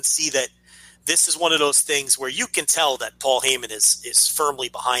 So you can see that this is one of those things where you can tell that Paul Heyman is firmly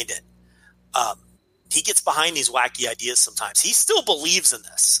behind it. He gets behind these wacky ideas sometimes. He still believes in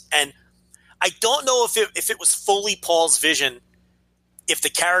this. And I don't know if it was fully Paul's vision, if the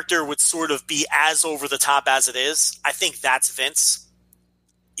character would sort of be as over the top as it is. I think that's Vince.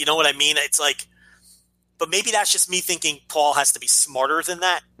 You know what I mean? It's like, but maybe that's just me thinking Paul has to be smarter than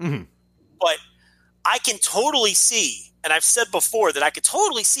that. Mm-hmm. But I can totally see, and I've said before that I could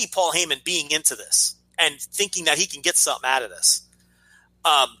totally see Paul Heyman being into this and thinking that he can get something out of this.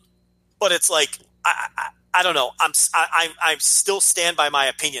 But it's like, I don't know. I still stand by my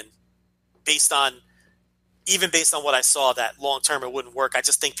opinion based on what I saw, that long term it wouldn't work. I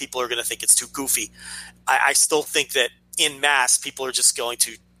just think people are going to think it's too goofy. I still think that in mass people are just going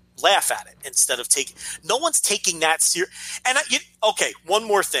to laugh at it instead of taking. No one's taking that serious. And okay, one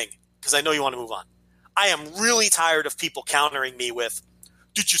more thing, because I know you want to move on. I am really tired of people countering me with,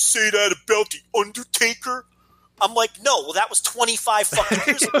 "Did you say that about the Undertaker?" I'm like, no, well, that was 25 fucking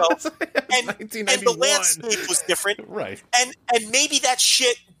years ago. And the landscape was different. Right. And maybe that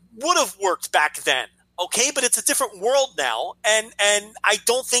shit would have worked back then. Okay, but it's a different world now. And I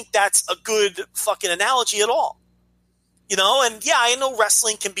don't think that's a good fucking analogy at all. You know, and yeah, I know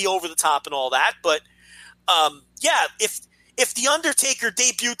wrestling can be over the top and all that, but yeah, if The Undertaker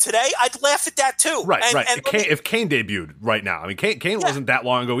debuted today, I'd laugh at that too. Right, right. If Kane debuted right now, I mean, Kane wasn't that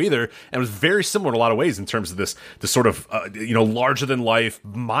long ago either, and it was very similar in a lot of ways in terms of this sort of larger than life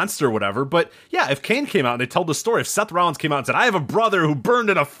monster, or whatever. But yeah, if Kane came out and they told the story, if Seth Rollins came out and said, "I have a brother who burned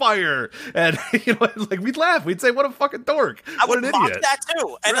in a fire," and like we'd laugh, we'd say, "What a fucking dork! What an idiot!" I would mock that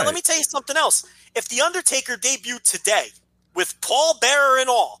too. And right. Let me tell you something else. If The Undertaker debuted today with Paul Bearer and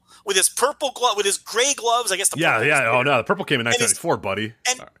all, with his purple glove, with his gray gloves, I guess. Oh no, the purple came in 1994, buddy.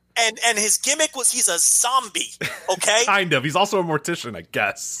 And his gimmick was he's a zombie. Okay, kind of. He's also a mortician, I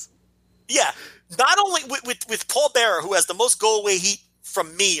guess. Yeah, not only with Paul Bearer, who has the most go away heat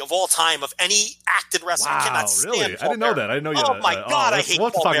from me of all time of any acted wrestler. Wow, I cannot stand really? Paul I didn't know Bearer. that. I didn't know you. Oh my god, I hate We'll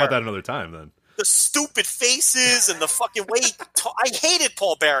have to Paul talk Bearer. about that another time then. The stupid faces and the fucking way I hated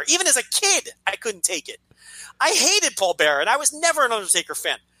Paul Bearer. Even as a kid, I couldn't take it. I hated Paul Bearer, and I was never an Undertaker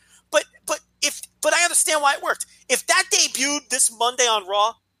fan. But I understand why it worked. If that debuted this Monday on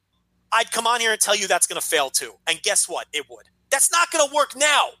Raw, I'd come on here and tell you that's going to fail too. And guess what? It would. That's not going to work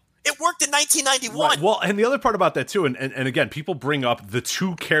now. It worked in 1991. Right. Well, and the other part about that too, and again, people bring up the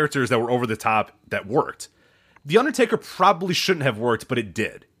two characters that were over the top that worked. The Undertaker probably shouldn't have worked, but it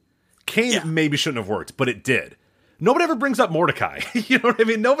did. Kane maybe shouldn't have worked, but it did. Nobody ever brings up Mordecai. You know what I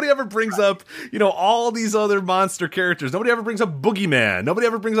mean? Nobody ever brings up, all these other monster characters. Nobody ever brings up Boogeyman. Nobody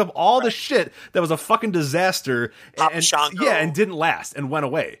ever brings up all the shit that was a fucking disaster and didn't last and went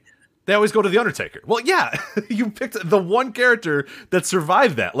away. They always go to The Undertaker. Well, yeah, you picked the one character that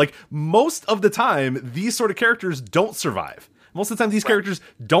survived that. Like, most of the time, these sort of characters don't survive. Most of the time, these characters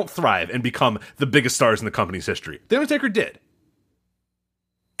don't thrive and become the biggest stars in the company's history. The Undertaker did.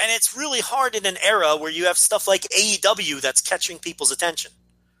 And it's really hard in an era where you have stuff like AEW that's catching people's attention.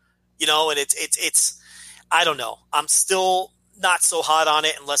 And it's I don't know. I'm still not so hot on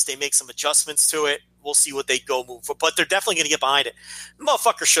it unless they make some adjustments to it. We'll see what they go move for. But they're definitely going to get behind it. The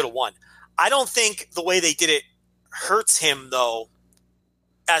motherfucker should have won. I don't think the way they did it hurts him, though,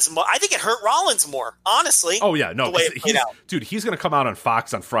 as much. I think it hurt Rollins more, honestly. Oh, yeah. No, dude, he's going to come out on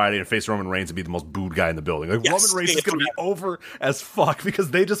Fox on Friday and face Roman Reigns and be the most booed guy in the building. Like, yes, Roman Reigns is going to be over as fuck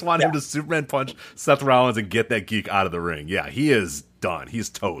because they just want him to Superman punch Seth Rollins and get that geek out of the ring. Yeah, he is done. He's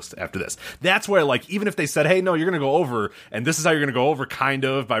toast after this. That's where, like, even if they said, "Hey, no, you're going to go over, and this is how you're going to go over," kind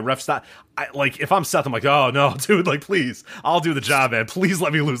of, by ref style. If I'm Seth, I'm like, "Oh, no, dude, like, please, I'll do the job, man. Please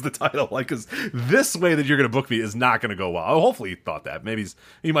let me lose the title." Like, because this way that you're going to book me is not going to go well. Oh, hopefully he thought that. Maybe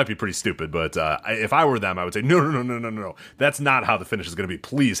he might be pretty stupid, but if I were them, I would say, no. That's not how the finish is going to be.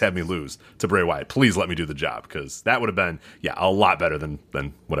 Please have me lose to Bray Wyatt. Please let me do the job, because that would have been, a lot better than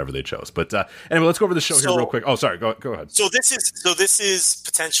whatever they chose. But anyway, let's go over the show here real quick. Oh, sorry, go ahead. So this is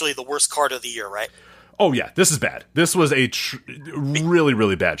potentially the worst card of the year, right? Oh yeah, this is bad. This was a really,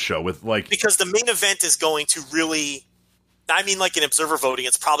 really bad show with because the main event is going to really, I mean, like in observer voting,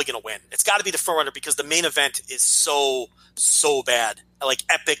 it's probably going to win. It's got to be the front runner because the main event is so bad, like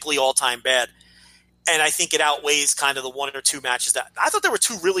epically all time bad, and I think it outweighs kind of the one or two matches that I thought there were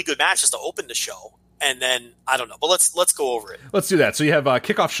two really good matches to open the show. And then, I don't know, but let's go over it. Let's do that. So you have a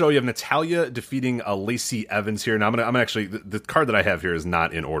kickoff show. You have Natalya defeating Lacey Evans here. Now, I'm gonna actually, the card that I have here is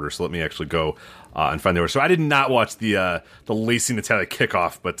not in order, so let me actually go and find the order. So I did not watch the Lacey Natalya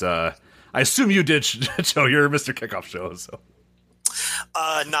kickoff, but I assume you did, Joe. You're Mr. Kickoff Show. So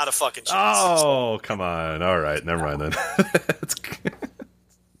Not a fucking chance. Oh, come on. All right, never mind then.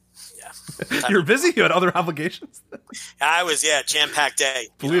 Yeah. You were busy? You had other obligations? I was, jam-packed day.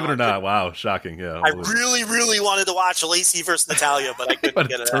 Believe it or not. Wow, shocking. Yeah. I really, really wanted to watch Lacey versus Natalia, but I couldn't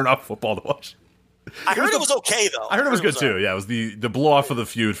get it. Turn off football to watch. I heard it was okay, though. I heard it was good, too. Yeah, it was the blow-off of the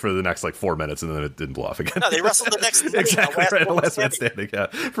feud for the next, 4 minutes, and then it didn't blow off again. No, they wrestled the next day. Exactly, right. The last man standing, yeah.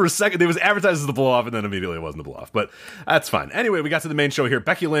 For a second, it was advertised as the blow-off, and then immediately it wasn't the blow-off. But that's fine. Anyway, we got to the main show here.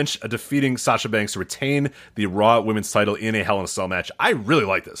 Becky Lynch defeating Sasha Banks to retain the Raw Women's title in a Hell in a Cell match. I really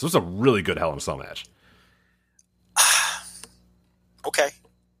like this. This was a really good Hell in a Cell match. Okay.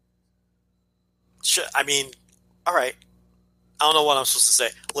 I mean, all right. I don't know what I'm supposed to say.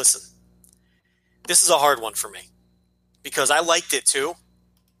 Listen. This is a hard one for me because I liked it too,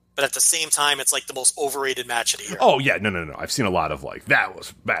 but at the same time, it's like the most overrated match of the year. Oh yeah, no. I've seen a lot of that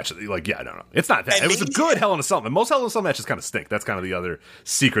was match. No. It's not that. It was a good Hell in a Cell. Most Hell in a Cell matches kind of stink. That's kind of the other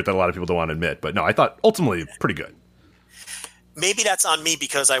secret that a lot of people don't want to admit. But no, I thought ultimately pretty good. Maybe that's on me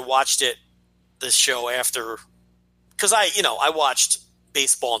because I watched this show after, because I watched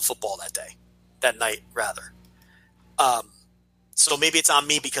baseball and football that night rather. So maybe it's on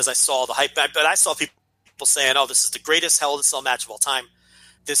me because I saw the hype, but I saw people saying, "Oh, this is the greatest Hell in a Cell match of all time.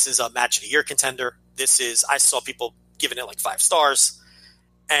 This is a match of the year contender. I saw people giving it 5 stars,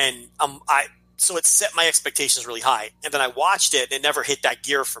 and so it set my expectations really high. And then I watched it, and it never hit that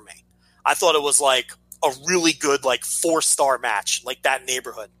gear for me. I thought it was a really good 4-star match, that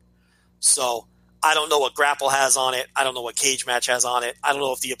neighborhood. So I don't know what Grapple has on it. I don't know what Cage Match has on it. I don't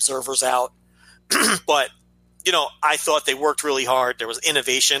know if the Observer's out, but. I thought they worked really hard. There was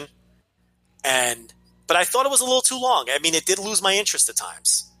innovation, but I thought it was a little too long. I mean, it did lose my interest at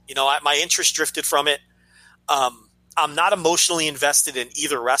times. My interest drifted from it. I'm not emotionally invested in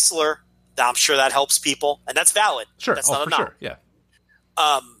either wrestler. I'm sure that helps people, and that's valid. Sure, that's not a knock. Sure,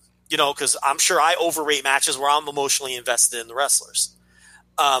 yeah. Because I'm sure I overrate matches where I'm emotionally invested in the wrestlers.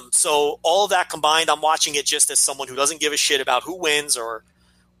 So all of that combined, I'm watching it just as someone who doesn't give a shit about who wins or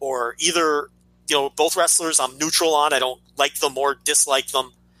either. Both wrestlers I'm neutral on. I don't like them or dislike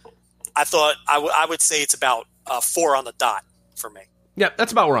them. I thought I would say it's about 4 on the dot for me. Yeah,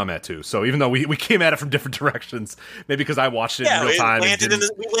 that's about where I'm at too. So even though we came at it from different directions, maybe because I watched it in real time. We landed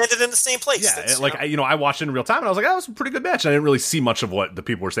in the same place. Yeah, I watched it in real time and I was like, that was a pretty good match. I didn't really see much of what the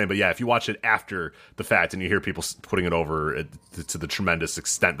people were saying. But yeah, if you watch it after the fact and you hear people putting it over to the tremendous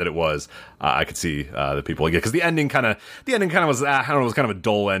extent that it was, I could see the people again. Because the ending kind of was, I don't know, it was kind of a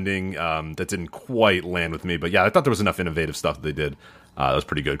dull ending that didn't quite land with me. But yeah, I thought there was enough innovative stuff that they did. That was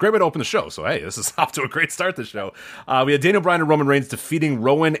pretty good. Great way to open the show. So, hey, this is off to a great start, this show. We had Daniel Bryan and Roman Reigns defeating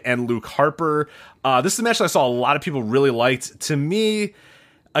Rowan and Luke Harper. This is a match that I saw a lot of people really liked. To me,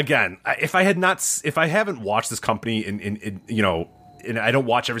 again, if I haven't watched this company and I don't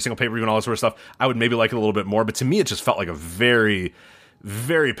watch every single pay-per-view and all that sort of stuff, I would maybe like it a little bit more. But to me, it just felt like a very,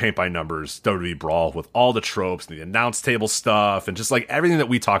 very paint-by-numbers WWE brawl with all the tropes and the announce table stuff and just everything that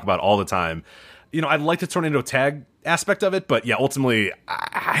we talk about all the time. I'd like to turn it into a tag aspect of it, but yeah, ultimately,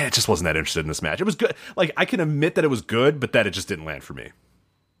 I just wasn't that interested in this match. It was good. I can admit that it was good, but that it just didn't land for me.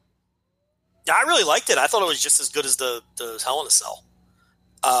 Yeah, I really liked it. I thought it was just as good as the Hell in a Cell.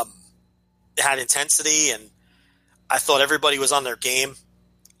 It had intensity, and I thought everybody was on their game.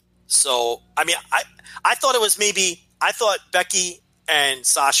 So, I mean, I thought it was I thought Becky and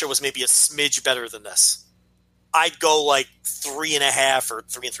Sasha was maybe a smidge better than this. I'd go 3.5 or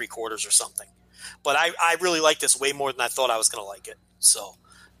 3 3/4 or something. But I really like this way more than I thought I was going to like it. So,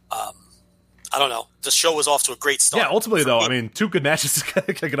 I don't know. The show was off to a great start. Yeah, ultimately, though, I mean, 2 good matches to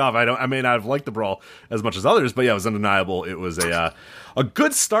kick it off. I may not have liked the brawl as much as others, but yeah, it was undeniable. It was a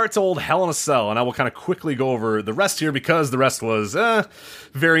good start to old Hell in a Cell, and I will kind of quickly go over the rest here because the rest was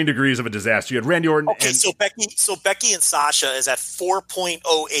varying degrees of a disaster. You had Randy Orton. Okay, so Becky and Sasha is at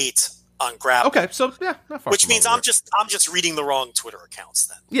 4.08. On Grapple. Okay, so yeah, not far. Which means I'm just reading the wrong Twitter accounts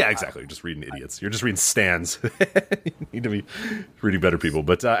then. Yeah, exactly. You're just reading idiots. You're just reading stans. You need to be reading better people.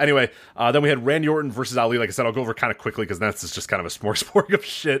 But anyway, then we had Randy Orton versus Ali. Like I said, I'll go over kind of quickly because that's just kind of a smorgasbord of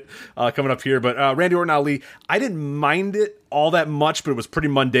shit coming up here. But Randy Orton, Ali, I didn't mind it all that much, but it was pretty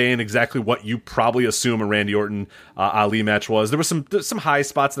mundane. Exactly what you probably assume a Randy Orton Ali match was. There was some high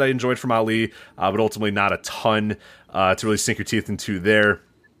spots that I enjoyed from Ali, but ultimately not a ton to really sink your teeth into there.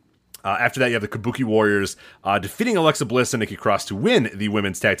 After that, you have the Kabuki Warriors defeating Alexa Bliss and Nikki Cross to win the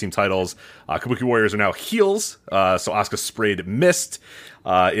women's tag team titles. Kabuki Warriors are now heels, so Asuka sprayed mist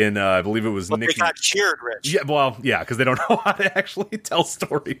I believe it was but Nikki. They got cheered, Rich. Yeah, well, yeah, because they don't know how to actually tell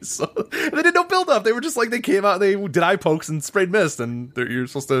stories. So they did no build-up. They were just they came out, they did eye pokes and sprayed mist, and you're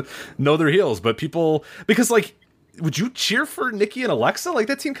supposed to know their heels. But people, because would you cheer for Nikki and Alexa? Like,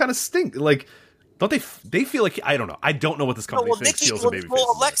 that team kind of stink. Like, don't they feel like, I don't know. I don't know what this company thinks heels and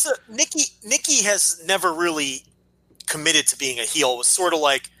babyfaces. Nikki has never really committed to being a heel. It was sort of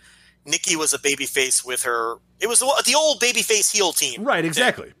like Nikki was a babyface with her. It was the old babyface heel team. Right,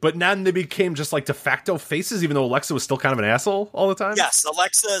 exactly. Yeah. But now they became just like de facto faces, even though Alexa was still kind of an asshole all the time? Yes,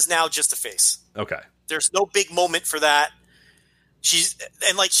 Alexa is now just a face. Okay. There's no big moment for that. She's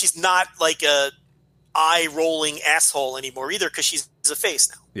not like a eye-rolling asshole anymore either because she's a face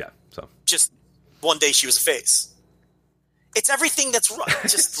now. Yeah, so. Just one day she was a face. It's everything that's wrong.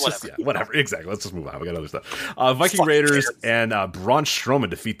 Just whatever. Yeah, whatever. Exactly. Let's just move on. We got other stuff. Viking Raiders and Braun Strowman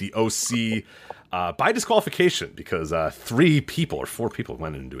defeat the OC by disqualification because 4 people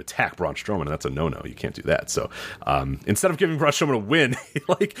went in to attack Braun Strowman, and that's a no-no. You can't do that. So instead of giving Braun Strowman a win,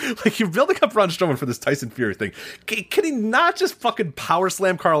 like you're building up Braun Strowman for this Tyson Fury thing. Can he not just fucking power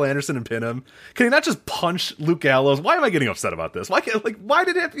slam Carl Anderson and pin him? Can he not just punch Luke Gallows? Why am I getting upset about this? Why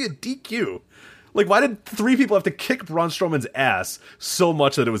did it have to be a DQ? Like, why did 3 people have to kick Braun Strowman's ass so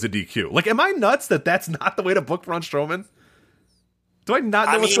much that it was a DQ? Like, am I nuts that that's not the way to book Braun Strowman? Do I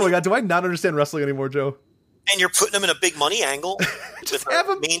not know what's going on? Do I not understand wrestling anymore, Joe? And you're putting him in a big money angle? Just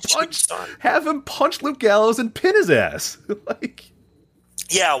have him punch Luke Gallows and pin his ass. Like,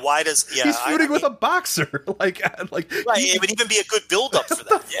 yeah, why does... Yeah, he's feuding with a boxer. Right, it would even be a good build-up for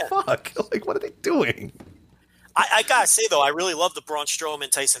that. Yeah. Fuck? Like, what are they doing? I gotta say, though, I really love the Braun Strowman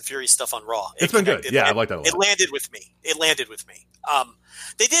Tyson Fury stuff on Raw. It's been good. I like that a lot. It landed with me.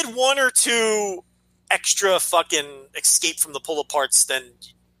 They did 1 or 2 extra fucking escape from the pull-aparts, then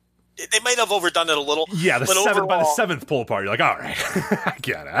they might have overdone it a little. Yeah, by the 7th pull-apart, you're like, all right,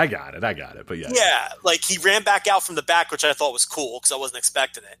 I got it. But yeah. Yeah, like he ran back out from the back, which I thought was cool because I wasn't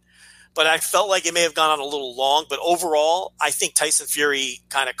expecting it. But I felt like it may have gone on a little long. But overall, I think Tyson Fury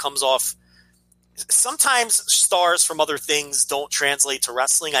kind of comes off... Sometimes stars from other things don't translate to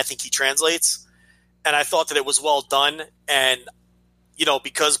wrestling. I think he translates. And I thought that it was well done. And,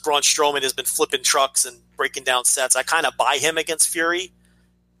 because Braun Strowman has been flipping trucks and breaking down sets, I kind of buy him against Fury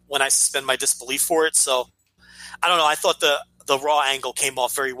when I suspend my disbelief for it. So, I don't know. I thought the Raw angle came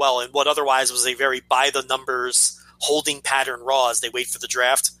off very well in what otherwise was a very by-the-numbers holding pattern Raw as they wait for the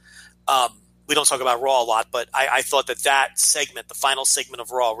draft. We don't talk about Raw a lot, but I thought that segment, the final segment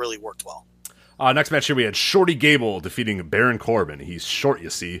of Raw, really worked well. Next match here, we had Shorty Gable defeating Baron Corbin. He's short,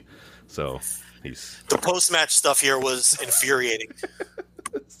 you see, so he's... The post-match stuff here was infuriating.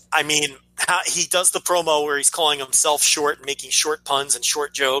 I mean, he does the promo where he's calling himself short and making short puns and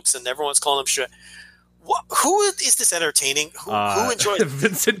short jokes, and everyone's calling him short. Who is this entertaining? Who enjoys it?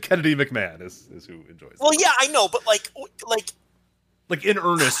 Vincent Kennedy McMahon is who enjoys it. Well, yeah, I know, but like in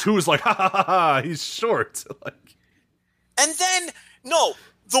earnest, who's like, ha, he's short. Like, and then, no...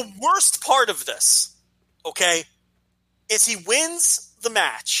 The worst part of this, okay, is he wins the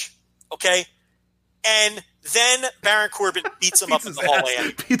match, okay, and then Baron Corbin beats him up in the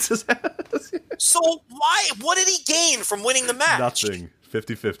hallway. Beats his ass. So what did he gain from winning the match? Nothing.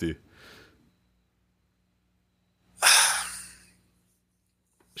 50-50.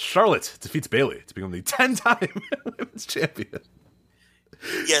 Charlotte defeats Bayley to become the 10-time women's champion.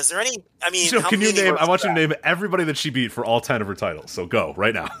 Yeah, is there any... I mean, Joe, can you name... I want you to name everybody that she beat for all 10 of her titles. So go,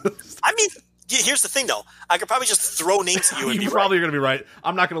 right now. I mean, here's the thing, though. I could probably just throw names at you and you probably are going to be right.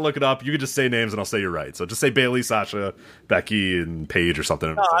 I'm not going to look it up. You could just say names and I'll say you're right. So just say Bayley, Sasha, Becky, and Paige or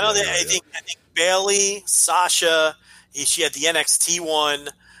something. No, I think Bayley, Sasha, she had the NXT one.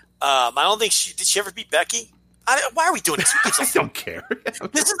 I don't think did she ever beat Becky? Why are we doing this? I don't care.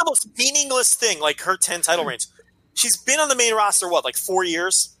 This is the most meaningless thing, like her 10 title reigns. She's been on the main roster, like 4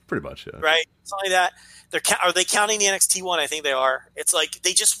 years? Pretty much, yeah. Right? Something like that. Are they counting the NXT one? I think they are. It's like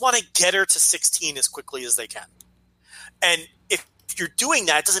they just want to get her to 16 as quickly as they can. And if you're doing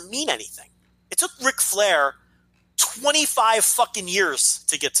that, it doesn't mean anything. It took Ric Flair 25 fucking years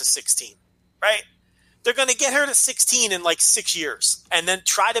to get to 16, right? They're going to get her to 16 in like 6 years and then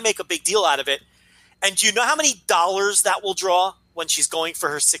try to make a big deal out of it. And do you know how many dollars that will draw when she's going for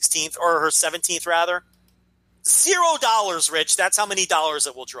her 16th or her 17th rather? $0, Rich. That's how many dollars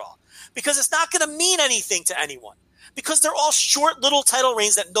it will draw. Because it's not going to mean anything to anyone. Because they're all short little title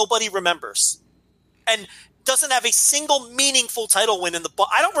reigns that nobody remembers. And doesn't have a single meaningful title win in the book.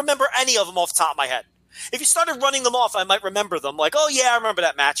 I don't remember any of them off the top of my head. If you started running them off, I might remember them. Like, oh yeah, I remember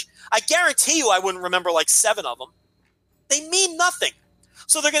that match. I guarantee you I wouldn't remember like 7 of them. They mean nothing.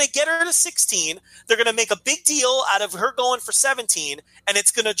 So they're going to get her to 16. They're going to make a big deal out of her going for 17. And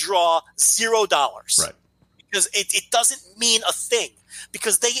it's going to draw $0. Right. because it doesn't mean a thing.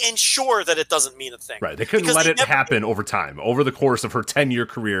 Because they ensure that it doesn't mean a thing. Right. They couldn't let it happen over time. Over the course of her 10-year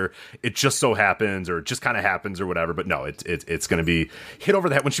career, it just so happens, or it just kind of happens, or whatever. But no, it's going to be hit over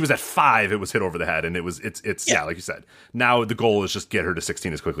the head. When she was at 5, it was hit over the head, and it's like you said. Now the goal is just get her to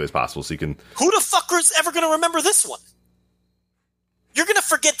 16 as quickly as possible, so you can. Who the fucker is ever going to remember this one? You're going to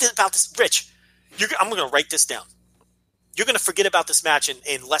forget about this, Rich. I'm going to write this down. You're going to forget about this match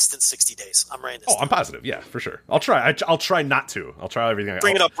in less than 60 days. I'm writing this down. I'm positive. Yeah, for sure. I'll try. I'll try not to. I'll try everything.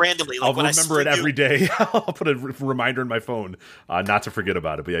 Bring it up randomly. I'll remember it every day. I'll put a reminder in my phone not to forget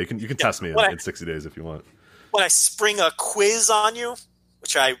about it. But yeah, you can test me in 60 days if you want. When I spring a quiz on you,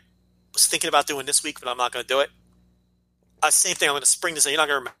 which I was thinking about doing this week, but I'm not going to do it. Same thing. I'm going to spring this. You're not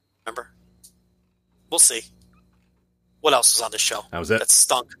going to remember. We'll see. What else was on this show? That was it. That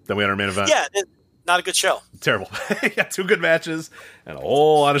stunk. Then we had our main event. Yeah. Not a good show. Terrible. Yeah, 2 good matches and a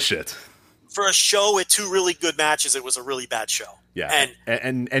whole lot of shit. For a show with 2 really good matches, it was a really bad show. Yeah,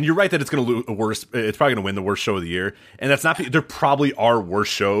 and you're right that it's going to lose worse. It's probably going to win the worst show of the year, and that's not. There probably are worse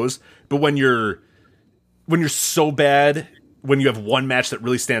shows, but when you're so bad, when you have one match that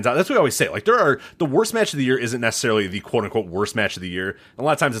really stands out, that's what I always say. Like the worst match of the year isn't necessarily the quote unquote worst match of the year. A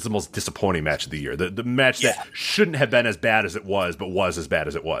lot of times it's the most disappointing match of the year. The match that shouldn't have been as bad as it was, but was as bad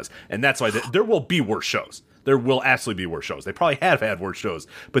as it was. And that's why there will be worse shows. There will absolutely be worse shows. They probably have had worse shows,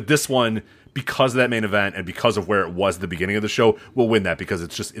 but this one, because of that main event and because of where it was at the beginning of the show, will win that because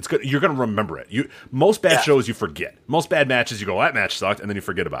it's good. You're going to remember it. Most bad shows you forget. Most bad matches you go, that match sucked, and then you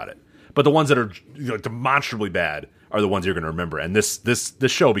forget about it. But the ones that are demonstrably bad are the ones you're going to remember. And this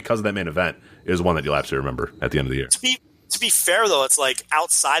show, because of that main event, is one that you'll absolutely remember at the end of the year. To be fair, though, it's like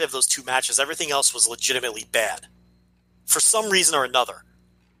outside of those 2 matches, everything else was legitimately bad for some reason or another.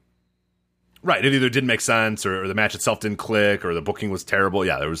 Right. It either didn't make sense, or the match itself didn't click, or the booking was terrible.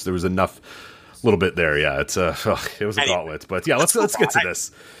 Yeah, there was enough little bit there. Yeah, it was a gauntlet. But yeah, let's get to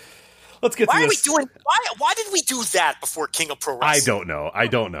this. Let's get to this. Why did we do that before King of Pro Wrestling? I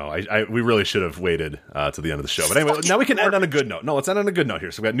don't know. We really should have waited to the end of the show. But anyway, now we can end on a good note. No, let's end on a good note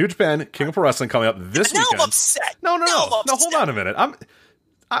here. So we got New Japan, King of Pro Wrestling coming up this weekend. I'm upset. No, hold on a minute. I'm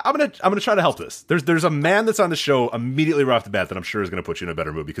gonna try to help this. There's a man that's on the show immediately right off the bat that I'm sure is gonna put you in a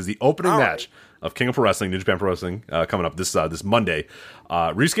better mood, because the opening match of King of Pro Wrestling, New Japan Pro Wrestling, coming up this Monday,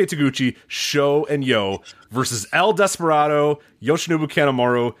 Ryusuke Taguchi, Sho and Yo versus El Desperado, Yoshinobu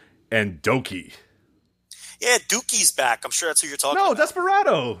Kanemaru, and Doki. Yeah, Dookie's back. I'm sure that's who you're talking about. No,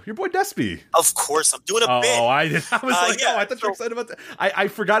 Desperado. Your boy Despy. Of course. I'm doing a bit. Oh, I was like, I thought you were excited about that. I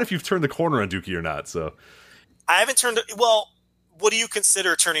forgot if you've turned the corner on Dookie or not. So I haven't turned it. Well, what do you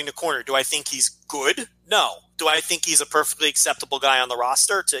consider turning the corner? Do I think he's good? No. Do I think he's a perfectly acceptable guy on the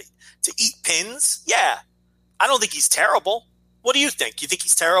roster to eat pins? Yeah. I don't think he's terrible. What do you think? You think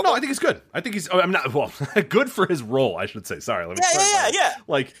he's terrible? No, I think he's good. I think I'm not, well, good for his role, I should say. Sorry. Let me Yeah.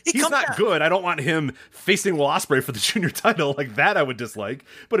 Like, he's not good. I don't want him facing Will Ospreay for the junior title. Like, that I would dislike.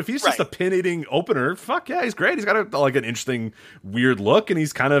 But if he's just a pin-eating opener, fuck yeah, he's great. He's got an interesting, weird look, and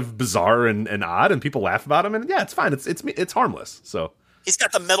he's kind of bizarre and odd, and people laugh about him. And yeah, it's fine. It's harmless. So he's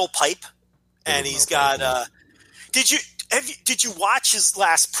got the metal pipe, and he's got, Did you watch his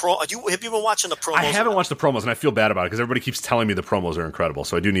last pro? Have you been watching the promos? I haven't watched the promos, and I feel bad about it because everybody keeps telling me the promos are incredible.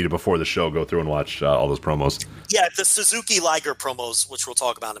 So I do need to, before the show, go through and watch all those promos. Yeah, the Suzuki Liger promos, which we'll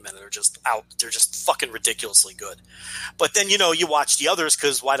talk about in a minute, are just out. They're just fucking ridiculously good. But then, you watch the others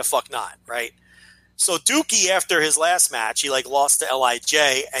because why the fuck not, right? So Dookie, after his last match, he lost to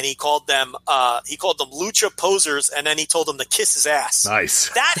LIJ, and he called them lucha posers, and then he told them to kiss his ass. Nice.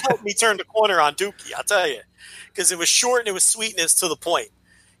 That helped me turn the corner on Dookie, I'll tell you. Because it was short and it was sweet and it's to the point.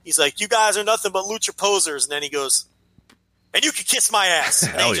 He's like, you guys are nothing but lucha posers. And then he goes, and you can kiss my ass.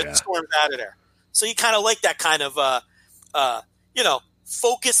 And he just storms out of there. So you kind of like that kind of,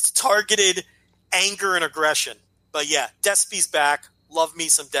 focused, targeted anger and aggression. But yeah, Despy's back. Love me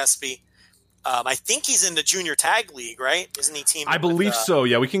some Despy. I think he's in the junior tag league, right? Isn't he teaming? I believe so.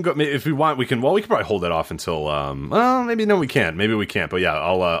 Yeah, we can go if we want. We can. Well, we can probably hold that off until. Maybe no, we can't. Maybe we can't. But yeah,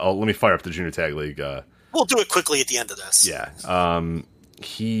 I'll let me fire up the junior tag league. We'll do it quickly at the end of this. Yeah.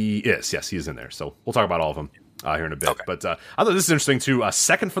 He is. Yes, he is in there. So we'll talk about all of them here in a bit. Okay. But I thought this is interesting, too.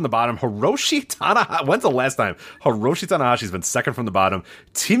 Second from the bottom, Hiroshi Tanahashi. When's the last time Hiroshi Tanahashi's been second from the bottom,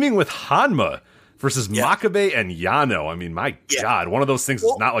 teaming with Hanma versus Makabe and Yano? I mean, my God, one of those things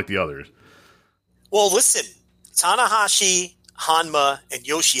is not like the others. Well, listen. Tanahashi, Hanma, and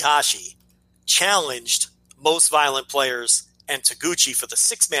Yoshihashi challenged Most Violent Players and Taguchi for the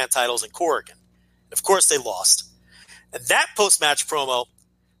 6-man titles in Corrigan. Of course, they lost. And that post-match promo,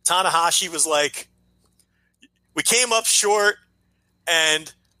 Tanahashi was like, we came up short,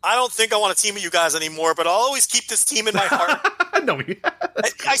 and I don't think I want to team with you guys anymore, but I'll always keep this team in my heart. No,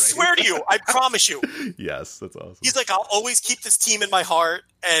 I swear to you, I promise you. Yes, that's awesome. He's like, I'll always keep this team in my heart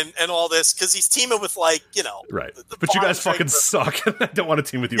and all this because he's teaming with right. But you guys fucking suck. I don't want to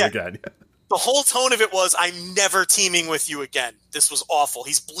team with you again. The whole tone of it was, I'm never teaming with you again. This was awful.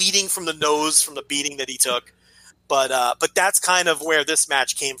 He's bleeding from the nose from the beating that he took. But that's kind of where this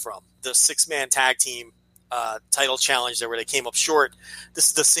match came from. The 6-man tag team title challenge there where they came up short. This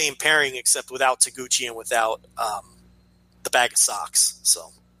is the same pairing except without Taguchi and without the bag of socks.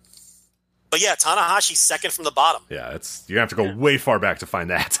 So, but yeah, Tanahashi's second from the bottom. Yeah, you're gonna have to go way far back to find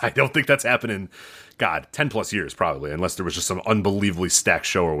that. I don't think that's happened in 10 plus years probably, unless there was just some unbelievably stacked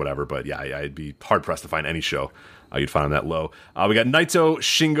show or whatever. But yeah, I'd be hard pressed to find any show you'd find on that low. We got Naito,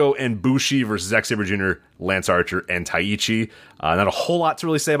 Shingo, and Bushi versus Zack Sabre Jr., Lance Archer, and Taichi. Not a whole lot to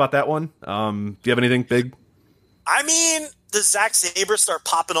really say about that one. Do you have anything big? I mean, does Zack Sabre start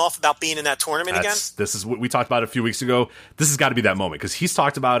popping off about being in that tournament again? This is what we talked about a few weeks ago. This has got to be that moment because he's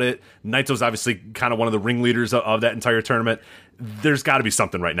talked about it. Naito's obviously kind of one of the ringleaders of that entire tournament. There's got to be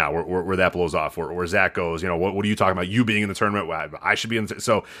something right now where that blows off, where Zach goes, what are you talking about? You being in the tournament? Well, I should be in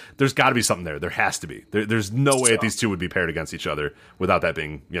so there's got to be something there. There has to be. There's no way that these two would be paired against each other without that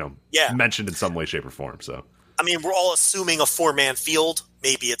being, mentioned in some way, shape, or form. So, I mean, we're all assuming a 4-man field.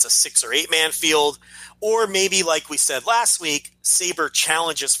 Maybe it's a 6 or 8-man field. Or maybe, like we said last week, Sabre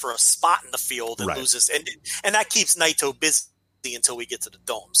challenges for a spot in the field and loses. And that keeps Naito busy until we get to the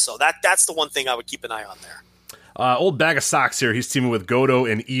Dome. So that's the one thing I would keep an eye on there. Old bag of socks here. He's teaming with Goto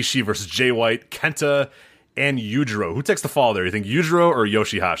and Ishii versus Jay White, Kenta, and Yujiro. Who takes the fall there? You think Yujiro or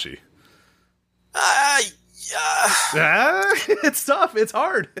Yoshihashi? It's tough. It's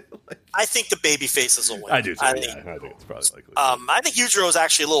hard. I think the baby faces will win. I do too. I think it's probably likely. I think Yujiro is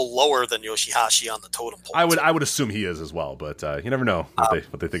actually a little lower than Yoshihashi on the totem pole. I would assume he is as well, but you never know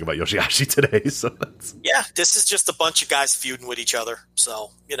what they think about Yoshihashi today. So this is just a bunch of guys feuding with each other.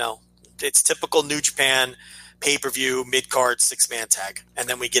 So it's typical New Japan pay-per-view mid-card 6-man tag, and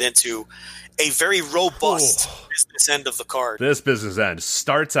then we get into a very robust business end of the card. This business end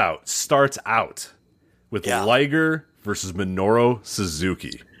starts out with Liger versus Minoru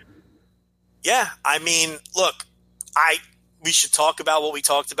Suzuki. Yeah, I mean, look, we should talk about what we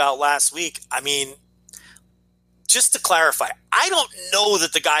talked about last week. I mean, just to clarify, I don't know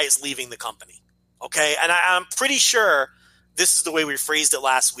that the guy is leaving the company, okay? And I'm pretty sure this is the way we phrased it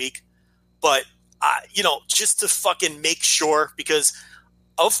last week, but, just to fucking make sure, because,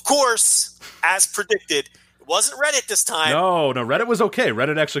 of course, as predicted, it wasn't Reddit this time. No, Reddit was okay.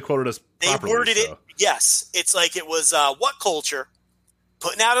 Reddit actually quoted us properly. They worded it, yes. It's like it was What Culture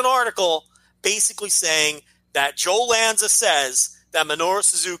putting out an article basically saying that Joe Lanza says that Minoru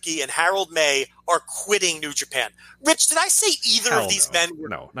Suzuki and Harold May are quitting New Japan. Rich, did I say either of these men were...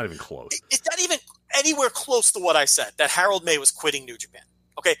 No, not even close. Is that even anywhere close to what I said, that Harold May was quitting New Japan?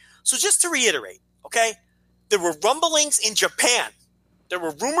 Okay, so just to reiterate, okay, there were rumblings in Japan. There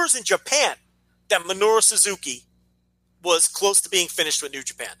were rumors in Japan that Minoru Suzuki was close to being finished with New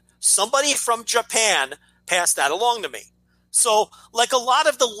Japan. Somebody from Japan passed that along to me. So, like a lot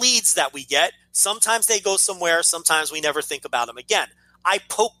of the leads that we get, sometimes they go somewhere, sometimes we never think about them again. I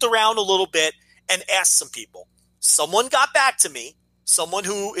poked around a little bit and asked some people. Someone got back to me, someone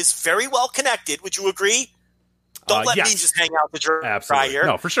who is very well connected. Would you agree? Don't let me just hang out the dry here.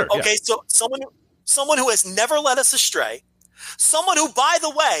 No, for sure. Okay, so someone who has never led us astray, someone who, by the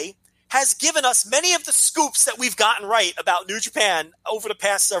way, has given us many of the scoops that we've gotten right about New Japan over the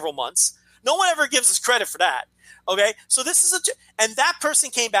past several months. No one ever gives us credit for that. Okay, so this is and that person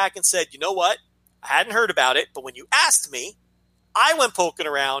came back and said, you know what? I hadn't heard about it, but when you asked me, I went poking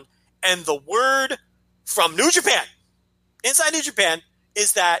around, and the word from New Japan, inside New Japan,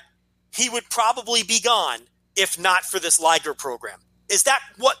 is that he would probably be gone if not for this Liger program. Is that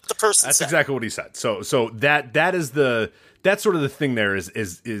what the person That's said? That's exactly what he said. So that is that's sort of the thing there is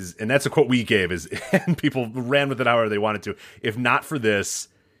and that's a quote we gave and people ran with it however they wanted to. If not for this,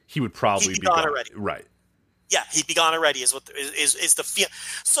 he would probably be gone already. Right. Yeah, he'd be gone already is the feel.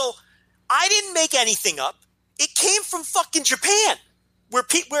 So I didn't make anything up. It came from fucking Japan, where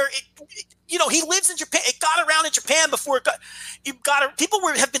he lives in Japan. It got around in Japan before it got. People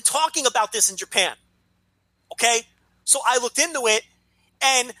have been talking about this in Japan. Okay, so I looked into it,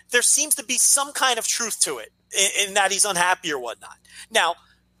 and there seems to be some kind of truth to it, in that he's unhappy or whatnot. Now,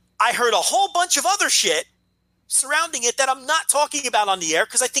 I heard a whole bunch of other shit surrounding it that I'm not talking about on the air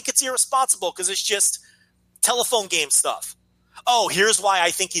because I think it's irresponsible because it's just telephone game stuff. Oh, here's why I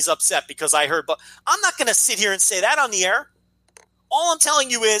think he's upset because I heard, but I'm not going to sit here and say that on the air. All I'm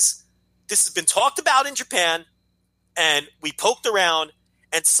telling you is this has been talked about in Japan, and we poked around,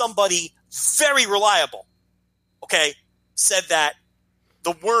 and somebody very reliable, okay, said that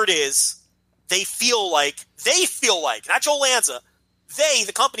the word is they feel like, not Joe Lanza,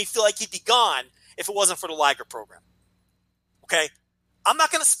 the company, feel like he'd be gone if it wasn't for the Liger program. Okay? I'm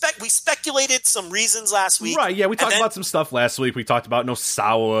not going to we speculated some reasons last week. Right, yeah, we talked about some stuff last week. We talked about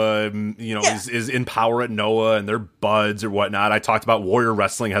Nosawa, is in power at Noah and they're buds or whatnot. I talked about Warrior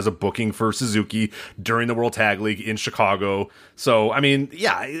Wrestling has a booking for Suzuki during the World Tag League in Chicago. So, I mean,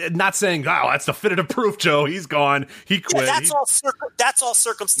 yeah, not saying, oh, that's definitive proof, Joe. He's gone. He quit. Yeah, that's all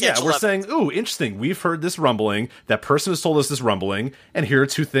circumstantial. Yeah, we're saying, ooh, interesting. We've heard this rumbling. That person has told us this rumbling. And here are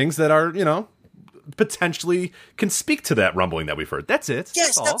two things that are, potentially can speak to that rumbling that we've heard. That's it.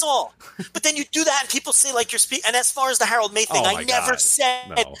 Yes, that's all. But then you do that and people say like you're speaking. And as far as the Harold May thing, I never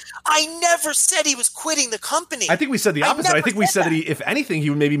said he was quitting the company. I think we said the opposite. I think we said that if anything, he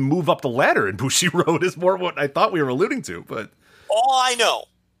would maybe move up the ladder in Bushiroad is more what I thought we were alluding to. But all I know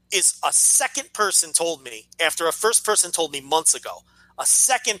is a second person told me after a first person told me months ago. A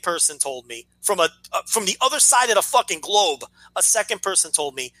second person told me from the other side of the fucking globe. A second person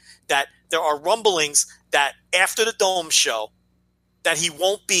told me that there are rumblings that after the Dome show that he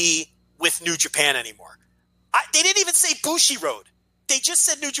won't be with New Japan anymore. They didn't even say Bushiroad. They just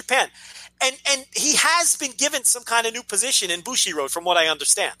said New Japan. And he has been given some kind of new position in Bushiroad from what I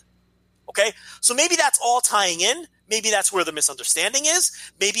understand. Okay? So maybe that's all tying in. Maybe that's where the misunderstanding is.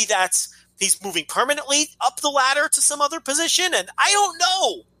 Maybe that's he's moving permanently up the ladder to some other position. And I don't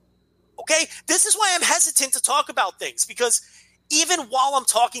know. Okay? This is why I'm hesitant to talk about things because even while I'm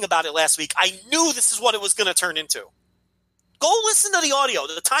talking about it last week, I knew this is what it was going to turn into. Go listen to the audio.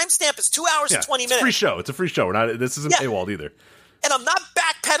 The timestamp is 2 hours and 20 minutes. It's a free show. It's a free show. This isn't paywalled either. And I'm not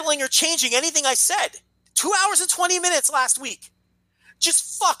backpedaling or changing anything I said. 2 hours and 20 minutes last week.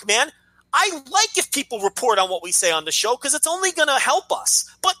 Just fuck, man. I like if people report on what we say on the show because it's only going to help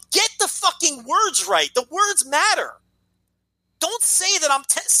us. But get the fucking words right. The words matter. Don't say that I'm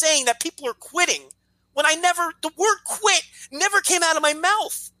saying that people are quitting when the word quit never came out of my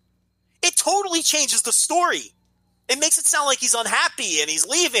mouth. It totally changes the story. It makes it sound like he's unhappy and he's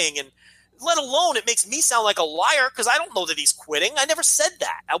leaving, and let alone it makes me sound like a liar because I don't know that he's quitting. I never said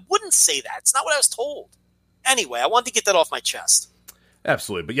that. I wouldn't say that. It's not what I was told. Anyway, I wanted to get that off my chest.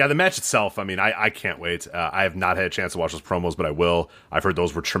 Absolutely. But yeah, the match itself, I mean, I can't wait. I have not had a chance to watch those promos, but I will. I've heard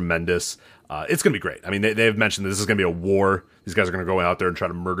those were tremendous. It's going to be great. I mean, they've mentioned that this is going to be a war. These guys are going to go out there and try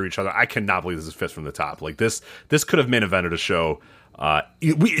to murder each other. I cannot believe this is fifth from the top. Like, this could have main evented a show.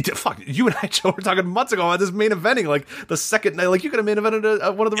 You and I, Joe, were talking months ago about this main eventing. Like, the second night, like, you could have main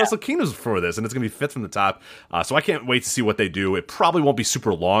evented one of the Wrestle Kingdoms for this, and it's going to be fifth from the top. So I can't wait to see what they do. It probably won't be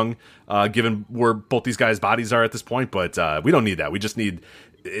super long, given where both these guys' bodies are at this point, but we don't need that. We just need...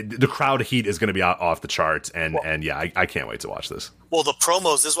 the crowd heat is going to be off the charts, and I can't wait to watch this. Well, the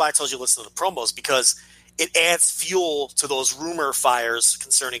promos, this is why I told you to listen to the promos, because it adds fuel to those rumor fires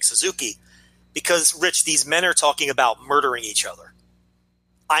concerning Suzuki. Because, Rich, these men are talking about murdering each other.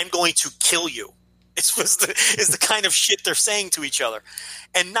 I'm going to kill you. Is the kind of shit they're saying to each other,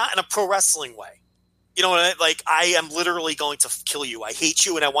 and not in a pro wrestling way. You know what I mean? Like, I am literally going to kill you. I hate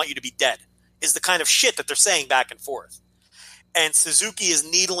you, and I want you to be dead. Is the kind of shit that they're saying back and forth. And Suzuki is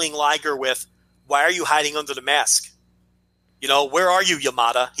needling Liger with, why are you hiding under the mask? Where are you,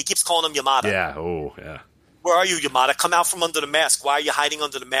 Yamada? He keeps calling him Yamada. Yeah, yeah. Where are you, Yamada? Come out from under the mask. Why are you hiding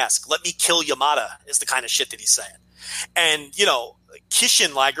under the mask? Let me kill Yamada is the kind of shit that he's saying. And,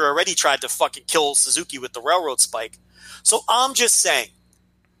 Kishin Liger already tried to fucking kill Suzuki with the railroad spike. So I'm just saying,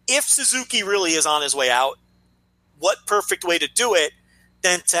 if Suzuki really is on his way out, what perfect way to do it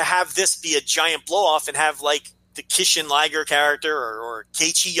than to have this be a giant blow-off and have, like, the Kishin Liger character or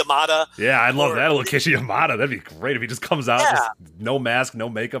Keiichi Yamada. Yeah, I'd love that little Keiichi Yamada. That'd be great if he just comes out, just no mask, no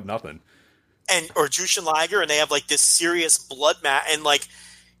makeup, nothing. Or Jushin Liger, and they have like this serious blood match, and like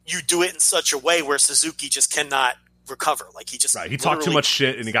you do it in such a way where Suzuki just cannot recover. Like he talked too much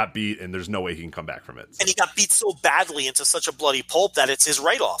shit and he got beat, and there's no way he can come back from it. So. And he got beat so badly into such a bloody pulp that it's his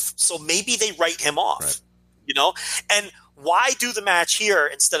write-off. So maybe they write him off, And why do the match here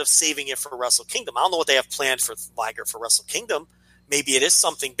instead of saving it for Wrestle Kingdom? I don't know what they have planned for Liger for Wrestle Kingdom. Maybe it is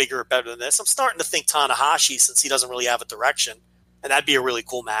something bigger or better than this. I'm starting to think Tanahashi, since he doesn't really have a direction, and that'd be a really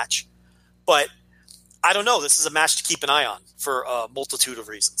cool match. But I don't know. This is a match to keep an eye on for a multitude of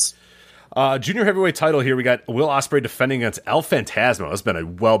reasons. Junior heavyweight title here. We got Will Ospreay defending against El Phantasmo. It's been a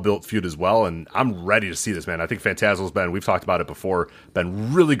well-built feud as well, and I'm ready to see this, man. I think Phantasmo's we've talked about it before,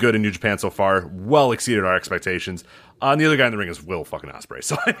 been really good in New Japan so far, well exceeded our expectations. And the other guy in the ring is Will fucking Ospreay.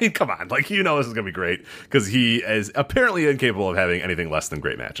 So, I mean, come on. Like, this is going to be great, because he is apparently incapable of having anything less than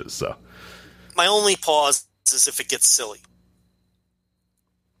great matches. So, my only pause is if it gets silly.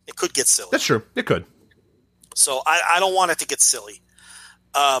 It could get silly. That's true. It could. So I don't want it to get silly.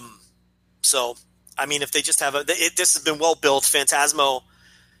 So, I mean, if they just have this has been well built. Phantasmo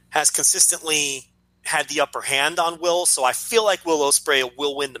has consistently had the upper hand on Will, so I feel like Will Ospreay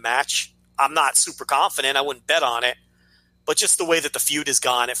will win the match. I'm not super confident. I wouldn't bet on it. But just the way that the feud has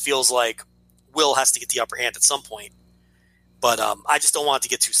gone, it feels like Will has to get the upper hand at some point. But I just don't want it to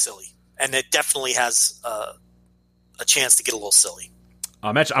get too silly. And it definitely has a chance to get a little silly.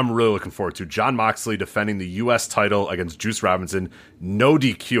 A match I'm really looking forward to. Jon Moxley defending the U.S. title against Juice Robinson. No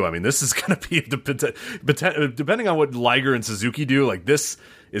DQ. I mean, this is going to be, depending on what Liger and Suzuki do, like this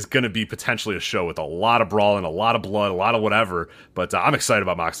is going to be potentially a show with a lot of brawling, a lot of blood, a lot of whatever. But I'm excited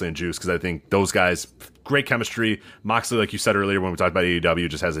about Moxley and Juice because I think those guys, great chemistry. Moxley, like you said earlier when we talked about AEW,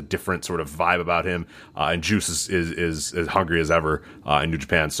 just has a different sort of vibe about him. And Juice is as hungry as ever in New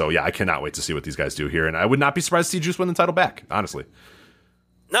Japan. So yeah, I cannot wait to see what these guys do here. And I would not be surprised to see Juice win the title back, honestly.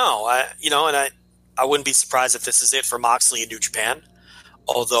 No, I wouldn't be surprised if this is it for Moxley in New Japan.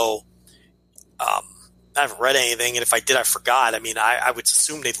 Although I haven't read anything, and if I did, I forgot. I mean, I would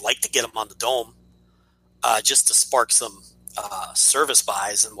assume they'd like to get him on the Dome just to spark some service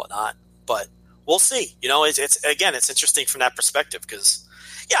buys and whatnot. But we'll see. It's interesting from that perspective because,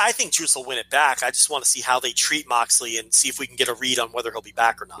 yeah, I think Juice will win it back. I just want to see how they treat Moxley and see if we can get a read on whether he'll be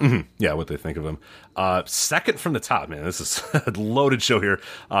back or not. Mm-hmm. Yeah, what they think of him. Second from the top, man. This is a loaded show here.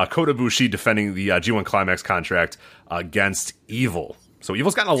 Kota Ibushi defending the G1 Climax contract against Evil. So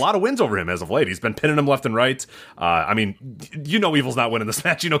Evil's gotten a lot of wins over him as of late. He's been pinning him left and right. I mean, Evil's not winning this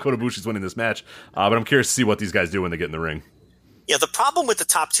match. Kota Ibushi's winning this match. But I'm curious to see what these guys do when they get in the ring. Yeah, the problem with the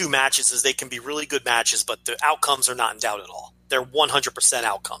top two matches is they can be really good matches, but the outcomes are not in doubt at all. They're 100%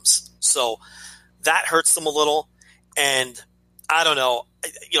 outcomes. So that hurts them a little. And I don't know,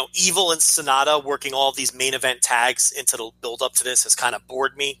 Evil and Sonata working all of these main event tags into the build up to this has kind of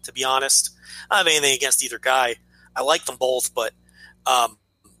bored me, to be honest. I don't have anything against either guy. I like them both, but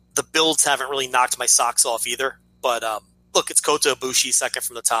the builds haven't really knocked my socks off either. But look, it's Kota Ibushi second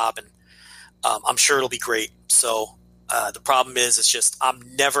from the top, and I'm sure it'll be great. So the problem is, it's just I'm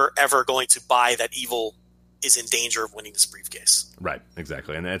never, ever going to buy that Evil is in danger of winning this briefcase. Right,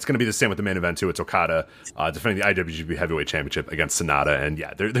 exactly. And it's going to be the same with the main event, too. It's Okada defending the IWGP Heavyweight Championship against Sonata. And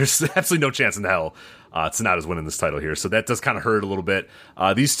yeah, there's absolutely no chance in hell Sonata's winning this title here. So that does kind of hurt a little bit.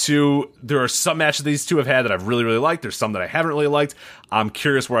 These two, there are some matches these two have had that I've really, really liked. There's some that I haven't really liked. I'm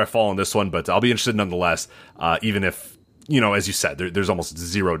curious where I fall on this one, but I'll be interested nonetheless, even if, as you said, there's almost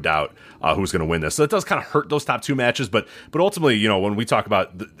zero doubt who's going to win this. So it does kind of hurt those top two matches, but ultimately, when we talk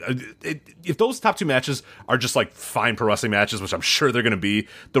about if those top two matches are just like fine pro wrestling matches, which I'm sure they're going to be,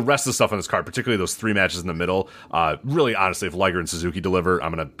 the rest of the stuff on this card, particularly those three matches in the middle, really honestly, if Liger and Suzuki deliver,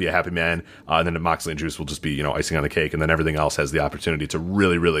 I'm going to be a happy man. And then Moxley and Juice will just be icing on the cake, and then everything else has the opportunity to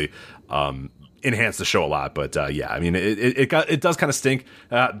really, really enhance the show a lot. But yeah, I mean, it does kind of stink.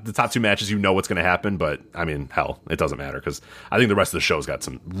 The top two matches, what's going to happen, but I mean, hell, it doesn't matter because I think the rest of the show's got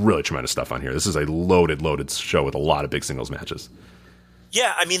some really tremendous stuff on here. This is a loaded show with a lot of big singles matches.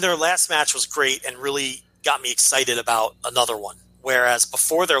 Yeah, I mean, their last match was great and really got me excited about another one. Whereas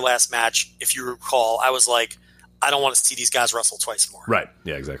before their last match, if you recall, I was like, I don't want to see these guys wrestle twice more. Right.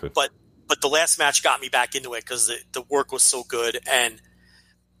 Yeah, exactly. But the last match got me back into it because the work was so good. And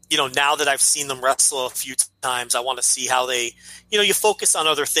now that I've seen them wrestle a few times, I want to see how they, you focus on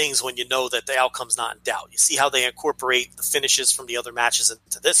other things when you know that the outcome's not in doubt. You see how they incorporate the finishes from the other matches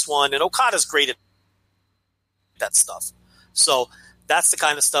into this one. And Okada's great at that stuff. So that's the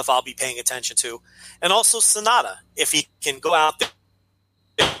kind of stuff I'll be paying attention to. And also Sonata, if he can go out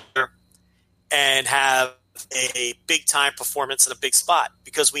there and have a big-time performance in a big spot,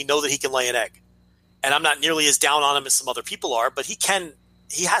 because we know that he can lay an egg. And I'm not nearly as down on him as some other people are, but he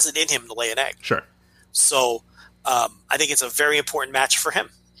has it in him to lay an egg. Sure. So I think it's a very important match for him.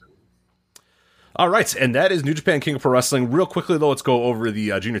 All right, and that is New Japan King of Pro Wrestling. Real quickly, though, let's go over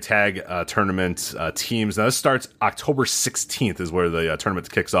the Junior Tag Tournament teams. Now, this starts October 16th is where the tournament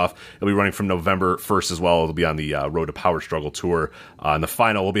kicks off. It'll be running from November 1st as well. It'll be on the Road to Power Struggle Tour. And the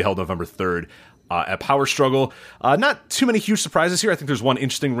final will be held November 3rd. At Power Struggle. Not too many huge surprises here. I think there's one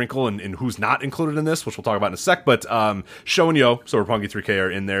interesting wrinkle in who's not included in this, which we'll talk about in a sec, but Sho and Yo, so Roppongi 3K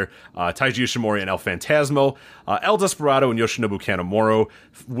are in there. Taiji Ishimori and El Phantasmo. El Desperado and Yoshinobu Kanemaru.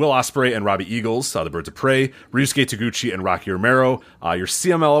 Will Ospreay and Robbie Eagles, the Birds of Prey. Ryusuke Taguchi and Rocky Romero. Your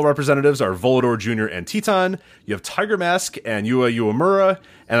CMLL representatives are Volador Jr. and Teton. You have Tiger Mask and Yua Uemura.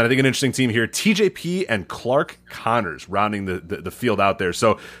 And I think an interesting team here, TJP and Clark Connors rounding the field out there.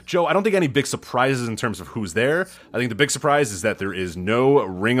 So, Joe, I don't think any big surprises in terms of who's there. I think the big surprise is that there is no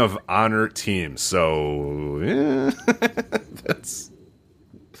Ring of Honor team. So, yeah,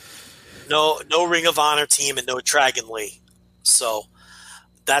 no Ring of Honor team and no Dragon Lee. So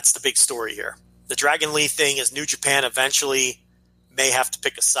that's the big story here. The Dragon Lee thing is New Japan eventually may have to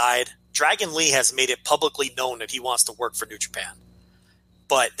pick a side. Dragon Lee has made it publicly known that he wants to work for New Japan.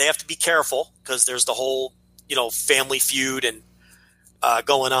 But they have to be careful because there's the whole, family feud and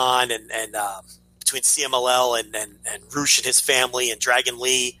going on and between CMLL and Roosh and his family and Dragon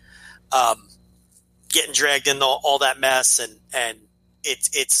Lee getting dragged into all that mess. And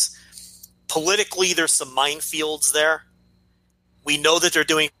it's politically, there's some minefields there. We know that they're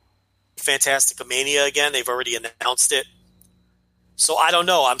doing Fantastica Mania again. They've already announced it. So I don't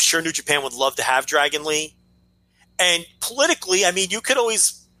know. I'm sure New Japan would love to have Dragon Lee. And politically, I mean, you could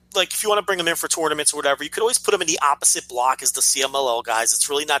always, if you want to bring them in for tournaments or whatever, you could always put them in the opposite block as the CMLL guys. It's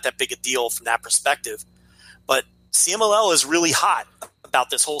really not that big a deal from that perspective. But CMLL is really hot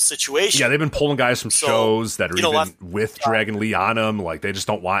about this whole situation. Yeah, they've been pulling guys from shows that are even with Dragon Lee on them. Like, they just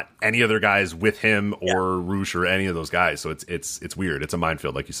don't want any other guys with him or Roosh or any of those guys. So it's weird. It's a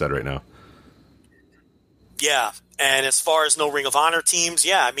minefield, like you said right now. Yeah, and as far as no Ring of Honor teams,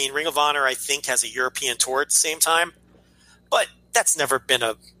 Ring of Honor, I think, has a European tour at the same time. But that's never been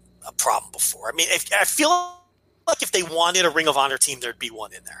a problem before. I mean, I feel like if they wanted a Ring of Honor team, there'd be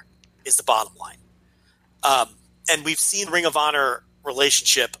one in there, is the bottom line. And we've seen Ring of Honor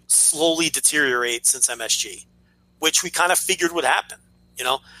relationship slowly deteriorate since MSG, which we kind of figured would happen.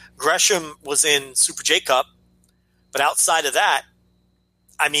 Gresham was in Super J Cup, but outside of that,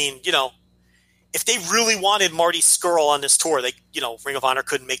 I mean, if they really wanted Marty Scurll on this tour, they, Ring of Honor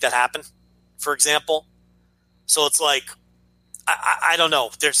couldn't make that happen, for example. So it's like, I don't know.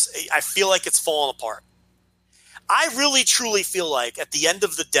 I feel like it's falling apart. I really, truly feel like at the end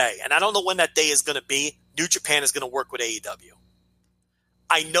of the day, and I don't know when that day is going to be, New Japan is going to work with AEW.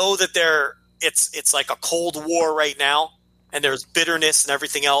 I know that it's like a Cold War right now, and there's bitterness and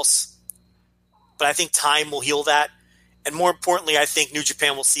everything else. But I think time will heal that. And more importantly, I think New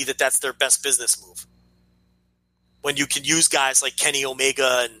Japan will see that that's their best business move. When you can use guys like Kenny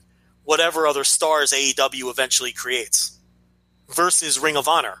Omega and whatever other stars AEW eventually creates versus Ring of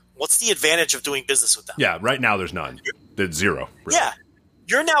Honor. What's the advantage of doing business with them? Yeah, right now there's none. There's zero. Really. Yeah.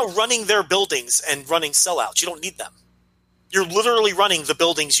 You're now running their buildings and running sellouts. You don't need them. You're literally running the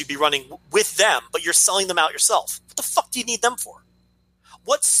buildings you'd be running with them, but you're selling them out yourself. What the fuck do you need them for?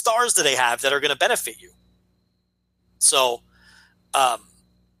 What stars do they have that are going to benefit you? So, I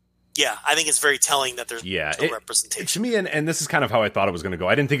think it's very telling that there's no representation. To me, and this is kind of how I thought it was going to go.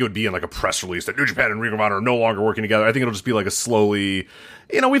 I didn't think it would be in like a press release that New Japan and Ring of Honor are no longer working together. I think it'll just be like a slowly,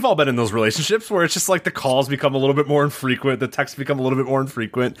 we've all been in those relationships where it's just like the calls become a little bit more infrequent, the texts become a little bit more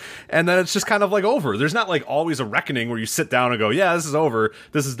infrequent, and then it's just kind of like over. There's not like always a reckoning where you sit down and go, yeah, this is over,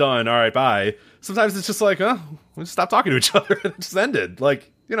 this is done, all right, bye. Sometimes it's just like, we just stopped talking to each other and it just ended.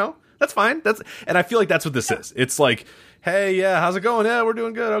 Like, that's fine. And I feel like that's what this is. It's like, hey, yeah, how's it going? Yeah, we're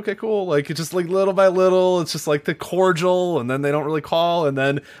doing good. Okay, cool. Like, it's just like little by little, it's just like the cordial, and then they don't really call, and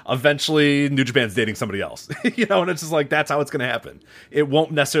then eventually New Japan's dating somebody else. And it's just like, that's how it's going to happen. It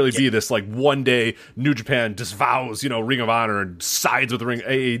won't necessarily be this like one day New Japan disavows, Ring of Honor and sides with the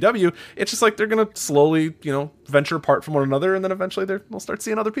AEW. It's just like they're going to slowly, venture apart from one another, and then eventually they'll start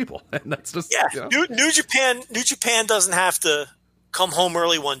seeing other people. And that's just New Japan doesn't have to come home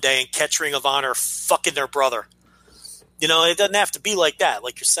early one day and catch Ring of Honor fucking their brother. It doesn't have to be like that,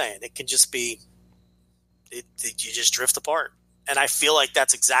 like you're saying. It can just be, you just drift apart. And I feel like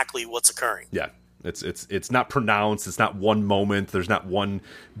that's exactly what's occurring. Yeah, it's not pronounced. It's not one moment. There's not one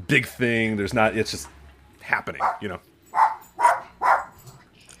big thing. It's just happening,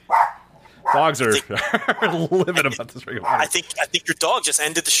 Dogs are livid about this Ring of Honor. I think your dog just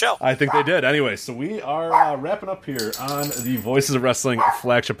ended the show. I think they did. Anyway, so we are wrapping up here on the Voices of Wrestling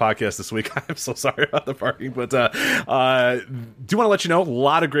flagship podcast this week. I'm so sorry about the parking, but do want to let you know, a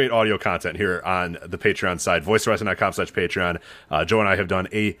lot of great audio content here on the Patreon side, voicewrestling.com/Patreon. Joe and I have done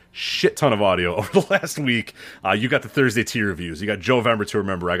a shit ton of audio over the last week. You got the Thursday tier reviews. You got Jovember to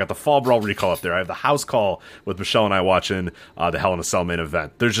remember. I got the Fall Brawl recall up there. I have the house call with Michelle and I watching the Hell in a Cell main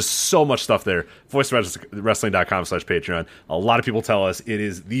event. There's just so much stuff there. voicewrestling.com/Patreon. A lot of people tell us it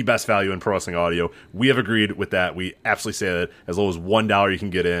is the best value in pro wrestling audio. We have agreed with that. We absolutely say that as low as $1 you can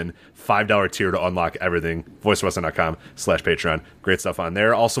get in, $5 tier to unlock everything. voicewrestling.com/Patreon. Great stuff on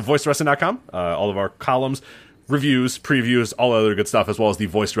there. Also, voicewrestling.com. All of our columns reviews, previews, all other good stuff, as well as the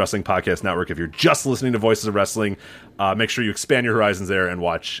Voice Wrestling Podcast Network. If you're just listening to Voices of Wrestling, make sure you expand your horizons there and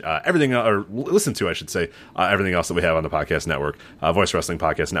watch everything, or listen to, I should say, everything else that we have on the podcast network, Voice Wrestling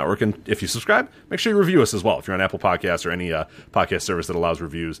Podcast Network. And if you subscribe, make sure you review us as well. If you're on Apple Podcasts or any podcast service that allows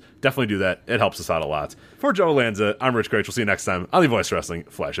reviews, definitely do that. It helps us out a lot. For Joe Lanza, I'm Rich Craich. We'll see you next time on the Voice Wrestling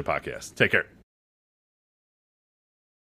Flagship Podcast. Take care.